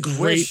just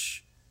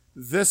wish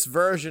this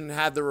version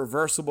had the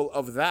reversible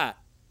of that.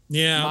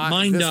 Yeah,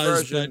 mine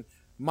does, but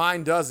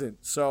mine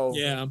doesn't. So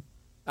yeah,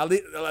 at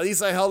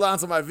least I held on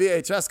to my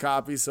VHS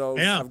copy, so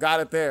I've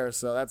got it there.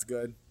 So that's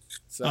good.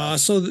 So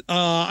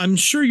I'm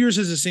sure yours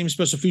has the same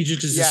special features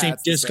because it's the same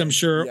disc. I'm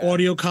sure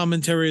audio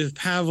commentary with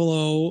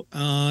Pavlo,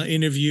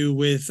 interview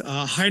with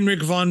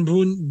Heinrich von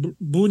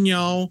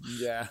Bunyau,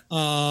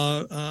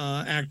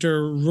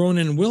 actor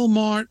Ronan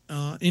Wilmart,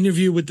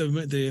 interview with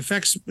the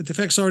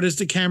effects artist,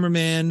 the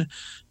cameraman.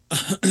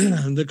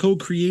 The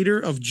co-creator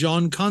of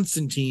John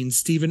Constantine,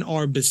 Stephen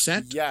R.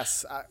 Bissett.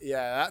 Yes,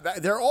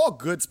 they're all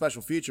good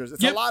special features.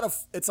 It's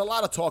a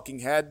lot of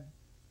talking head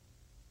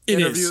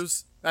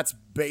interviews. That's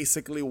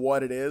basically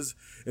what it is.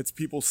 It's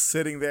people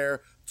sitting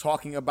there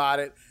talking about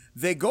it.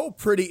 They go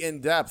pretty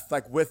in depth,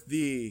 like with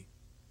the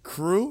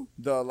crew,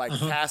 the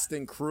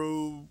casting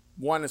crew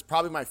one is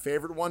probably my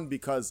favorite one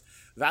because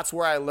that's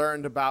where I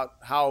learned about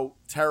how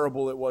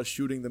terrible it was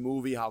shooting the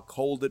movie, how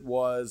cold it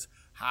was,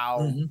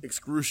 how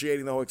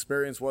excruciating the whole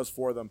experience was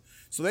for them.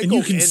 So they go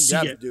in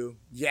depth, dude.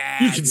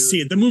 Yeah, you can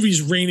see it. The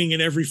movie's raining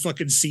in every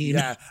fucking scene.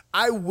 Yeah,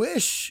 I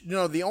wish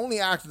the only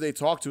actor they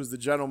talked to is the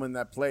gentleman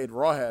that played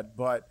Rawhead,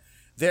 but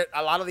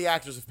a lot of the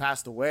actors have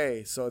passed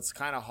away, so it's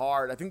kind of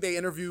hard. I think they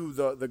interview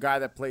the guy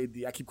that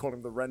played I keep calling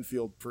him the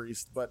Renfield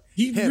priest, but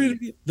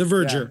the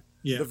Verger.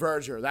 Yeah. The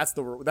Verger. That's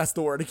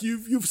the word.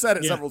 You've said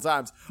it several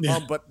times. Yeah.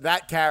 But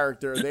that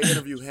character, they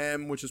interview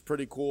him, which is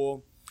pretty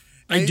cool.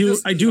 I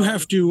do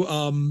have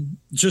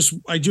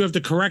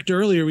to correct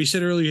earlier. We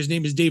said earlier his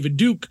name is David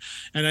Duke,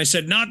 and I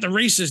said not the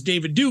racist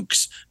David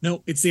Dukes.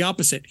 No, it's the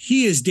opposite.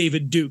 He is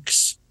David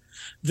Dukes.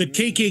 The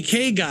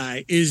KKK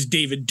guy is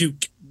David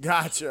Duke.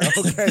 Gotcha.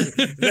 Okay.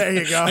 There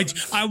you go.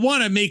 I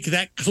want to make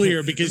that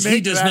clear because he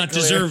does not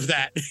deserve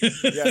that.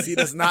 Yes, he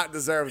does not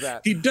deserve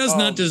that. He does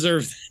not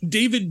deserve.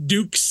 David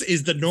Dukes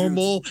is the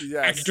normal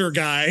actor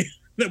guy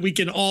that we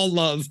can all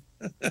love.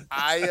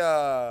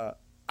 I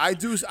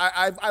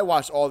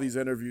watched all these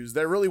interviews.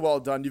 They're really well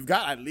done. You've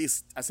got at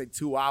least, I say,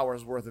 2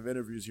 hours worth of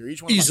interviews here.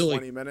 Each one about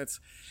 20 minutes.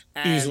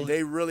 And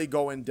they really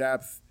go in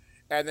depth.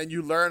 And then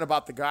you learn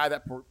about the guy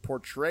that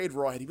portrayed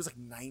Rawhead. He was like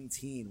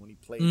 19 when he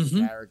played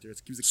the character.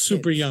 He was a kid.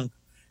 Super young.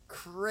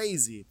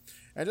 Crazy.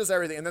 And just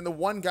everything. And then the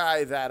one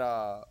guy that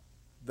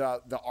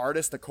the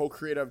artist, the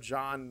co-creator of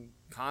John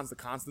Cons, the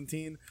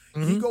Constantine,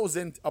 he goes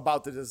in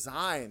about the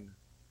design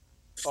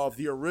of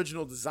the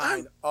original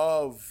design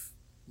of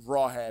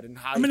Rawhead and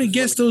how I'm going to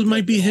guess those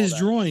might be his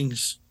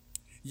drawings.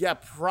 Yeah,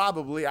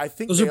 probably. I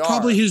think those are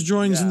probably his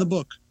drawings in the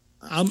book.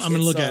 I'm going to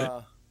look at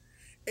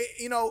it.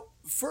 You know,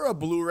 for a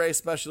Blu-ray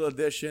special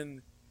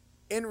edition,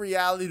 in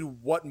reality,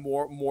 what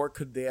more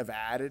could they have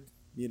added?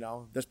 You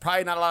know, there's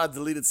probably not a lot of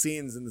deleted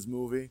scenes in this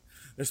movie.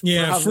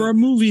 For a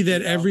movie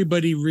that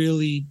everybody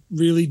really,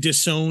 really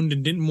disowned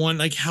and didn't want,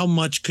 like, how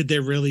much could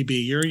there really be?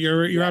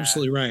 You're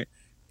absolutely right.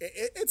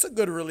 It's a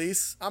good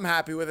release. I'm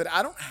happy with it.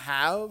 I don't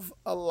have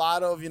a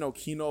lot of,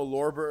 Kino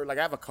Lorber. Like,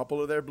 I have a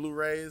couple of their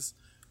Blu-rays,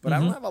 but I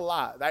don't have a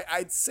lot.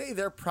 I'd say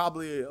they're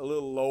probably a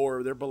little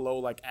lower. They're below,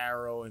 like,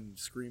 Arrow and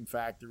Scream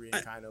Factory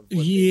and kind of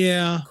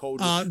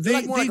Code Red.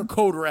 They're like a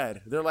Code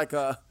Red. They're like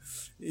a,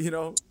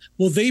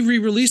 Well, they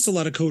re-released a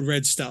lot of Code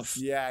Red stuff.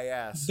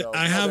 Yeah. So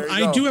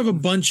I do have a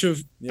bunch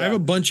of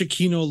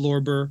Kino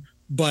Lorber,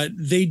 but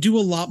they do a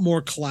lot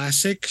more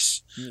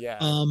classics. Yeah.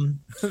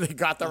 They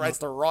got the rights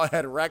to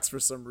Rawhead Rex for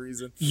some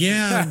reason.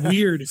 Yeah,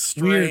 weird.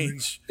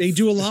 Strange. Weird. They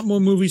do a lot more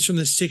movies from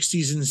the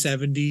 60s and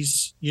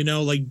 70s,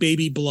 like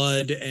Baby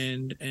Blood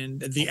and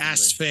the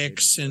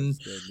Asphyx and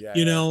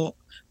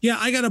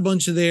I got a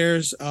bunch of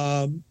theirs.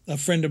 A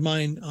friend of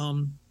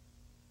mine,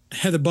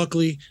 Heather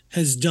Buckley,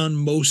 has done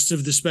most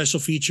of the special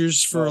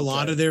features for a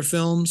lot of their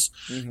films.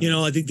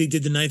 I think they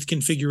did the Ninth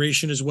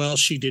Configuration as well.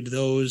 She did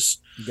those.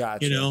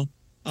 Gotcha.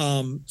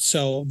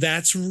 So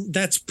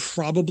that's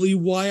probably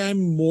why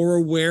I'm more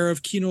aware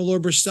of Kino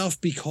Lorber stuff,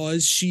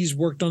 because she's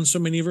worked on so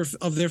many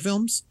of their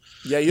films.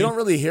 Yeah, you don't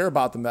really hear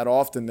about them that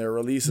often, their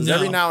releases. No.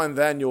 Every now and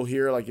then you'll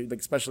hear like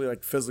especially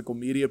like physical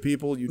media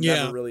people, you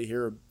never really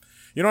hear,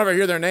 you don't ever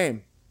hear their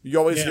name. You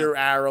always hear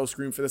Arrow,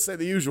 Scream for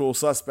the usual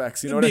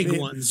suspects, what I mean?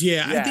 Big ones.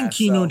 Yeah, I think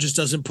Kino just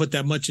doesn't put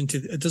as much into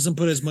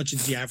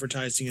the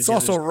advertising. It's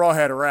also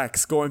Rawhead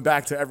Rex, going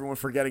back to everyone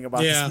forgetting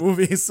about this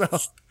movie. So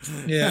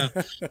yeah,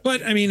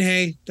 but I mean,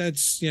 hey,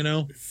 that's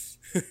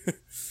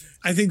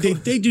I think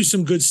they do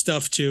some good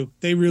stuff too.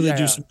 They really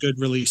do some good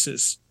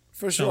releases.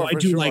 For sure, I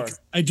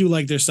do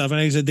like their stuff, and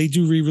like I said, they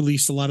do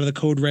re-release a lot of the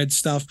Code Red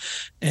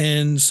stuff,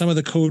 and some of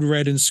the Code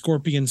Red and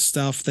Scorpion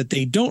stuff that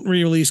they don't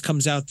re-release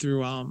comes out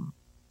through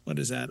what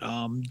is that?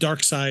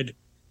 Dark Side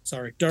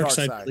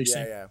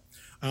releasing. Yeah.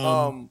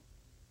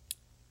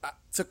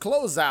 To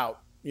close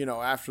out,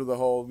 after the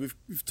whole,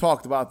 we've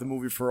talked about the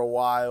movie for a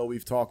while.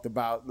 We've talked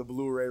about the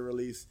Blu-ray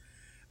release,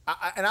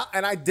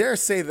 and I dare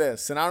say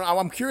this, and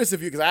I'm curious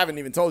if you, because I haven't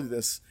even told you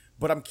this,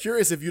 but I'm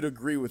curious if you'd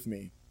agree with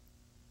me.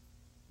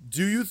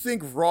 Do you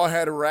think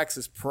Rawhead Rex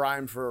is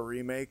primed for a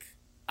remake?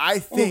 I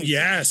think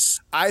yes.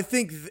 I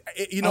think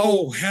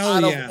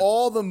hell of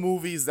all the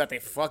movies that they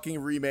fucking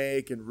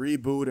remake and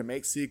reboot and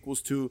make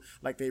sequels to,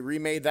 like they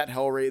remade that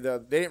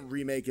Hellraiser. They didn't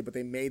remake it, but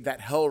they made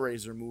that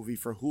Hellraiser movie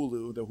for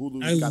Hulu. The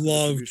Hulu.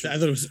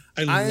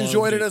 I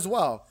enjoyed it as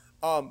well.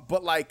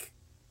 But like,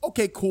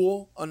 okay,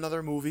 cool,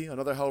 another movie,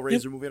 another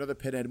Hellraiser movie, another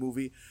Pinhead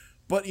movie.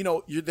 But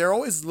they're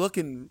always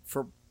looking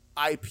for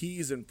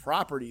IPs and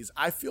properties.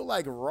 I feel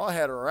like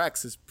Rawhead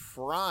Rex is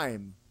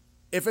prime.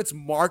 If it's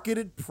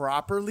marketed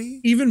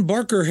properly. Even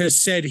Barker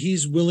has said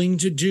he's willing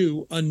to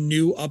do a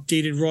new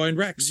updated Rawhead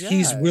Rex. Yes.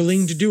 He's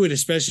willing to do it,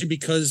 especially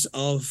because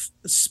of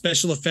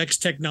special effects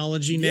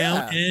technology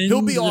now. And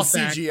he'll be all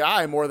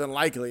CGI more than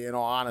likely, in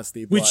all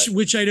honesty.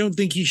 Which I don't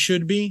think he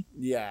should be.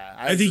 Yeah.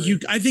 I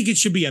think it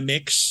should be a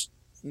mix.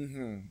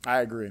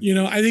 I agree.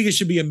 I think it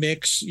should be a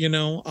mix.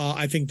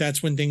 I think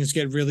that's when things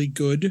get really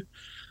good.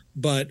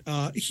 But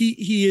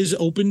he is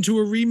open to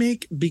a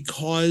remake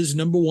because,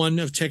 number one,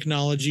 of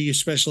technology,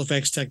 special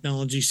effects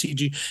technology,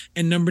 CG,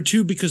 and number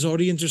two, because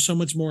audiences are so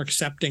much more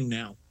accepting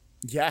now.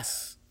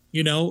 Yes.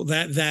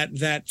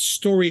 That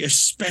story,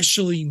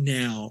 especially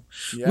now,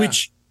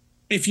 which,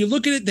 if you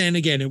look at it then,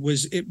 again,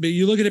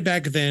 you look at it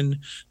back then,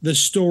 the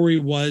story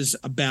was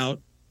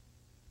about,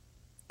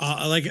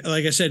 like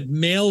I said,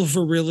 male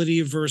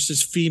virility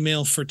versus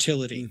female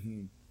fertility,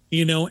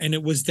 and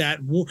it was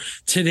that war.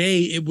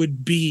 Today, it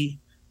would be,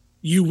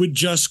 you would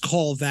just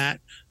call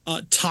that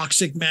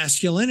toxic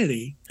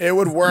masculinity. It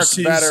would work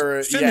better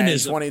in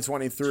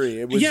 2023.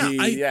 It would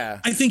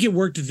I think it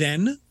worked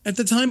then at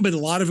the time, but a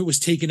lot of it was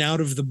taken out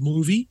of the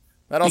movie.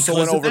 That also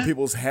went over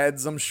people's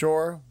heads, I'm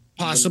sure.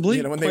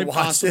 Possibly. When they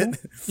watched it.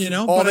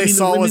 All they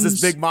saw was this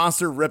big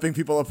monster ripping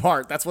people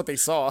apart. That's what they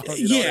saw.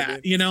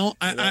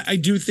 I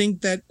do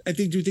think that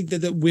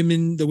the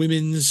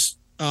women's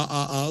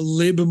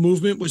lib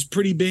movement was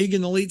pretty big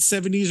in the late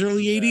 70s,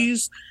 early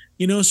 80s.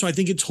 So I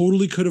think it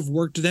totally could have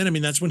worked then. I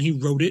mean, that's when he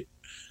wrote it.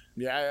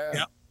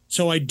 Yeah.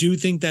 So I do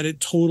think that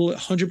it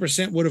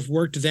 100% would have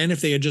worked then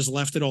if they had just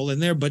left it all in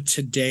there. But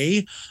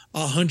today,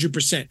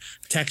 100%.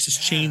 Texas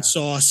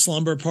Chainsaw,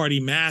 Slumber Party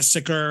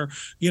Massacre,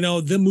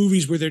 the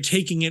movies where they're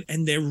taking it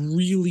and they're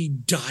really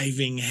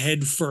diving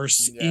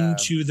headfirst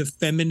into the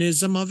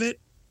feminism of it.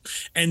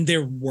 and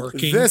they're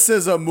working. This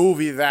is a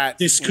movie that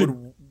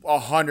would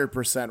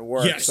 100%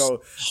 work. Yes,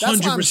 so that's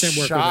why I'm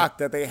 100% shocked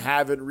that they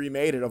haven't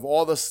remade it. Of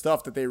all the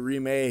stuff that they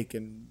remake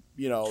and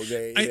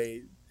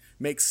they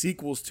make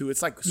sequels to,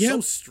 it's like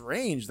so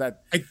strange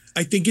that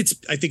I think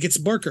it's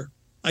Barker.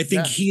 I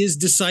think he has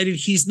decided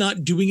he's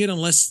not doing it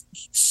unless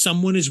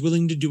someone is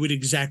willing to do it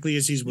exactly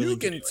as he's willing to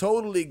do it. You can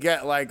totally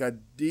get like a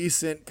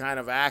decent kind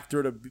of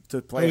actor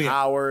to play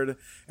Howard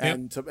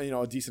and to,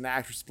 a decent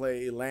actress to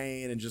play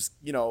Elaine and just,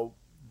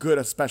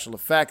 good special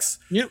effects.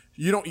 Yep.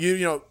 You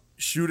don't,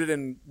 shoot it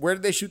in, where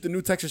did they shoot the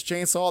new Texas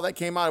Chainsaw that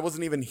came out? It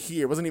wasn't even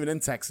here. It wasn't even in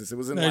Texas. It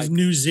was in like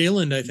New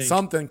Zealand, I think.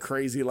 Something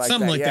crazy like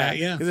something that. Like that,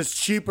 yeah. Because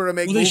it's cheaper to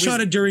make movies. They shot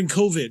it during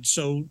COVID,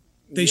 so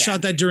they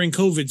shot that during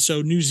COVID,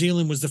 so New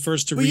Zealand was the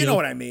first to reopen. You know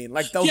what I mean.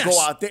 Like, they'll go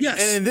out there. Yes.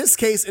 And in this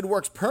case, it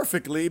works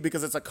perfectly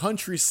because it's a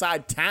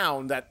countryside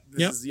town that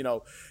this is,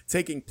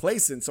 taking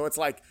place in. So it's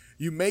like,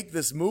 you make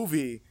this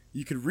movie,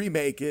 you could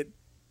remake it.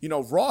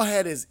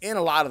 Rawhead is in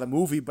a lot of the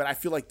movie, but I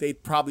feel like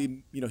they'd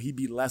probably, he'd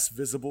be less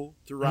visible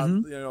throughout,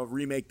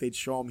 remake. They'd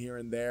show him here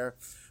and there.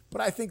 But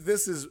I think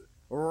this is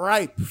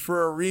ripe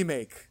for a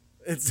remake.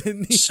 It's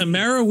in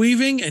Samara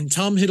Weaving and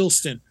Tom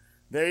Hiddleston.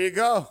 There you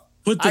go.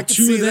 Put the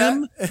two of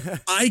them.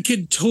 I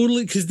could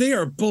totally, because they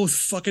are both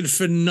fucking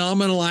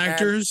phenomenal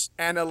actors.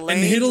 And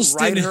Elaine,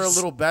 write her a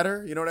little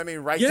better. You know what I mean?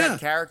 Write that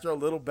character a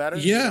little better.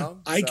 Yeah,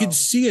 I could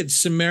see it.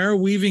 Samara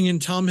Weaving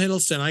and Tom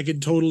Hiddleston. I could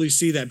totally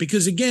see that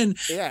because again,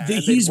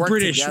 he's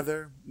British.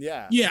 Together.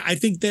 Yeah, yeah. I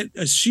think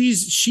that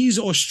she's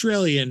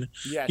Australian.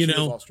 Yeah, she's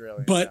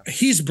Australian, but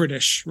he's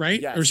British,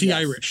 right? Yes, or is he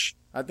Irish?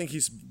 I think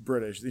he's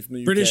British. He's from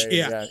the UK. British,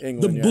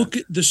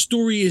 England, the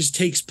story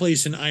takes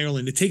place in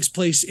Ireland. It takes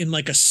place in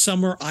like a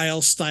Summer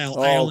Isle style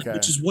Ireland,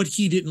 which is what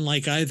he didn't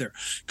like either,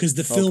 because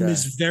the film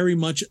is very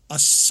much a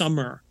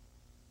summer,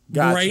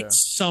 bright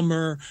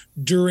summer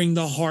during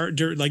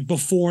the like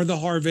before the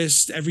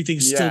harvest.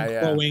 Everything's still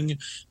growing.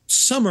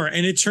 Summer,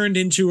 and it turned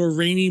into a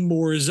rainy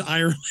moors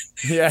Ireland.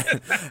 Yeah,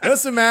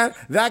 listen, man,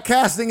 that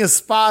casting is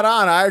spot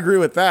on. I agree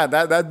with that.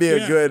 That'd be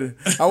a good.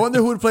 I wonder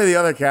who would play the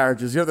other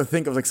characters. You have to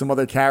think of like some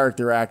other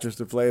character actors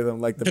to play them,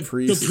 like the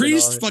priest. The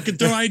priest, fucking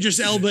throw Idris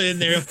Elba in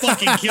there,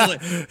 fucking kill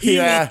it. He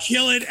will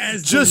kill it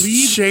as just the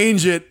lead,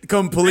 change it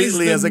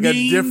completely as like a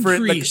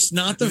different priest,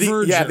 not the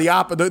virgin. Yeah, the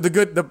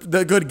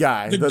good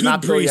guy, the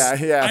good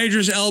priest.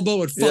 Idris Elba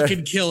would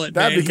fucking kill it.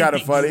 That'd be kind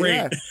of funny.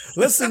 Yeah.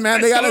 Listen, man,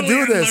 they got to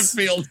do this.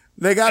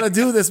 They got to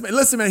do this.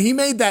 Listen, man, he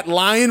made that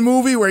lion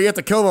movie where you had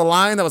to kill the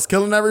lion that was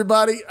killing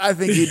everybody. I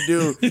think he'd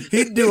do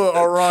a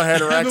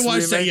Rawhead Rex I haven't watched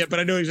remake. that yet, but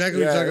I know exactly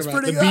what you're talking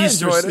about. Pretty The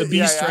Beast, I enjoyed it. The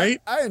Beast,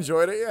 right? I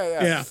enjoyed it.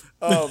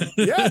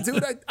 Yeah.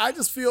 Dude, I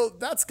just feel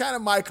that's kind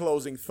of my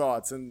closing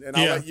thoughts, and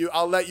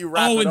I'll let you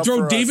wrap it up. Oh, and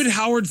throw David us.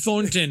 Howard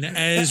Thornton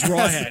as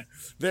Rawhead.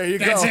 There you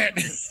go.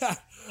 That's it.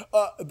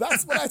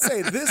 That's what I'd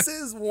say. This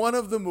is one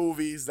of the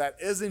movies that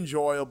is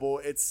enjoyable.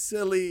 It's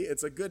silly.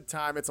 It's a good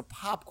time. It's a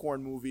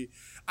popcorn movie.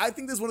 I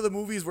think this is one of the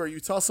movies where you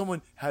tell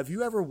someone, have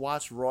you ever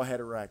watched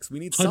Rawhead Rex? We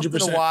need something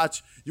 100%. to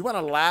watch. You want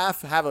to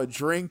laugh, have a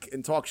drink,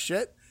 and talk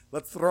shit?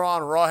 Let's throw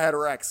on Rawhead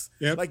Rex.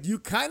 Yep. Like, you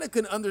kind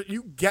of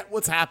you get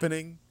what's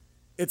happening.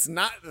 It's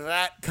not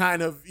that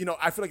kind of,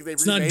 I feel like they've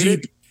remade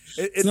it.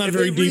 It's not if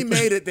very they deep.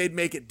 remade it, they'd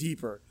make it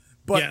deeper.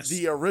 But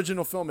the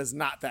original film is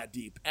not that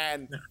deep.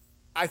 And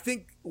I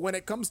think when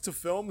it comes to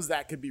films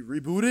that could be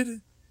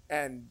rebooted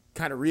and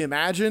kind of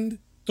reimagined,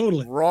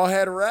 totally,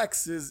 Rawhead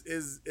Rex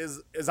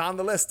is on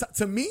the list.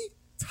 To me,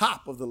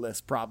 top of the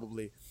list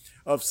probably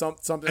of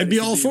something. I'd be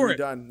all for it.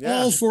 Yeah.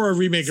 All for a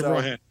remake of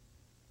Rawhead.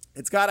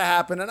 It's got to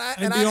happen, and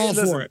I'd be all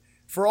for it.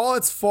 For all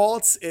its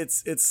faults, I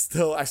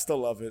still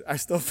love it. I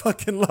still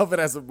fucking love it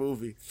as a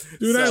movie.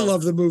 Dude, I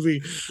love the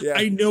movie. Yeah.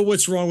 I know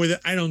what's wrong with it.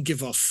 I don't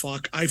give a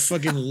fuck. I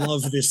fucking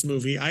love this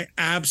movie. I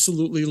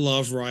absolutely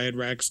love Rawhead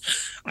Rex.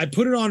 I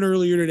put it on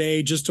earlier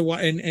today just to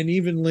watch, and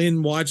even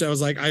Lynn watched.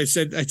 I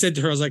said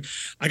to her, I was like,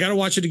 I got to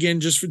watch it again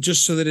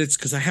just so that it's,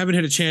 because I haven't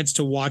had a chance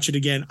to watch it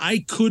again.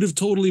 I could have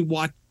totally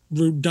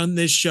done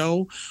this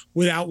show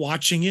without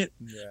watching it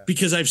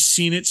because I've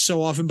seen it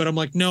so often, but I'm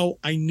like, no,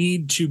 I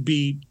need to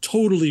be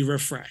totally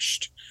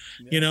refreshed.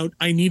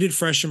 I need it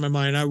fresh in my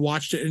mind. I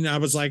watched it and I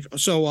was like,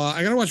 so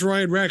I gotta watch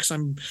Rawhead Rex.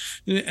 I'm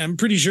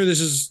pretty sure this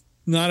is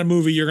not a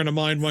movie you're gonna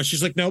mind much.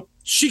 She's like, nope,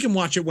 she can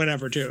watch it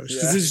whenever too.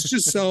 It's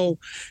just so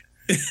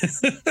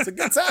it's a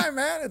good time,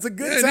 man. It's a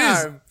good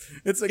time.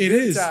 It's a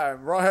good time.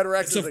 Rawhead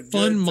Rex is a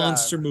fun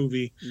monster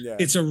movie. Yeah.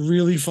 It's a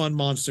really fun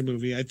monster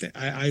movie.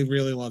 I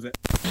really love it.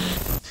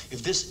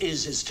 If this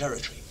is his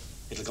territory,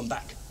 it'll come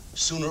back,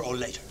 sooner or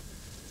later.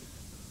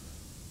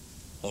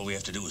 All we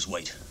have to do is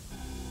wait.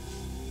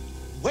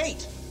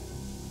 Wait?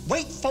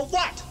 Wait for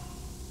what?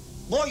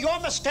 More your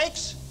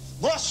mistakes?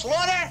 More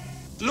slaughter?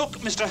 Look,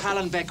 Mr.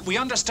 Hallenbeck, we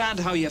understand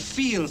how you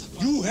feel.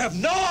 You have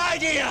no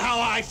idea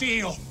how I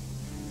feel!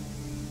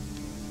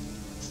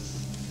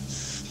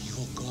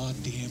 Your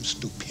goddamn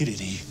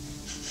stupidity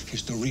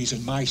is the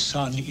reason my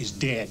son is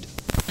dead.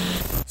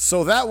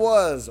 So that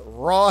was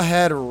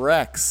Rawhead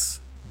Rex.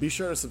 Be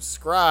sure to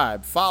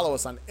subscribe. Follow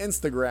us on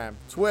Instagram,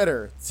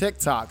 Twitter,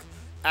 TikTok,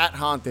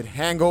 @Haunted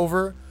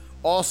Hangover.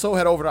 Also,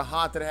 head over to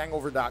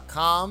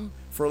hauntedhangover.com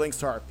for links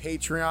to our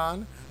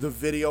Patreon, the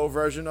video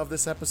version of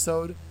this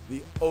episode,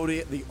 the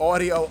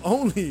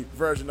audio-only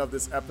version of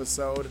this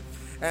episode,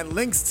 and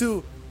links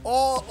to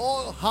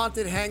all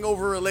Haunted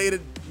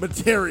Hangover-related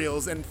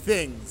materials and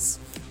things.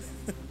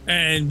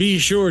 And be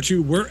sure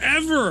to,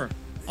 wherever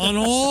on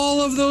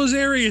all of those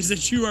areas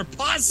that you are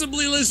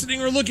possibly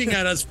listening or looking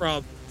at us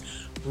from,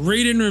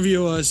 rate and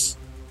review us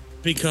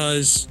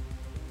because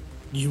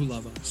you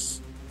love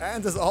us.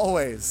 And as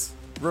always,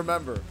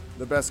 remember,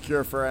 the best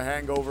cure for a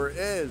hangover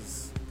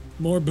is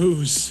more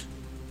booze.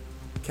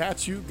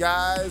 Catch you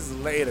guys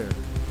later.